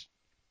much.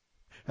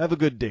 Have a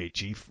good day,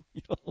 Chief.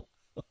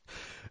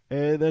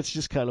 And that's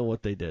just kind of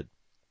what they did.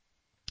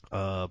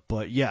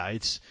 But yeah,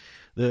 it's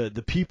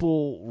the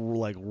people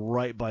like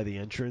right by the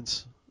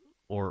entrance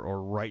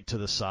or right to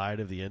the side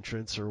of the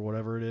entrance or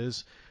whatever it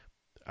is.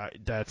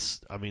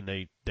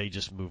 They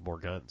just move more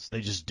guns.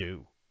 They just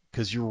do.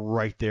 Because you're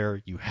right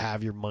there, you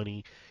have your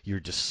money, your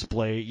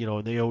display,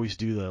 and they always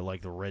do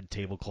the red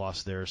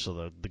tablecloths there,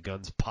 so the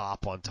guns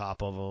pop on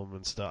top of them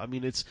and stuff. I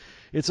mean,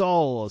 it's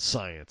all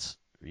science,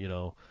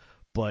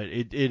 but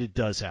it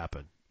does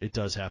happen. It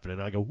does happen,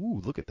 and I go,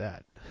 ooh, look at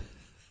that.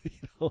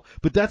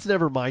 But that's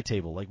never my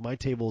table. Like my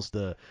table's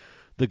the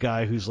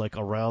guy who's like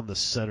around the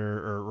center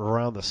or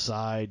around the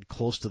side,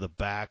 close to the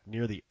back,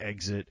 near the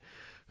exit,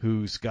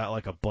 who's got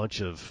like a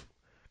bunch of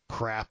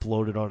crap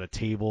loaded on a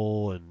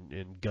table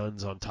and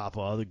guns on top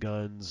of other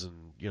guns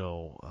and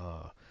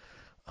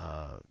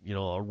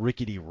a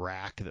rickety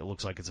rack that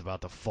looks like it's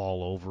about to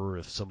fall over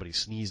if somebody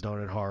sneezed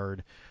on it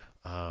hard.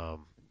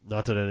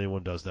 Not that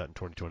anyone does that in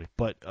 2020,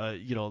 but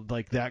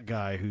like that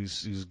guy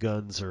whose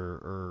guns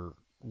are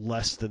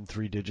less than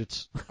 3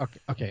 digits.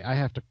 Okay. I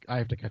have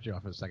to cut you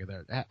off for a second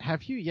there.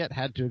 Have you yet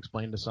had to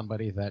explain to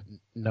somebody that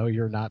no,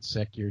 you're not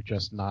sick, you're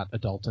just not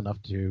adult enough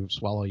to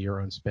swallow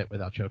your own spit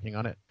without choking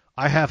on it?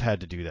 I have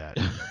had to do that.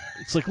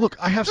 It's like, look,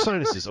 I have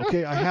sinuses,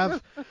 okay? I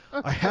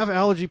have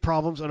allergy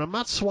problems, and I'm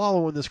not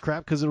swallowing this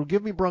crap because it'll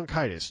give me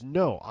bronchitis.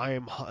 No, I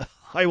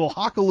will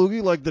hock a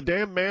loogie like the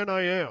damn man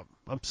I am.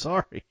 I'm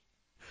sorry.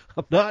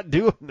 I'm not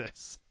doing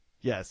this.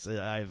 Yes,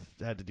 I've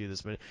had to do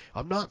this, but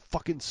I'm not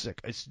fucking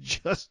sick. It's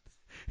just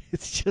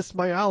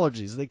my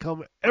allergies. They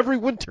come every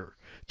winter,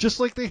 just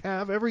like they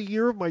have every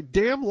year of my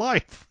damn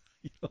life.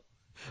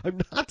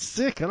 I'm not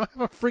sick. I don't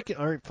have a freaking...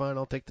 All right, fine,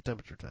 I'll take the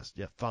temperature test.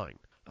 Yeah, fine.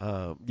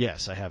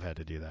 Yes, I have had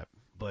to do that.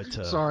 But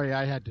sorry,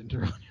 I had to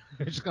interrupt you.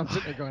 I just come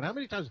sitting there going, how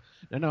many times?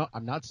 No,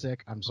 I'm not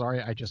sick. I'm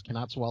sorry. I just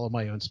cannot swallow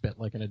my own spit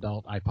like an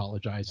adult. I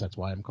apologize. That's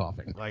why I'm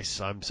coughing.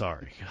 I'm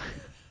sorry.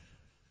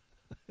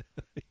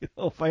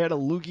 If I had a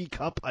loogie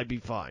cup, I'd be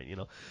fine.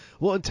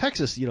 Well, in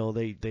Texas,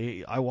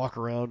 I walk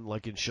around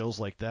like in shows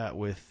like that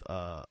with,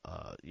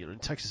 in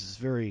Texas it's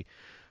very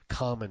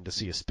common to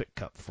see a spit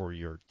cup for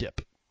your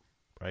dip,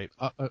 right?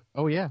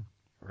 Oh yeah.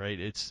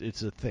 Right. It's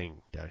a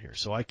thing down here.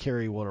 So I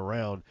carry one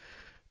around,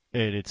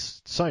 and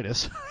it's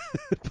sinus,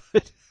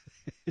 but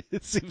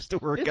it seems to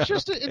work out.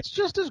 It's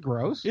just as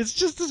gross. It's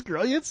just as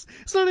gross.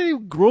 It's not any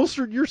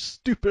grosser than your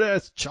stupid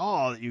ass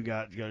jaw that you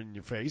got in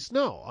your face.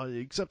 No,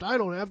 except I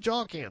don't have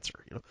jaw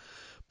cancer.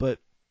 But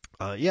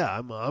yeah,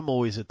 I'm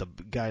always at the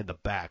guy in the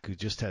back who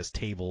just has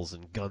tables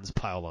and guns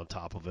piled on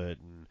top of it,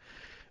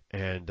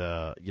 and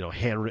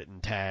handwritten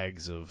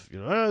tags of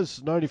it's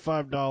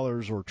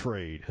 $95 or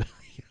trade.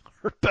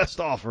 Or best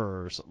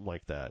offer or something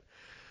like that,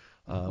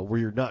 where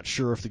you're not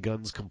sure if the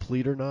gun's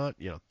complete or not.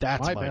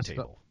 That's my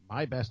table.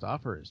 My best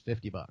offer is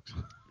 $50.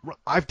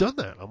 I've done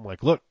that. I'm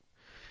like, look,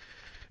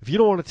 if you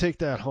don't want to take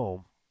that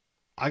home,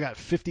 I got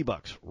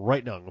 $50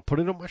 right now. I'm gonna put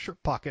it in my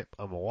shirt pocket.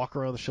 I'm gonna walk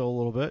around the show a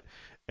little bit,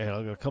 and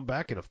I'm gonna come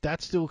back. And if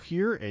that's still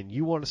here, and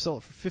you want to sell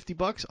it for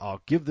 $50,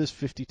 I'll give this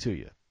 50 to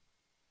you.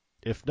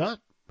 If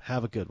not,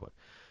 have a good one.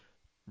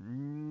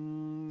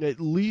 At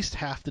least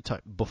half the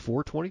time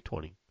before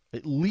 2020.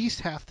 At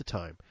least half the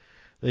time,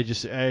 they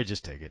just say,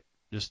 just take it.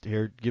 Just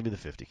here, give me the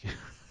 50.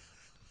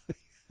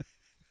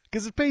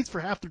 Because it pays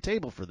for half their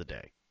table for the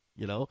day.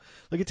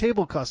 Like a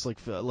table costs like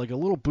a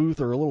little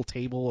booth or a little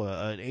table,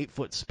 an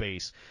 8-foot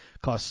space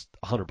costs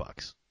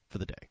 $100 for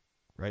the day,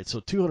 right? So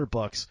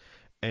 $200,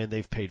 and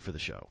they've paid for the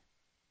show.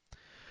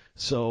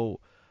 So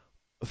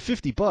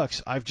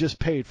 $50, I've just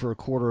paid for a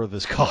quarter of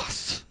his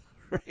costs,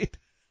 right?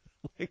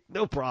 Like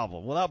No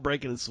problem. Without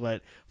breaking a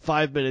sweat,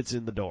 5 minutes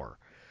in the door.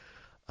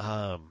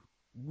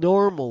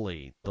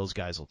 Normally, those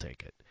guys will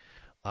take it.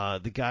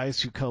 The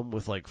guys who come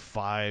with like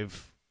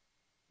five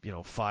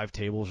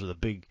tables or the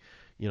big,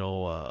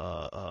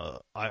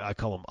 I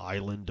call them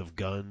island of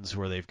guns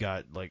where they've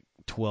got like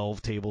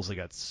 12 tables. They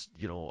got,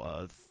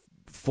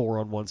 4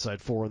 on one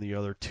side, 4 on the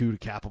other, 2 to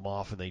cap them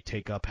off, and they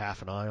take up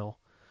half an aisle.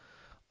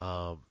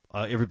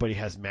 Everybody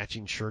has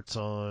matching shirts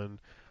on.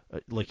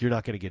 Like, you're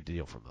not going to get a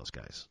deal from those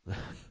guys.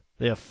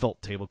 They have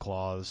felt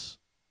tablecloths.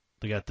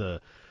 They got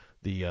the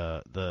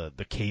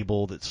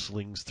cable that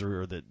slings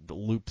through or that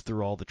loops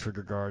through all the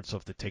trigger guards, so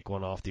if they take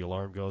one off, the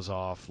alarm goes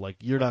off. Like,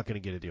 you're not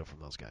going to get a deal from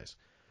those guys.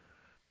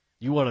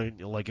 You want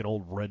to, like an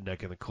old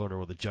redneck in the corner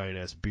with a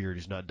giant-ass beard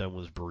who's not done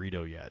with his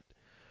burrito yet.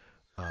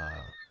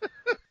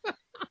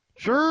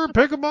 Sure,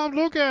 pick 'em up,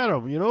 look at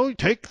 'em.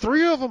 Take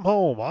 3 of them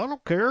home. I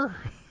don't care.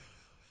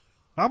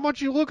 How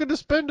much you looking to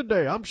spend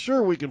today? I'm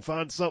sure we can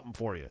find something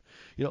for you.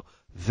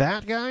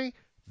 That guy,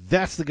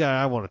 that's the guy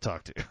I want to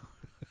talk to.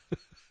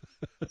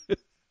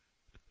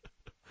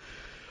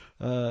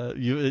 Or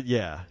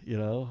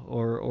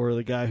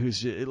the guy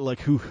who's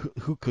like who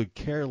could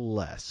care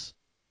less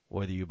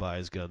whether you buy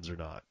his guns or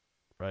not,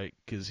 right?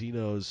 Because he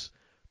knows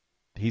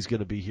he's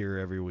going to be here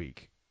every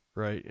week,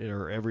 right?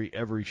 Or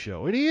every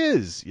show, and he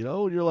is, and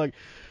you're like,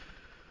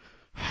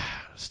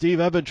 Steve,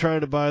 I've been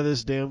trying to buy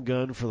this damn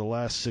gun for the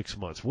last 6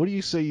 months. What do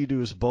you say you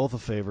do us both a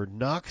favor?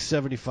 Knock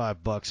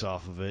 $75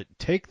 off of it.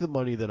 Take the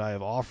money that I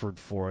have offered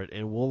for it,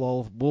 and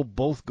we'll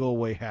both go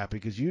away happy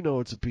because you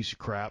know it's a piece of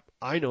crap.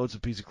 I know it's a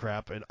piece of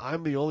crap, and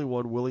I'm the only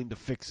one willing to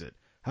fix it.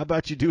 How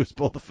about you do us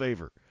both a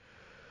favor?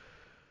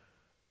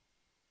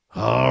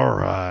 All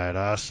right,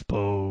 I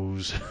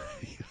suppose.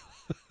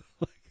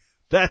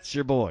 That's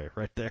your boy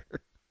right there.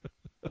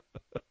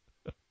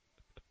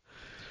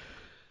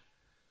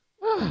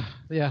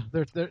 Yeah,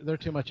 they're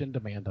too much in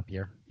demand up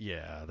here.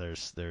 Yeah,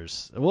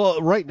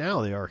 well, right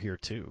now they are here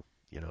too,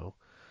 and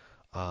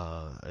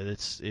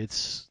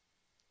it's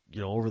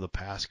over the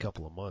past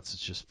couple of months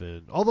it's just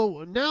been,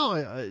 although now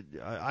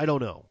I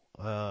don't know.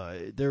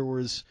 I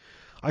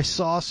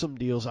saw some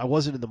deals. I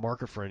wasn't in the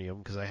market for any of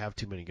them because I have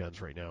too many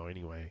guns right now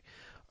anyway.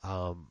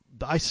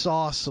 I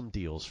saw some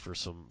deals for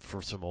some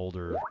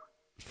older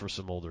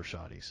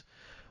shotties.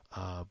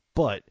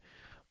 But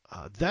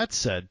that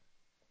said,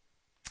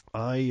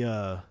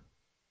 I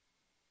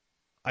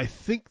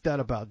think that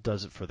about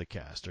does it for the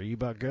cast. Are you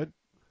about good?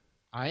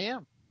 I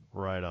am.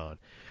 Right on.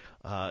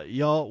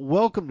 Y'all,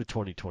 welcome to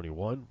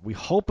 2021. We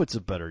hope it's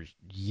a better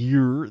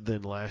year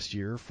than last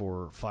year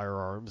for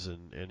firearms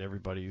and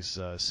everybody's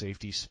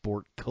safety,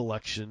 sport,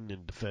 collection,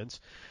 and defense.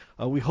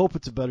 We hope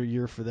it's a better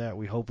year for that.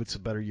 We hope it's a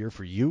better year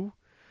for you,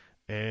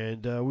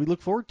 and we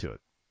look forward to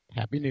it.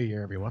 Happy New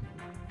Year, everyone.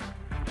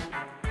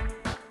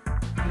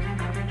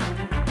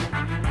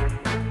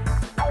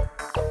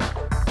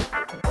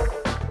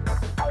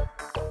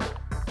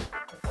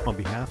 On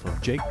behalf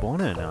of Jake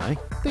Buona and I,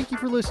 thank you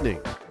for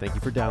listening. Thank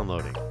you for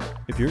downloading.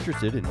 If you're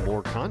interested in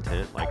more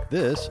content like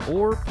this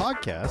or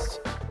podcasts,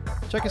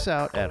 check us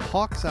out at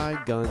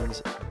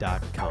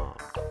hawkeyeguns.com.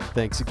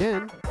 Thanks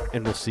again,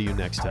 and we'll see you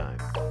next time.